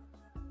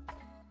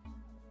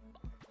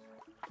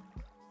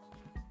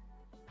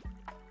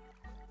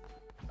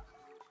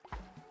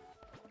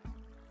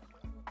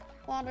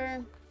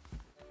 Water.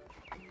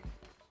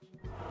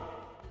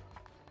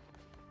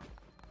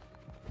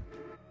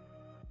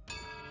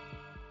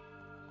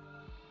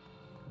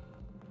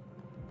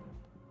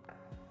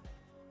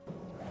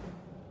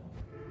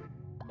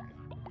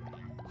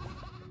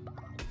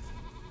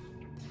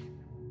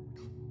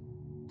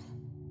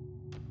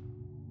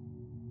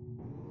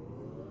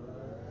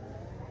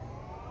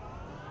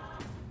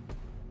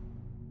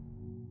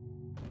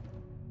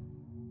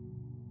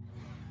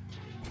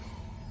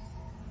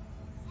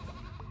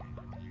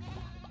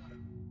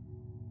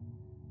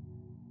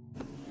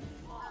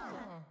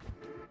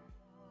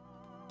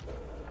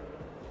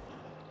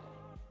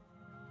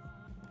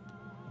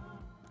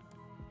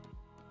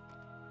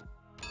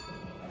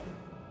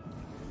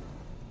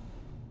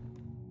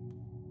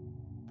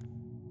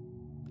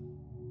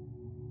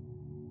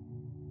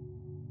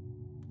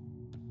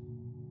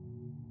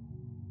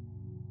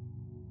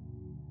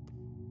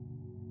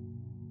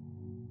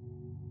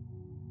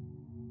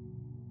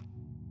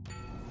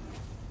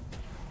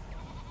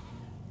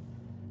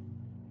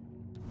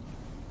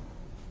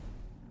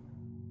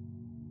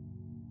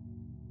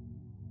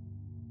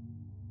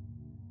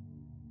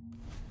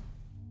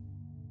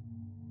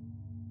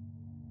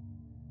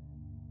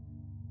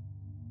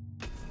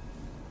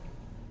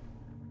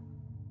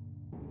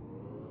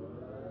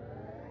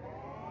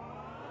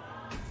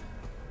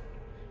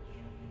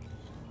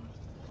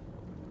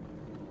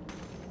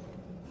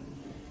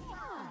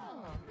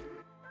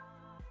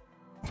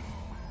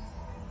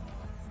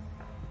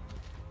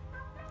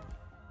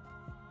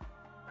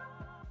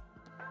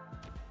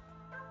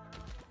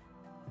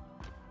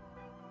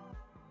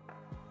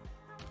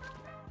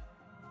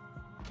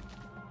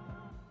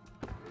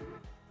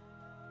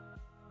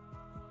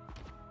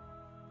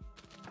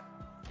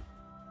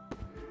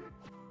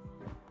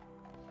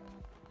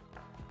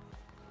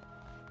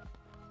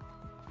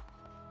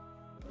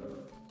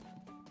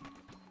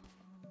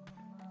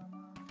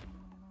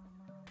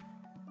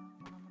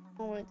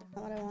 Oh wait, that's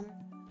not what I wanted.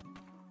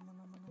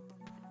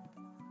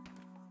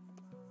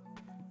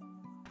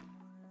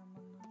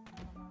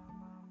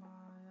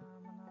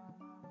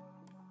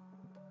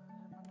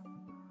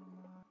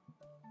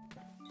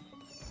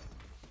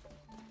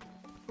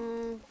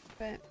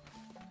 Right.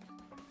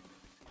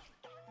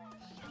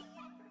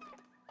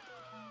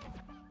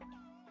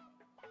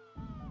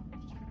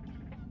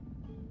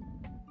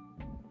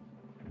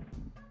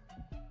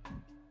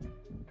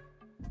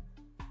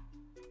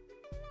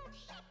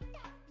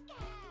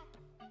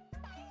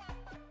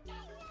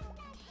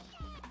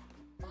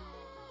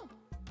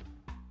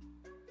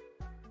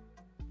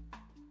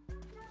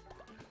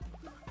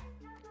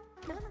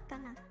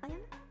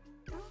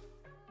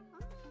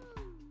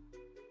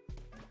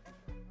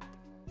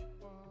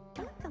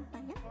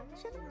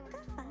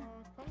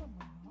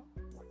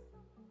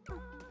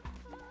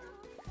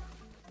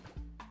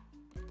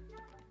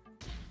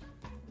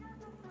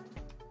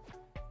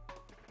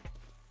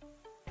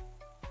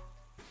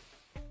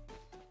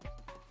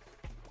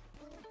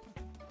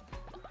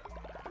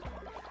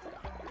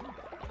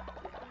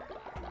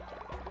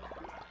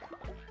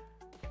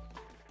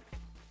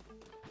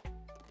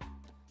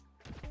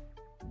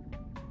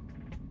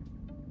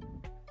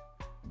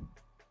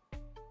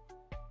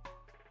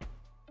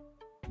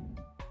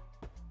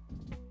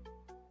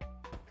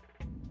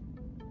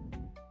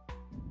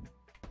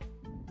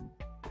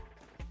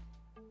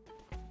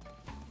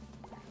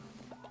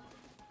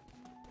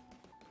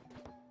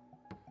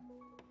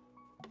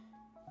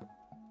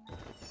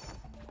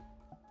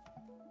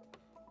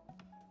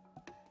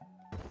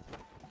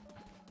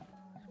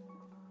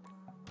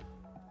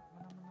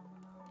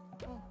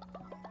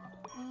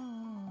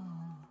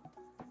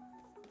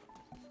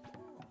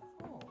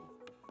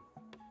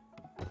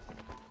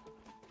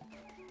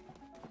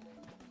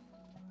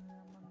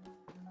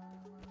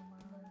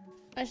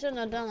 I shouldn't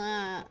have done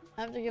that.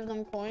 I have to give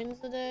them coins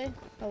a day?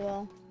 Oh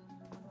well.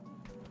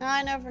 Now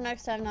I know for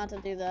next time not to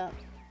do that.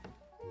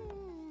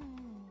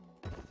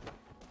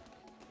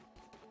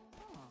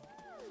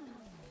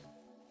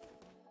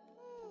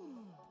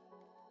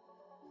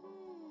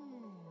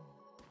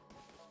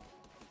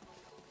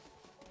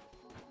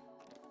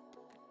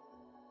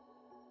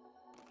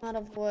 Out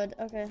of wood.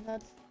 Okay,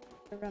 that's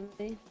the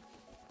remedy.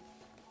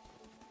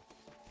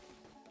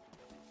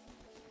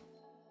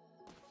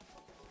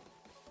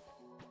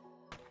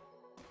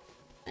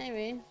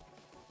 Maybe.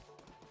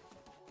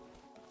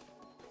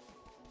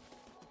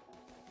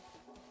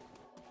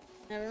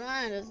 Never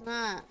mind, it's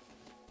not.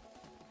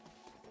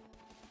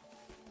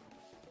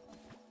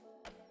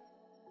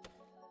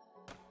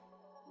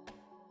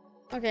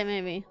 Okay,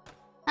 maybe.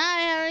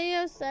 Hi, how are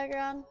you,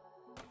 Sagron?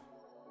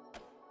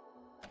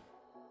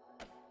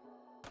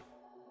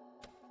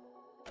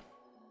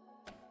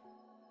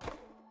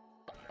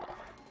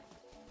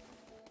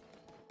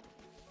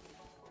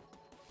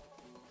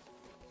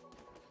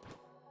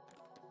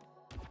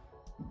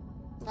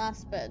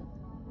 Last bed.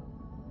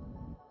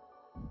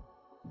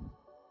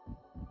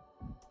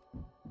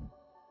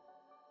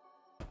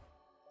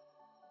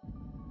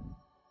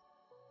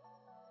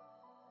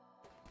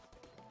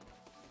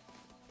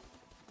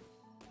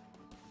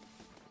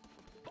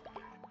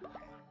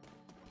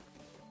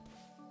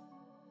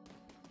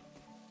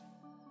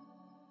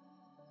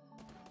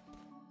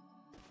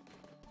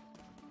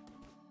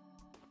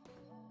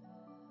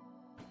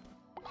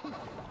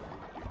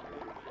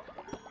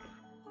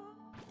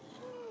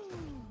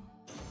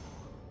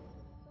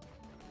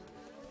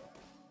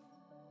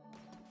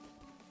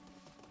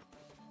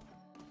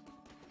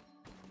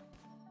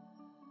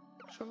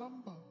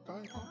 Shalamba,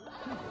 guy.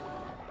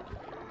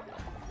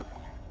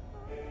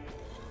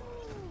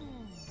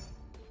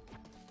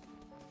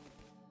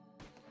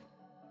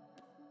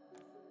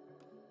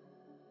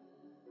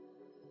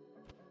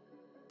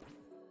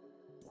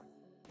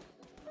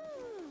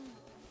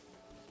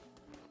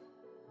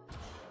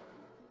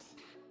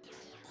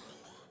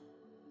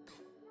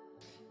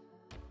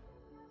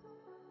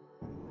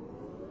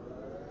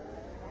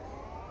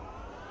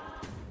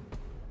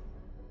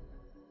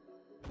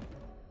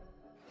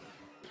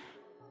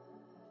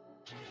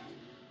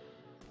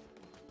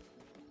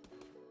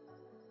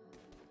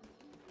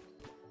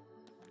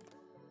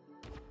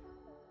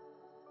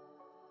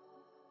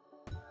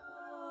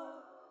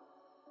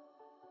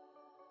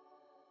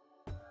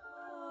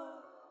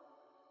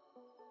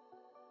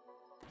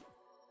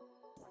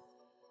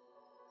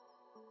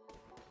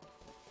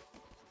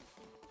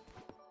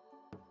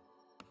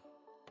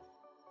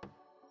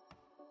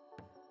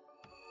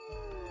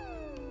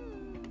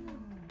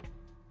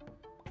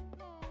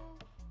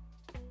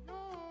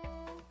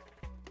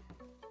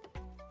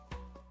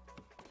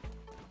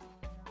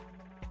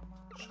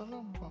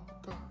 Shalamba,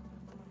 guy.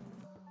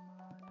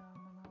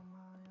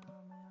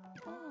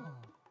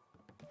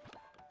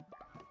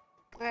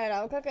 Alright,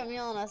 I'll cook a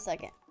meal in a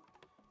second.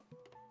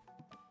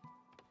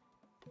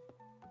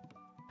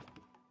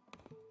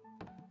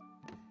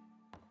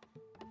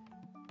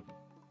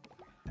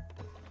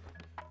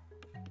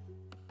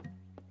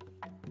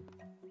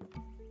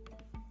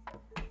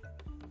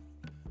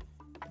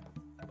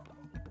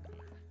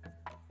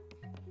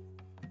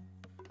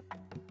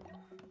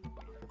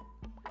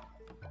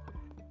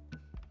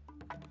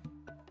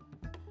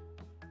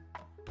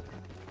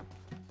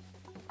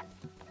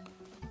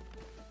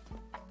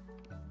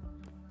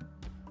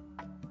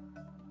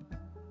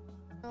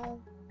 Ow.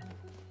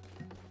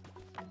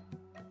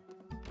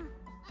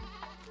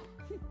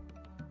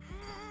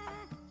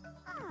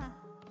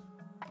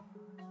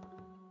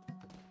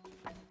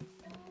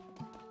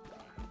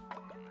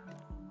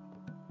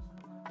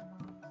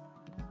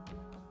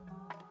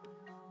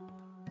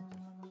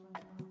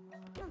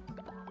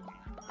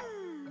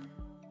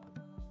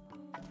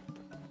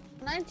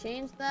 Can I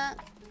change that?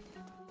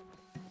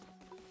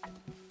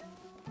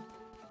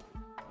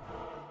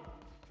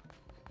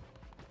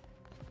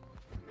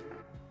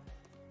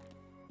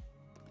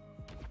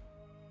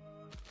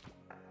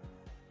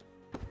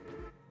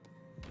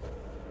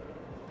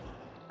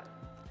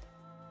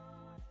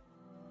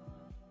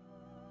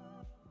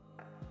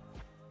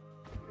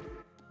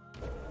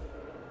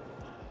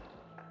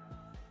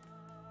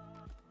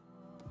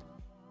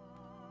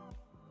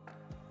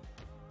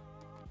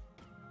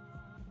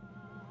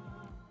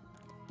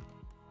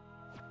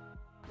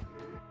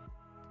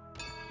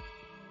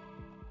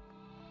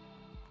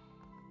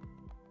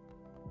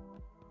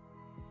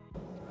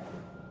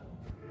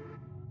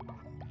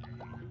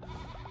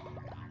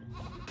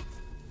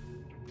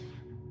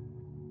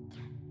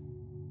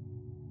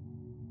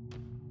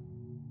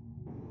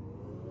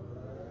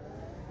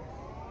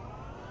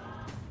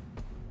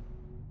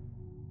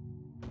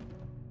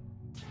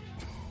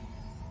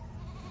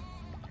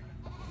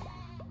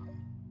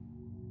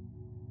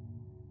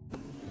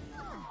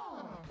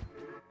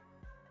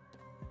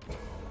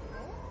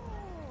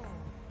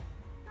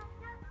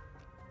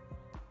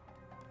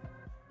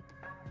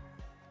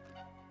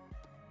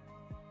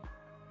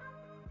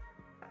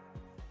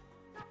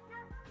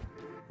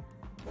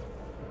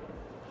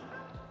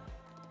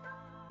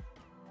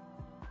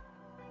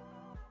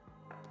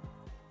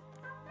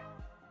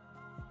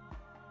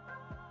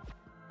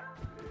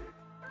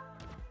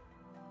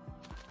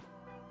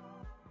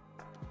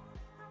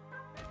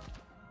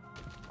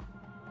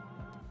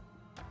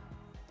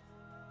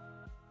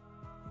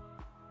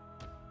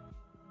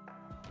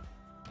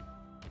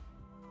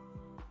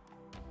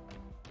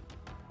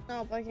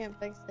 Nope, I can't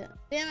fix it.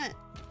 Damn it!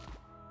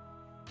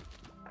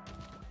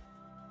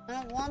 I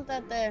don't want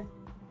that there.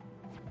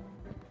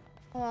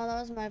 Oh, well, that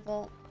was my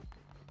fault.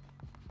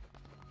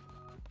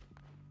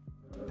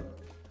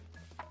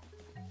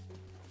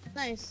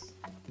 Nice.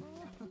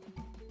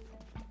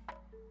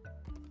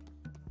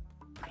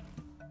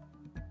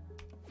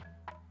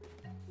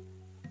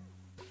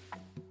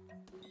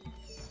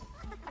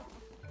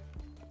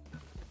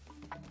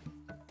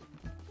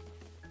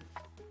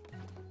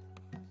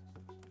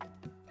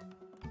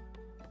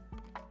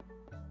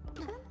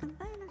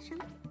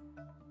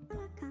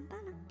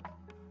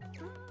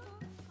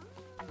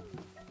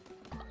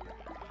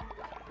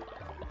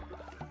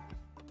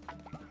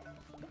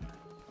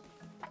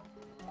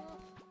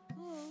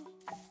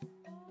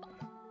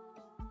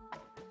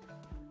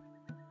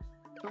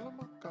 Dalam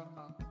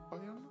makanan apa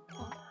yang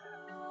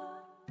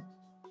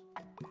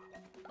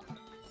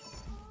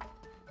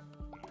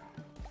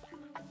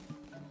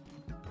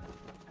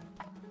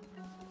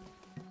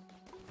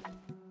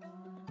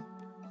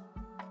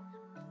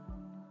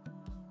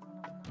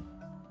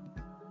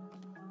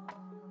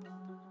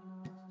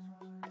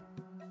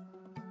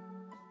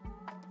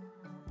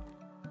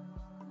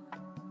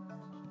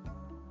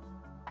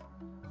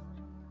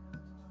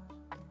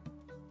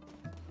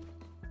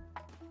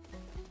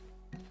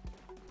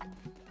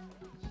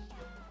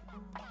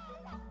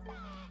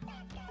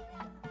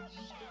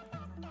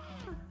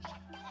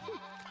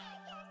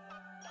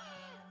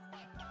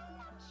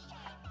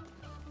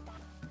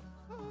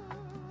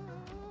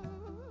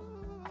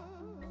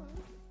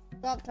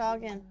Stop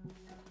talking.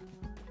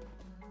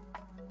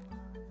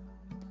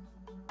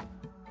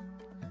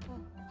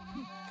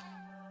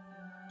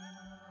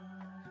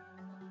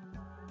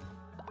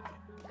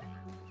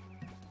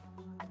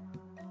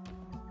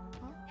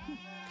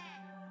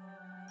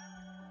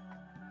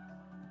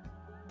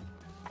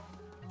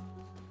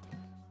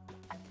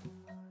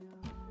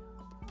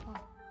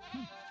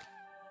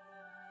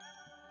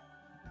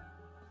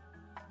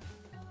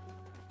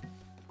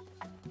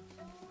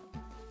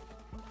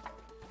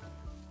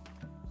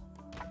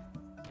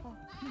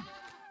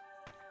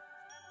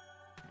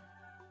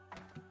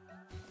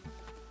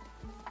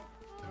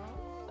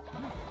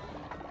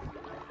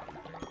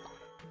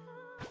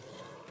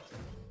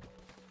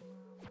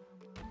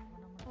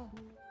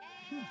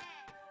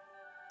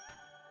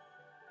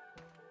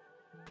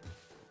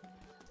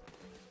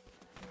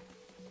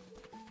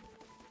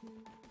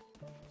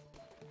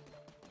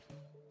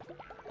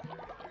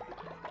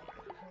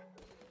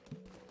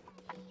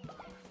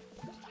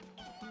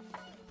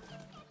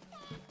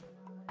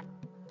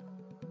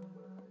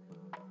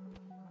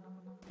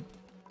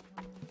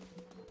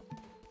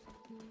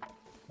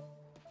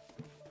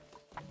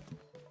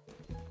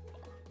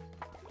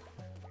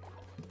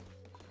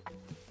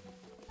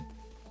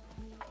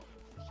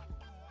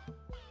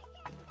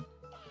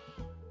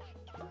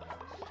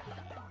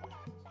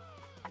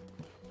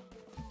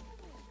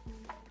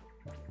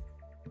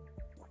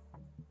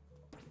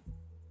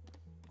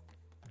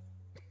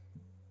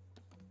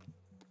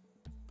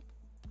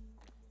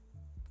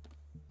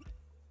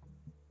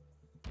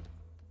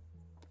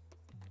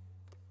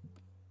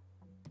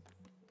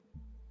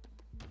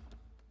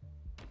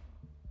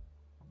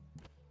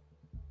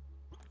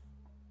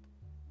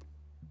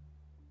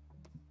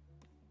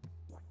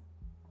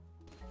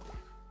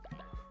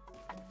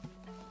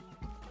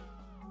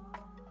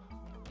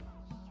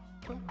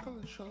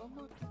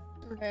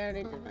 Okay, I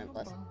already did my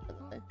blessing for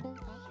the day.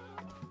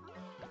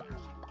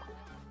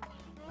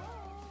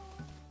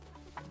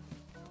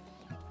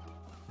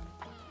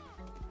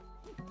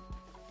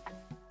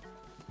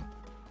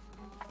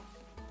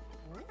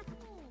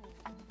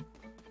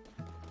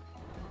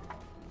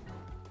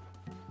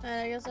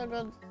 Alright, I guess I'll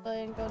go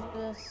play and go do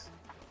this.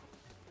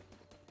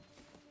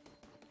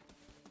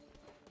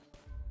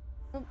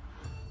 Oop.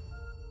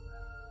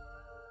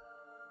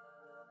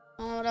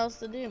 I don't know what else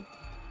to do.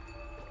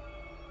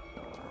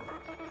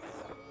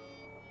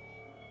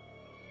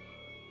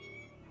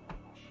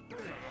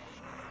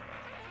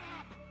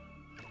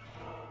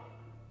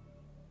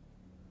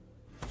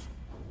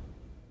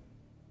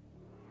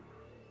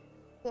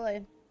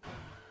 Boy.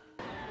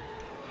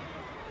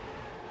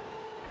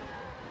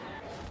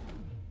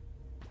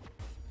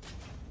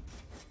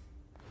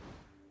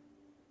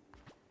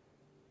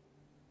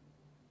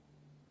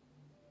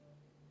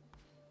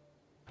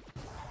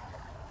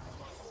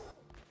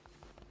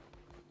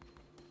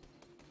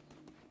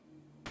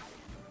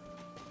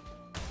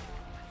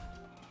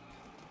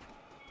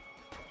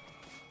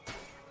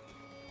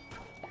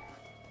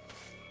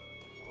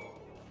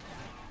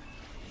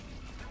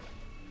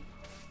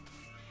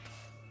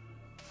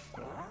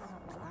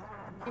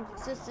 Your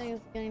persisting is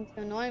beginning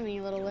to annoy me,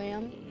 little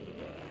lamb.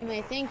 You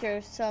may think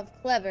yourself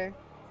clever,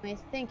 you may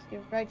think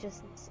your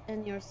righteousness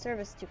and your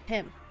service to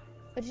him,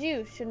 but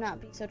you should not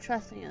be so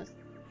trusting of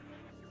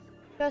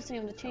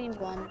the Change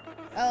One.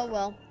 Oh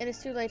well, it is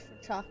too late for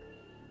talk.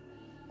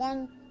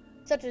 One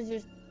such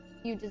as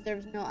you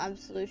deserves no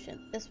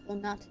absolution. This will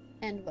not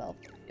end well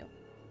for you.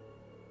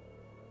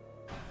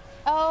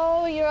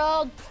 Oh, you're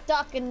all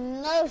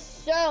talking no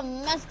show,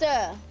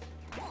 master.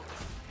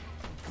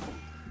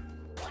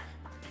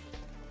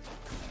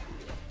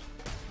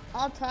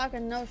 All talk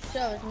and no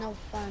show is no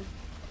fun.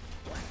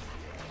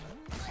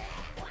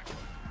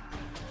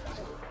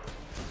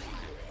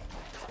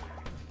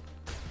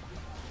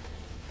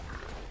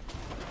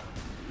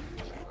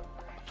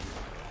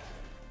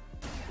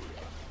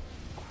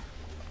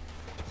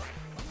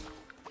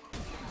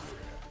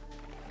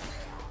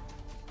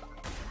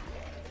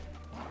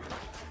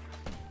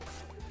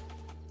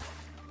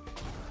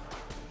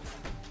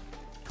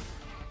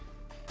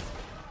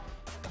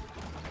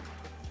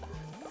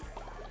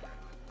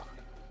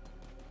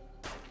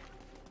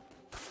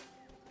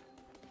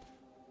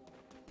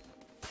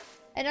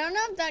 I don't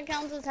know if that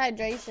counts as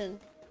hydration.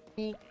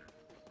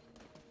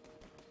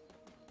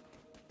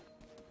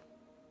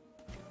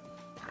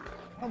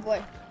 Oh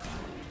boy.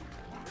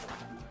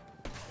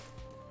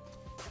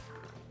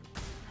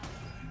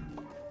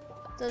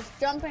 Those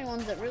jumping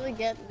ones that really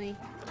get me.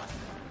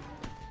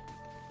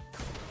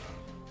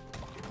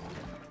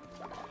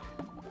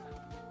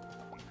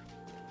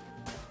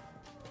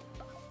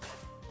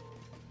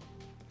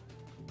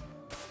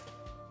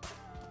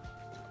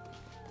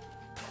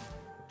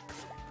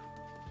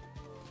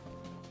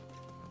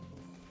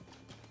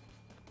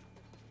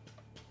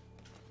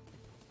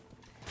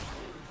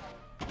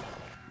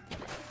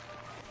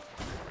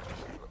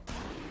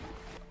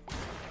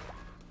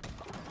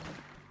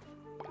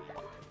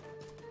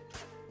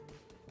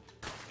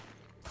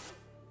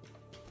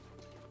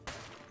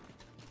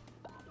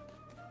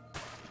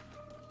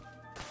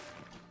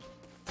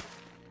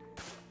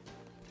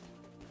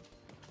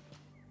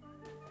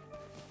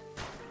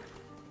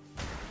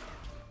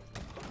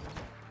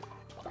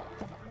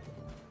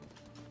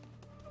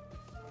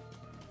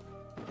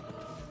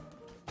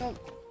 Nope.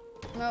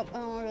 Nope, I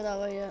don't want to go that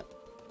way yet.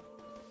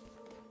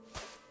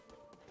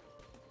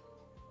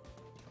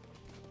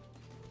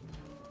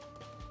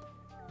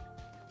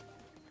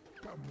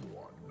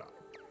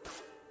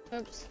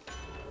 Oops.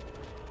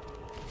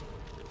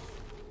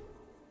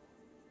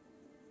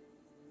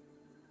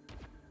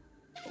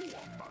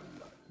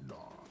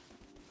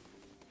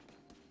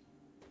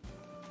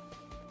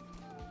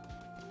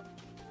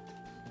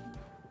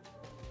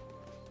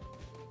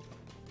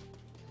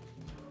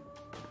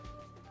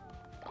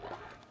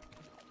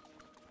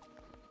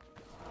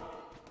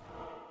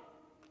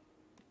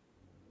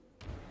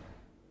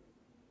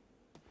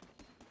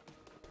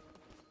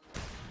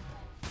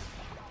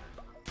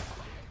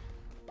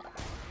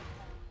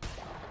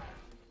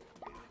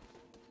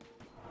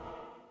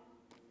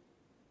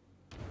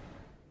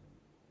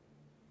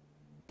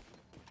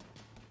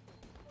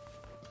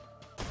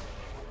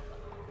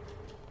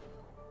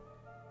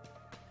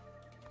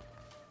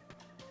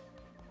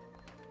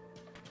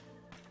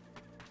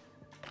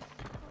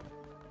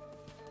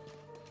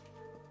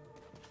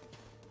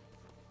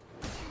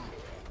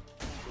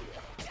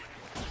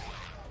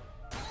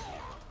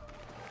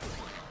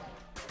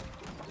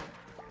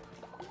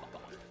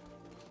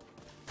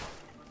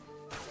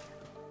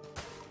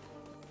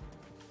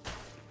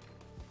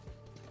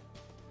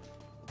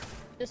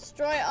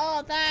 Destroy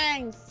all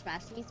things!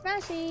 Smashy,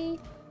 smashy!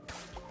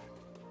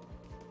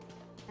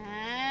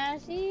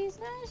 Smashy,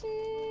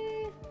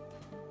 smashy!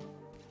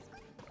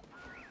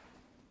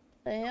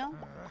 The hell?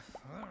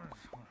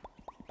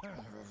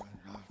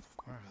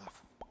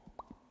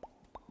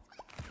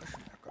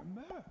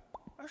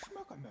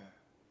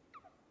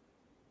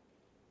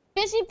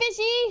 Fishy,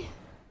 fishy!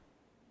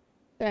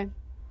 Okay.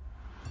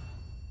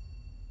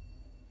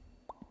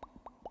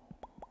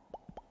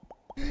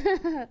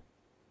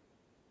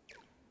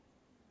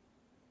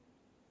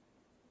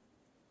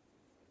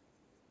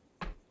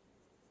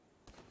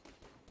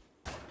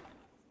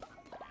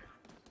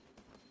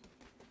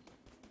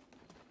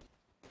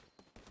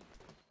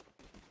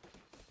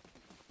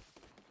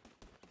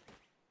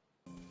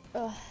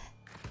 Ugh.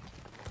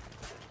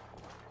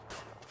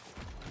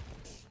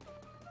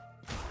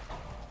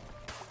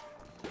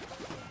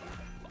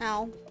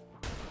 Ow.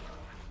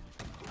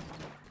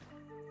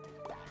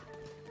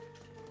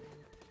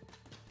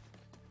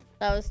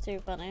 That was too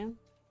funny.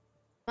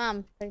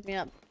 Mom, pick me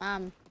up.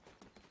 Mom.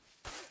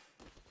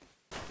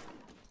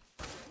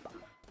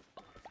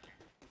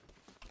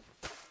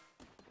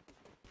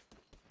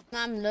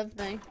 Mom loved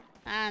me.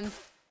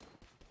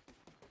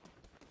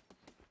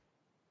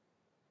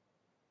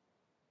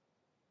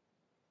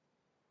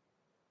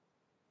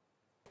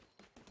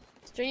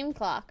 Stream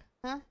clock,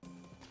 huh?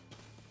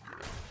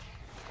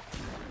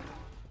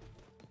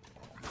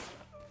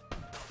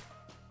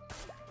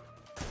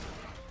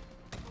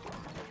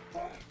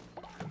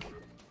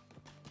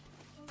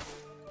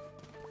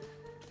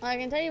 Well, I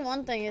can tell you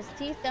one thing, his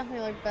teeth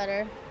definitely look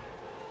better.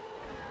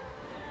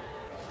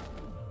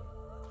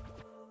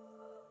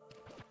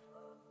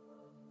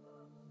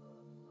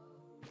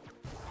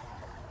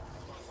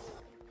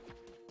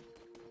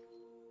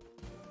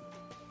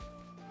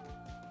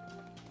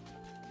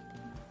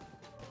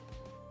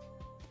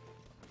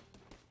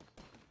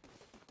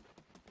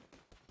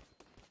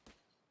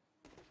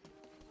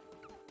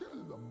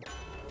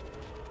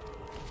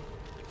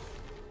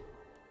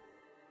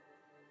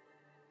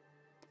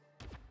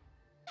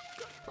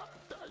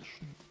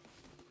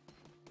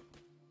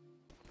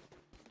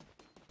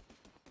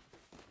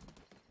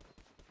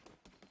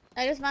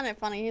 I just found it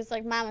funny. He's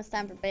like, Mom, it's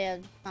time for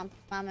bed.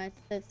 Mama,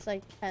 it's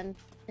like 10.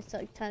 It's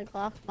like 10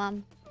 o'clock.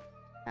 Mom,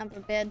 time for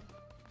bed.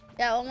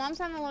 Yeah, well, Mom's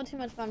having a little too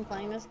much fun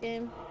playing this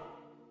game.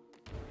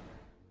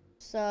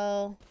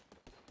 So...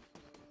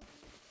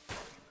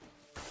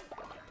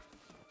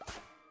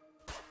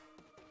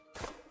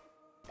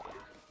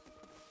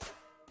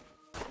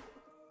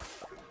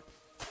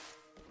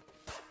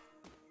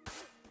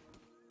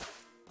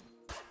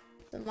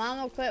 So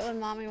Mom will quit when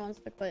Mommy wants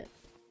to quit.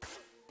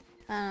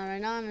 I don't know,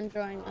 right now I'm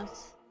enjoying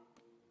this.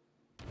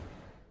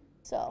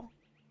 So.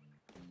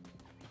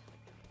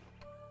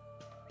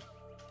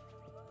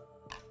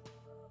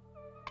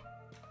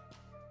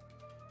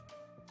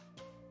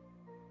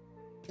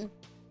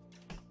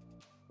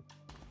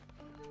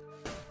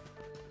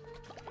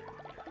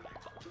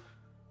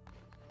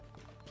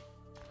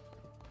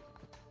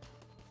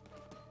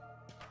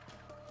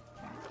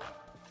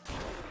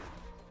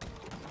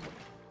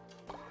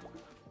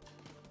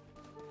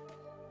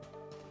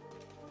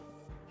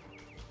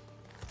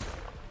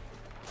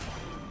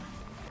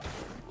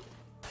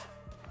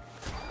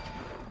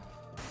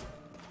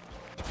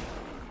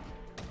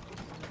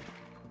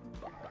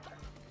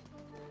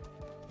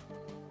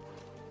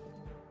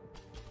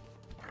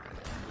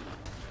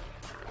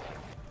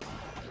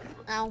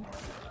 Ow.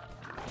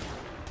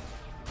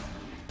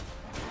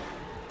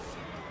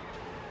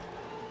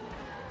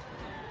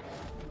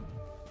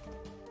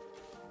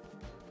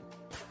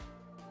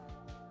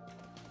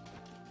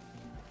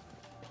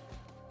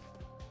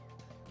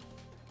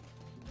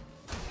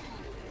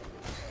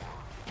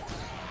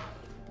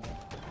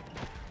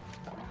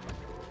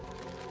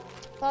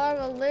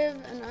 Father will live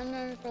and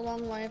unearn for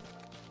long life.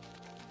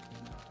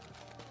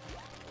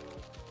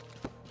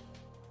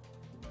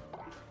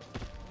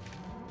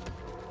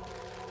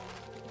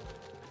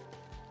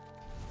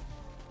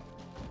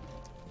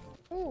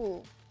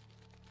 Ooh.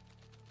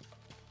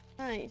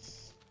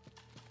 Nice.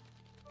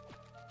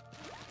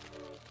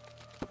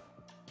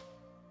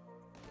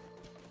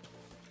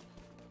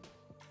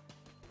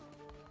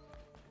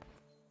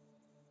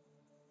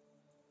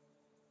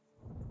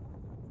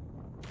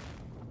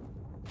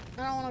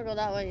 I don't want to go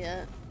that way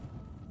yet.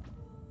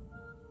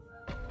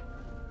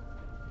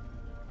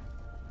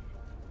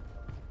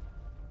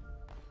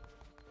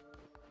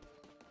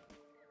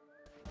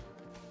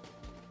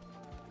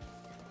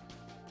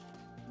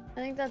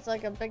 I think that's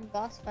like a big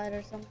boss fight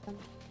or something.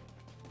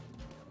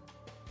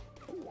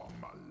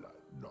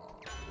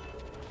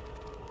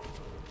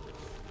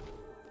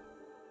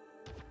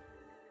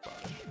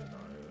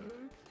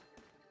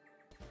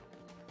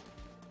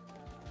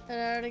 Did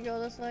I already go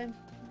this way?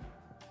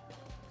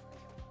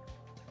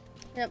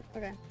 Yep,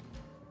 okay.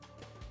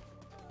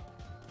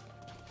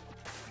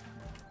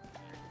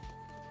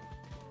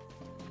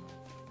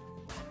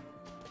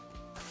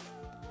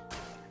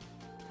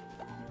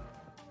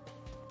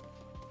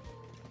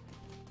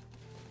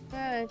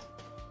 Alright.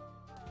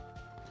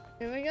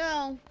 Here we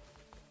go.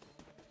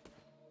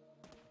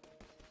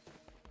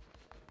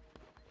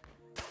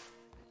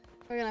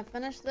 We're gonna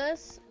finish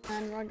this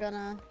and we're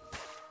gonna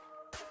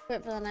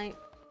quit for the night.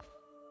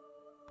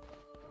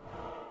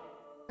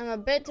 I'm a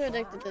bit too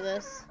addicted to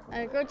this.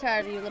 I grow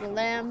tired of you, little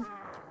lamb.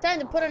 Time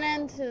to put an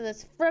end to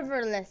this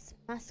frivolous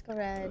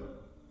masquerade.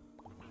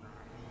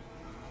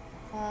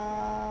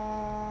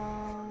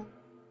 Oh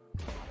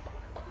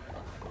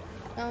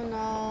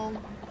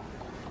no.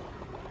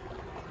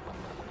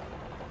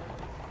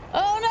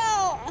 Oh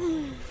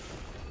no!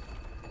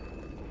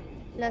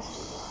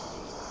 Let's...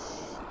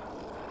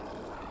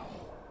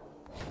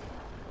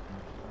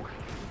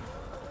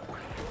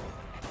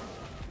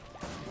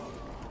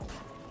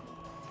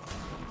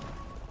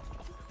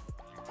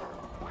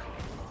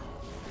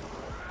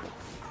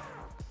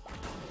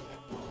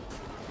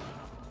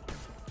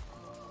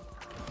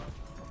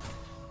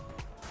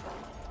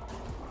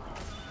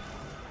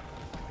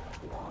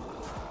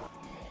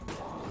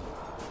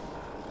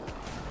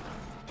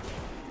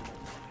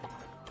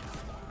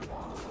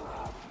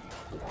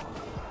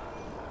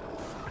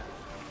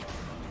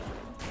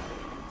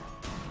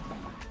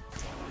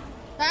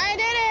 I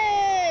did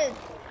it!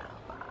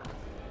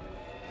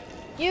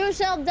 You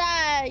shall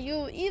die,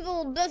 you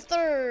evil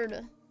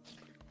bastard!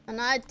 And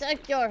I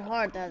take your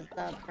heart as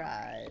the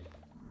pride.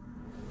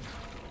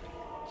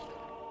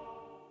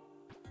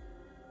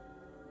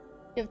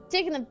 You have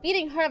taken the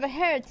beating heart of a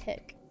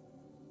heretic.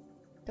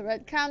 The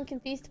Red Crown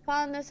can feast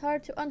upon this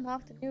heart to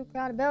unlock the new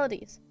crown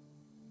abilities.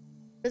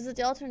 Visit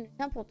the altar in your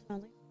temple to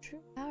unleash the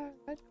true power of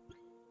the Red Crown.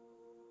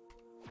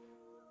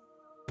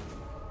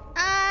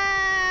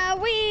 Ah,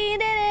 we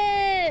did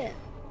it!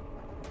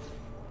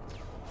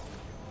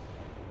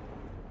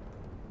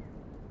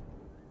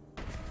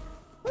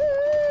 Woo!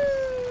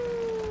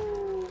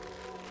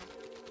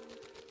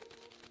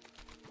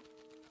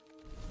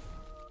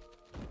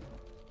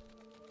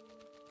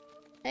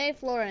 Hey,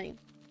 Flooring.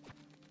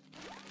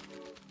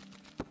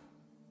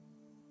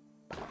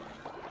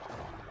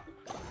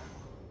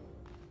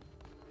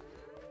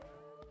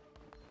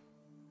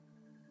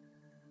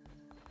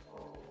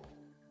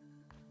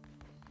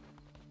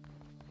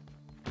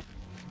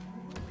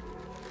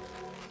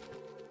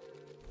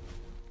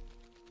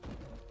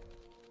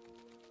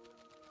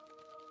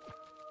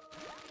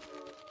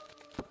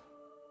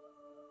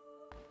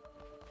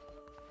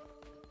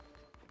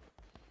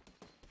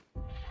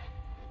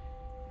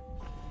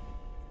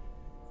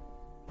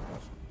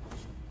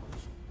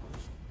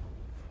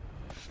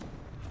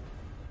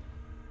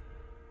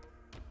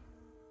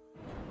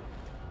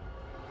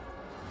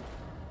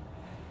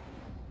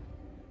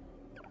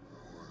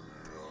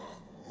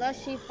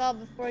 Thus she fell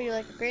before you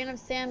like a grain of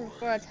sand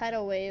before a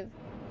tidal wave.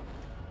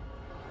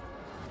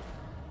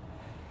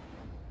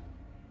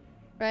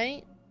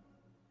 Right?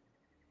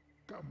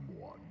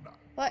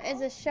 What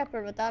is a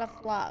shepherd without a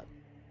flock?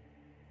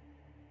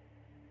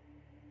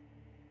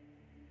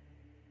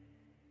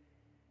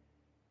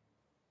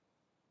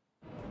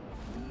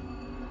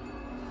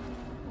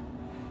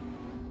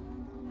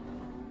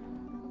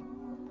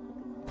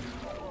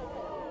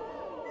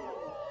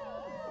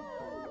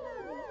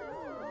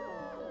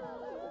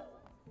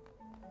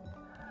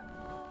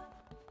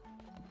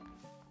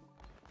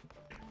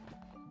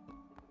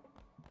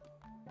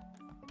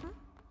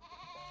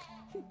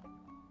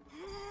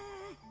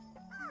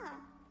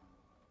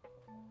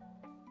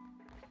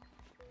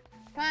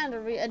 Trying to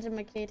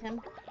re-educate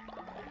him.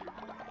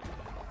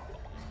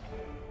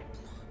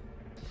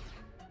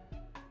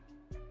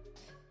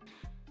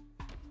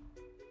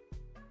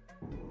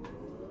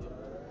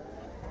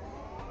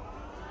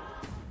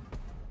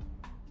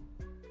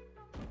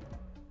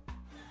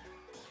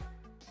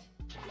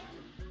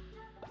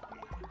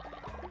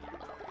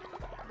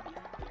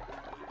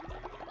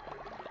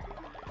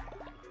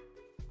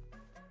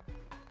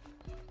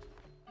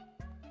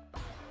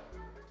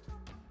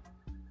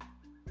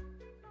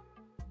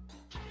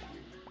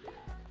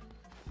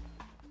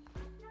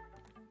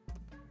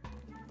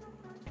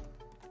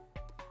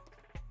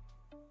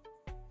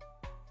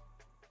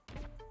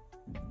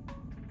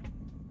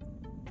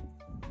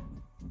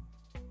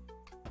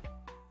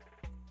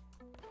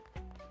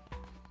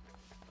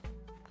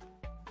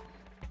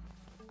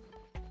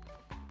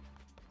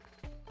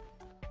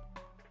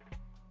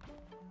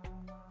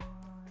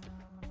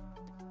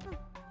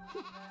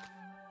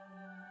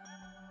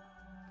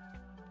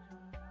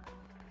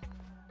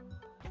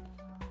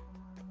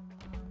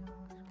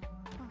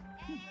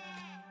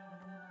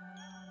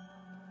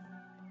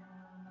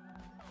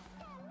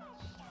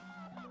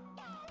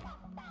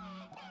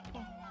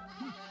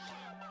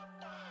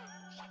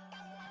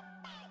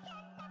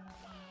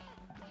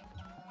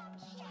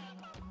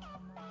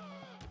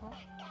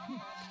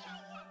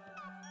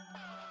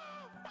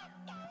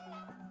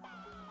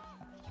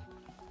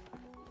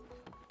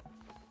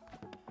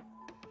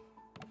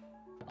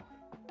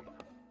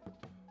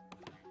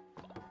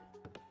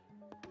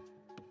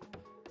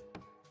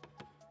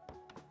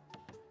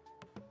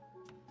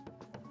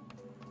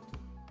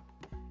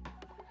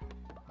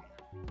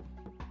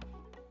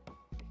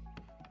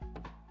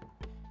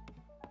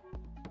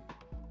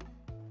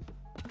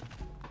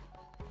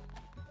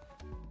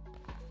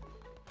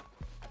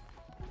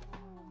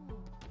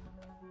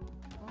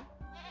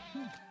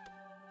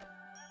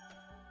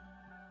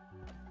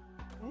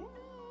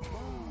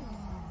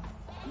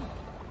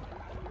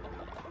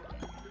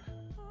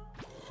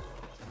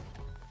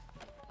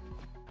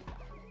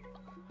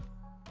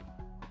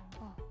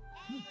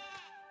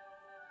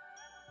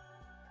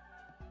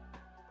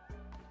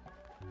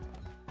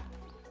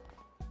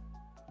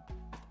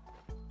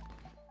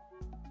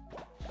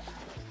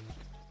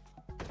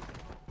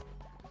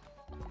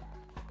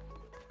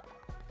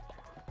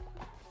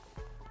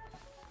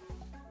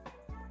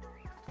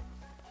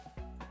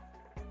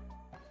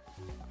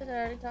 Did I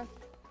already talk?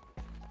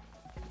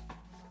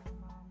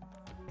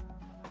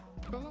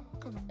 Dalam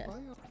ka ng Yes.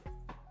 bayan.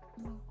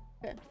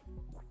 Good.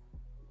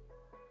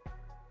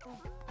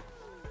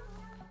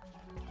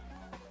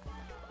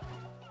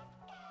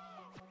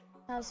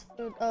 How's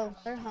food? Oh,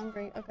 they're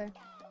hungry. Okay.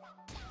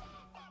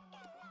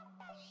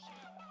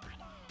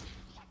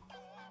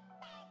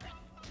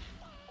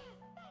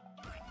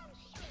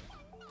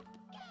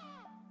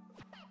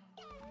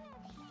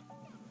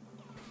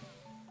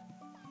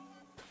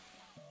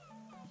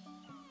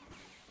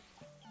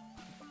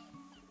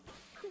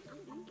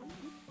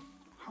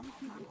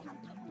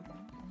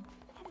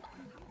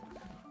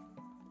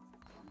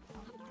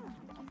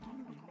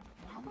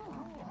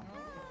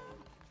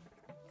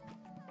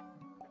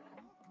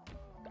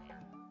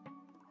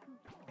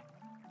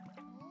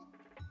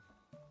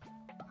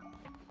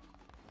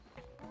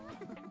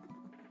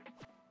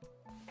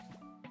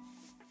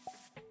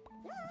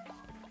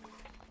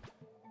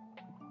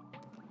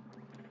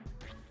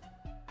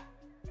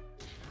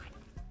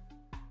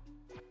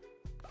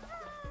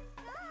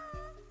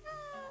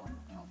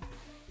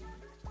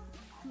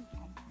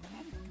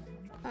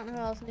 I don't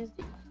know who else needs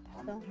to eat,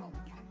 so.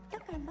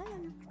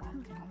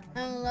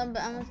 I'm in love,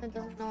 but Emerson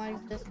doesn't know I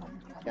exist.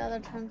 Gather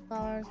 10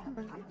 flowers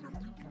from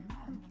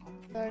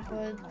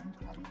Darkwood.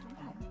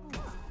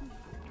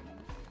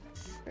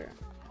 Sure.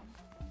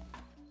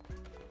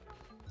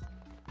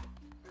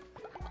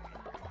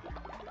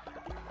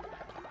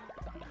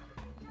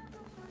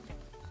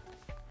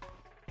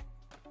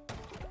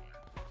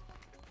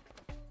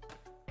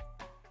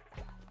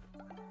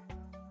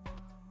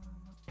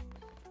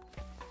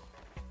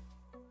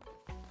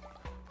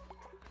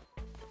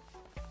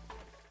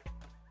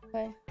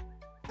 Okay.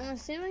 I'm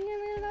assuming I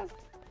made enough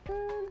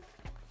food.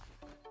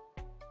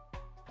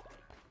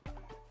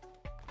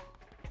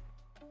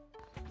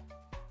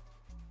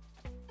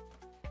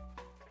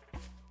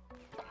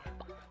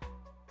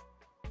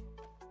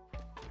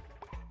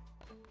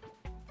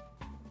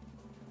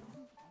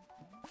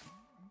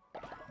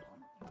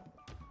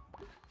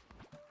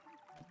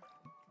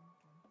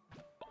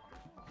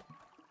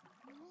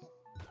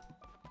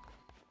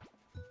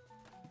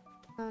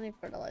 I don't need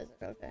fertilizer,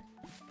 okay.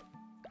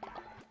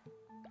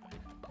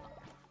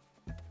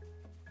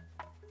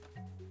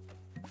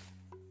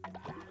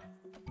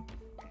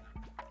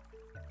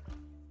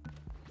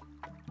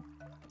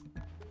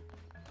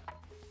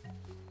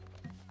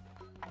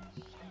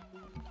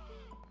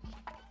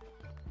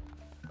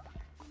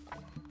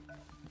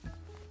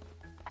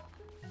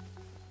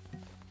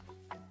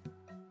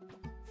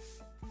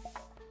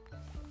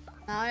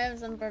 Now I have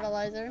some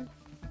fertilizer.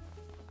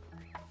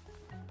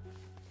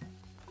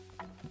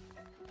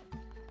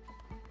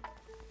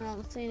 I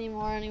don't see any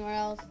more anywhere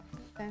else.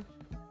 Okay.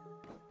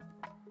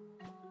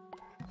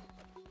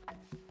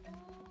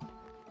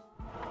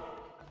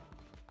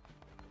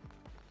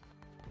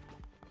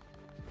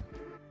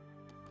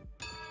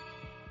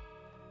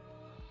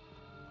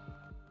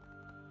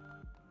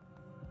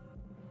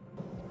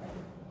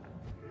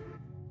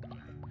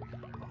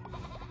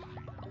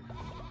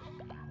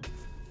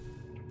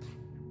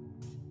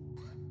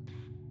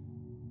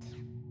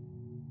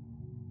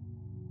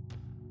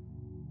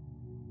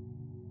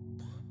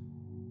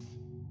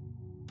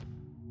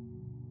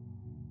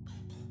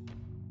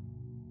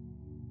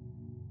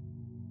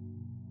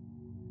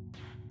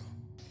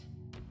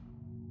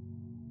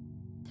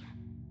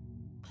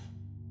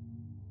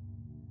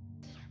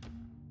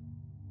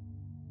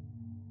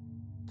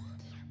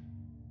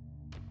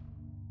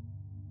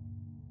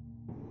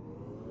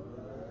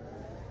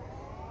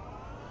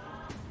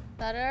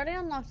 That already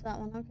unlocked that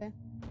one, okay.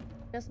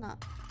 Guess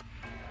not.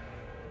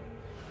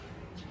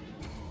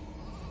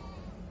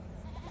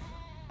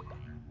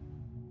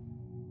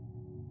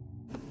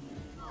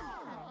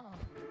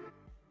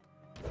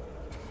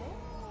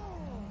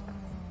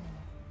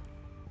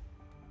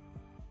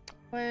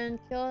 When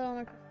killed on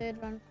a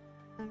crusade, run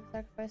and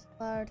sacrifice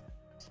cloud.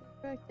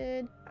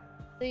 Corrected.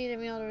 Lead a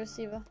meal to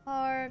receive a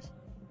heart.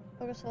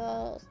 Focus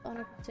while on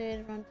a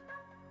crusade,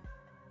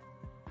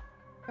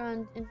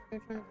 run into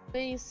return to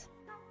base.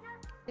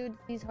 Dude,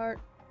 please heart.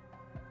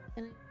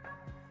 Can I?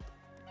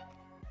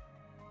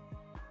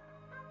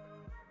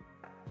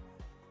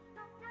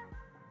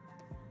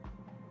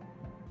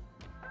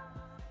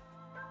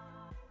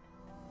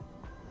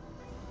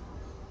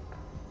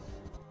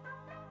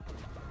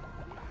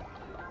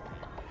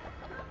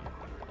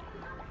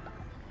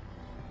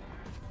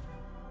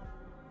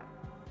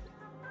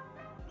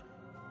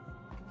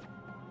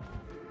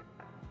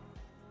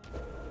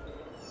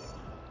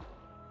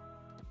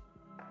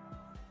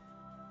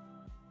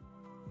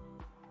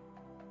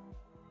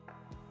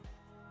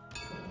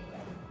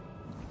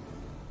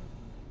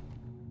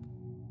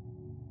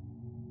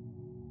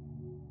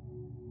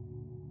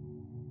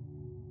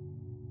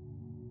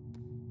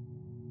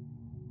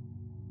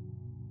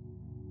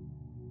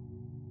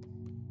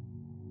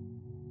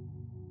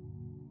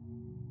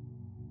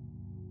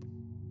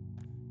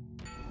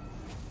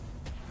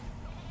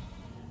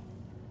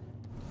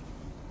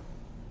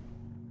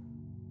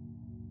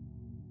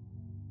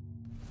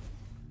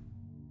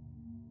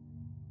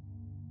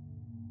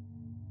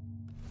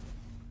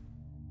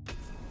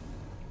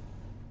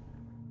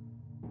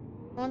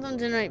 want them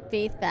to generate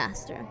faith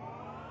faster.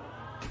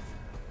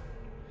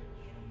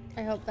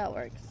 I hope that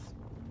works.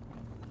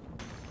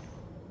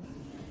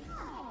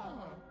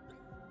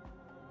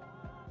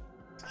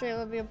 Straight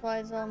will be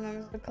applied to all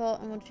members of the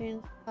cult and will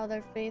change how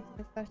their faith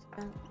affects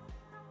them.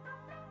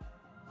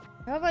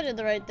 I hope I did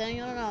the right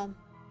thing. I don't know.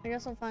 I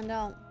guess I'll find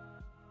out.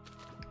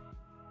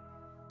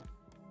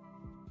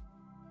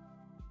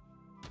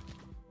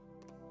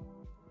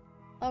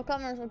 All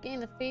comers will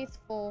gain the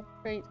faithful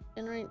trait,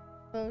 generate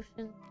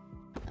devotion.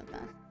 Not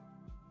bad.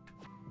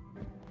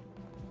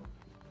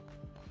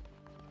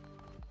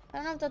 I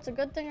don't know if that's a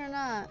good thing or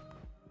not.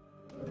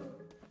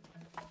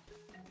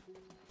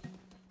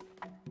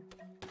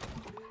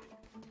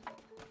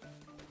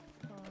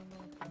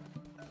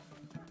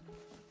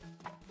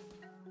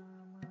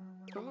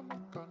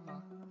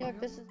 Yuck,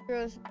 this is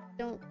gross.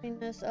 Don't clean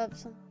this up.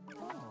 Some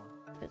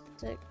it's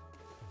sick.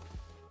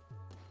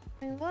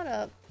 I mean, what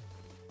up?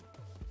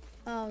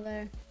 Oh,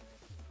 there.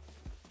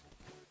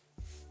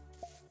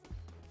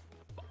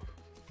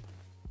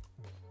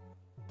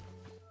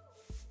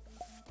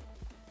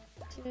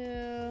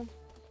 Two.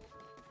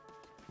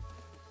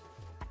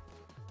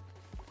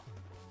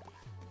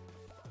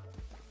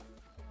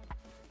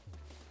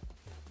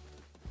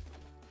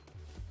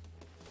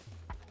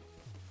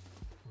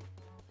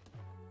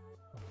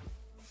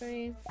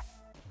 Three.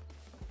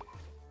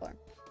 Four.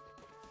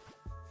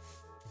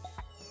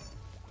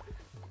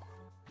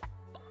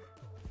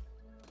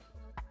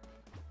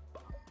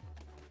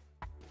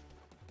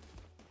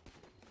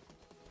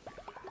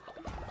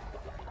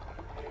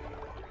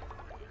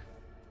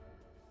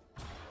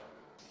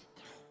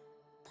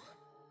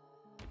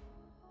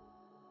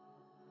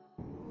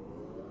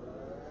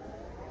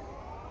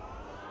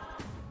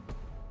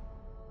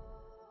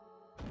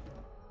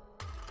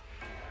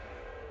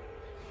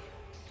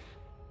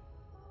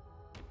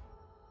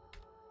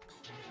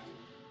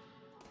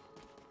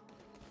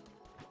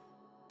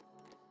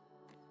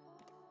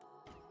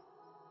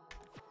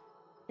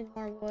 Need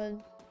more wood.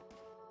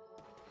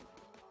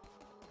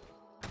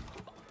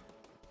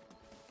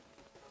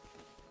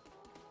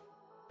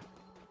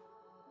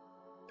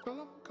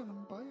 Dalam ka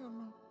ng bayan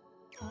na.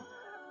 Ha?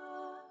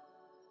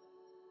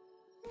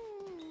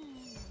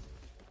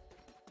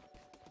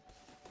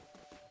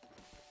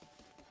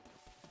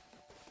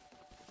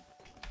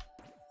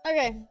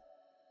 Okay.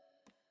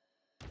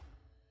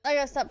 I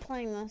gotta stop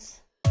playing this.